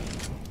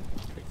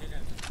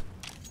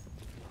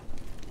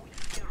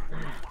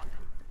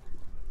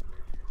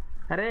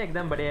 अरे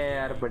एकदम बढ़िया है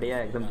यार, बढ़िया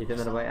एकदम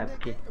जितेंद्र भाई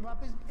आपकी।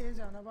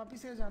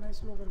 वापस ए जाना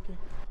स्लो करके।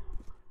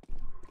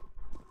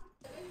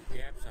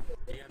 ये ऐप सर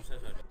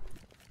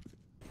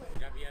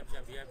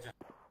जा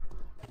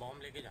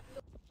बॉम्ब लेके जा।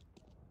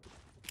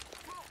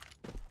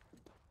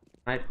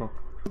 Nice smoke.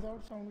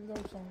 विदाउट साउंड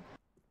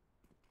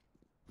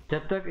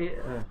जब तक ये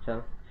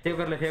चल सेव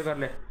कर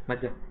ले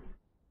मत जा।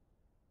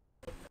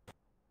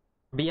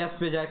 बीएस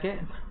पे जाके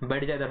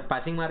बैठ जा, इधर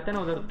पासिंग मारते हैं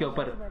ना उधर, उसके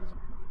ऊपर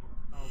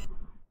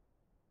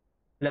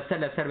लेफ्ट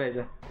साइड बैठ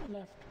जा।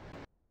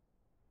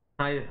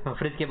 हाँ ये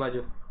फ्रिज के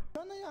बाजू,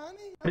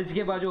 फ्रिज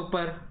के बाजू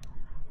ऊपर।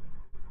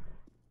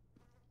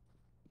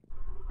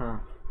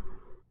 हाँ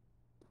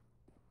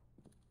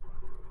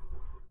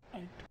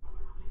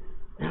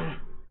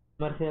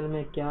मर्सियल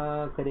में क्या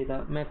खरीदा?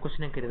 मैं कुछ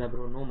नहीं खरीदा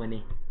bro, no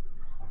money,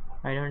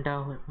 I don't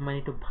have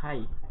money to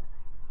भाई।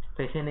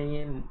 पैसे नहीं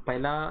है।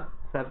 पहला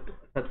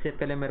सबसे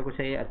पहले मेरे को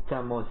चाहिए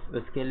अच्छा माउस,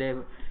 उसके लिए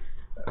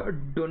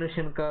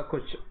डोनेशन का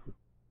कुछ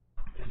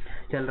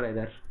चल रहा है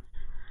इधर,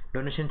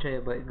 डोनेशन चाहिए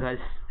भाई। गाइस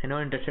नो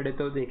इंटरेस्टेड है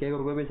तो देखिए,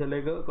 रुपये भी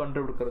चलेगा,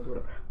 कंट्रीब्यूट करो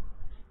थोड़ा।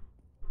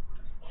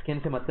 स्किन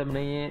से मतलब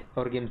नहीं है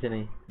और गेम से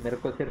नहीं, मेरे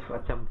को सिर्फ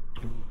अच्छा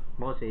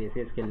माउस चाहिए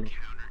फेस खेलने।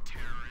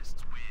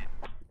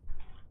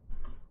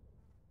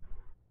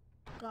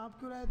 काप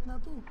क्यों रहा है इतना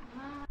तू?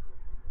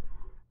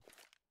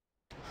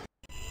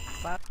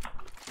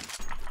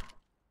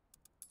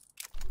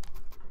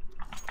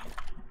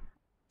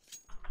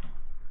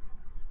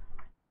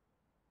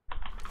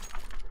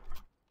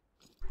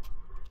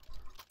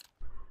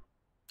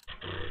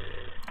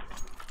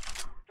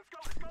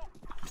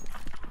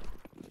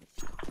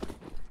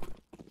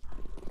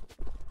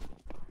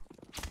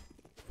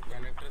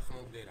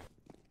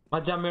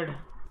 मत जा मिड,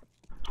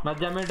 मत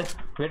जा मिड,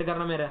 वेट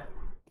करना मेरा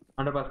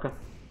अंडरपास का।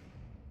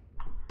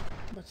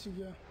 बच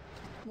गया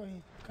वही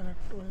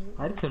कनेक्ट वही।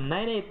 अरे सुनना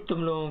ही नहीं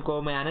तुम लोगों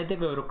को, मैं आने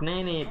तक रुकना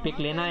ही नहीं, पिक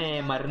लेना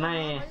है, मरना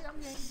है। भाई हम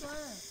यहीं तो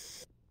हैं।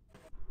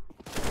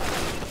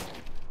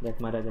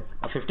 देख मारा देख,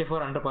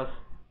 54 अंडरपास।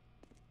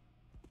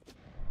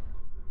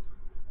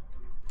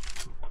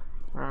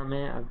 हाँ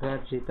मैं अगर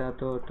जीता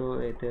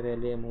तो ये तेरे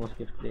लिए मोस्ट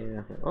गिफ्ट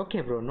लेगा।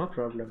 Okay bro, no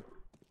problem.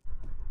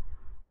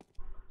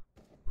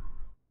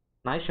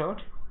 Nice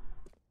shot.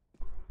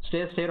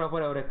 Stair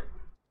ऊपर है और एक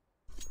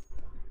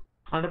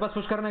अंडरपास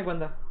पुश करना, एक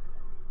बंदा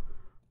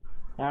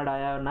ऐड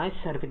आया।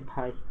 नाइस अर्पित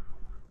भाई।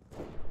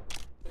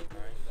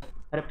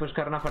 अरे पुश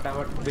करना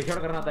फटाफट, बिछड़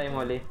करना था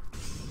वाले।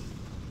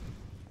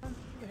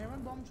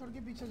 हेवन बॉम्ब छोड़ के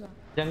पीछे जा।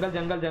 जंगल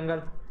जंगल जंगल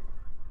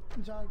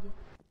जा आगे।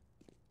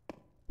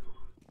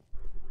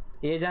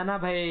 ये जाना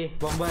भाई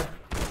बॉम्बर।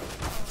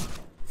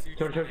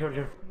 छोड़ छोड़ छोड़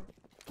छोड़।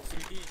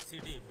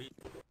 City B.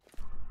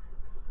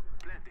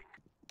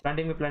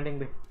 प्लांटिंग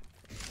पे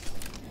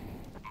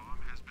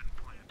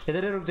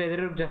इधर ही रुक जा, इधर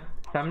ही रुक जा,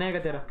 सामने आएगा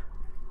तेरा।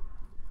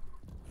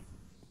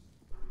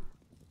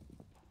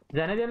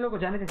 जाने दे इन लोगों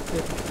को, जाने दे।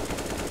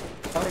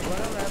 और एक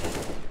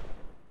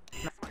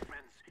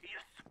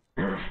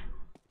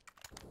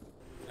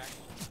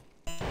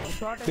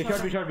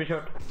बार बी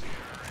शॉट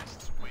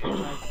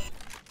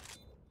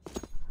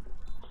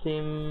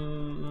सिम।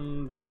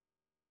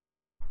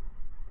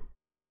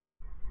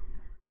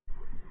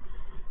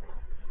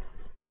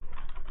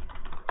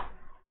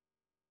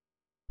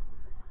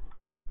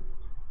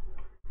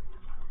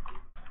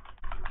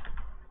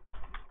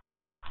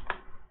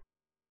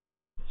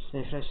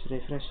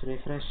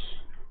 रिफ्रेश।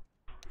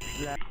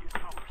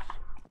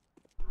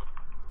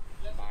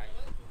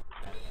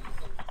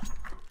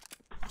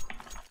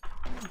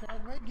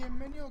 भाई गेम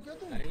में नहीं हो क्या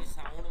तुम? अरे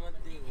साउंड मत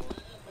दी वो।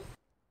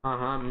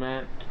 हाँ मैं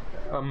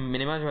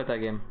मिनिमाइज होता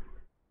गेम।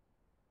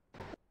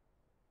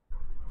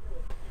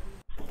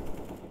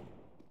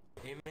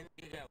 एमएन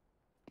ठीक है।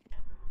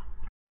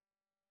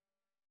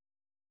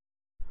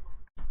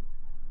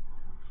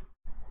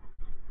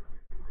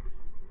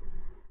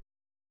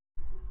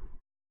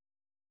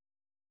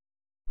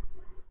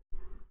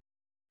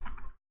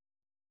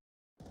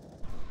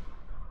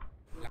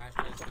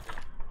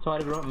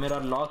 सॉरी ब्रो, मेरा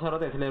लॉस हो रहा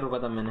था इसलिए रुका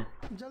था मैंने।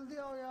 जल्दी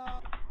आओ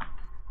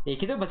यार। एक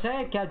ही तो बचा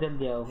है, क्या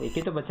जल्दी आओ, एक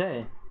ही तो बचा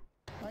है।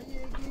 भाई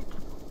एक ही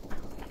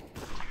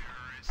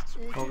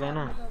हो गया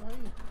ना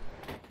भाई।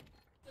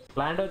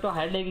 प्लांट हो तो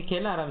हाइड लेके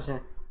खेला आराम से।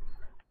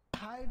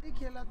 हाइड ही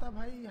खेला था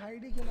भाई,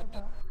 हाइड ही खेला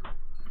था।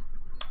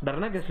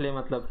 डरना किस लिए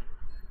मतलब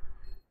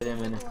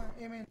मैंने।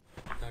 तो एमएन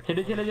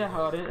सिटी चले जा।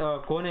 और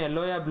कौन है,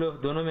 येलो या ब्लू,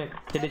 दोनों में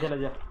सिटी चला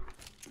जा।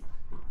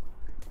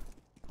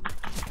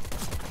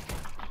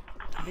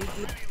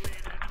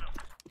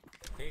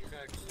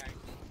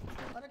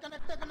 अरे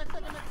कनेक्टर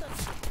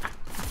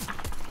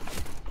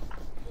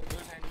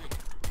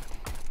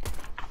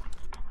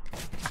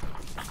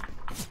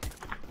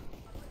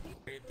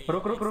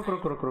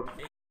रुक।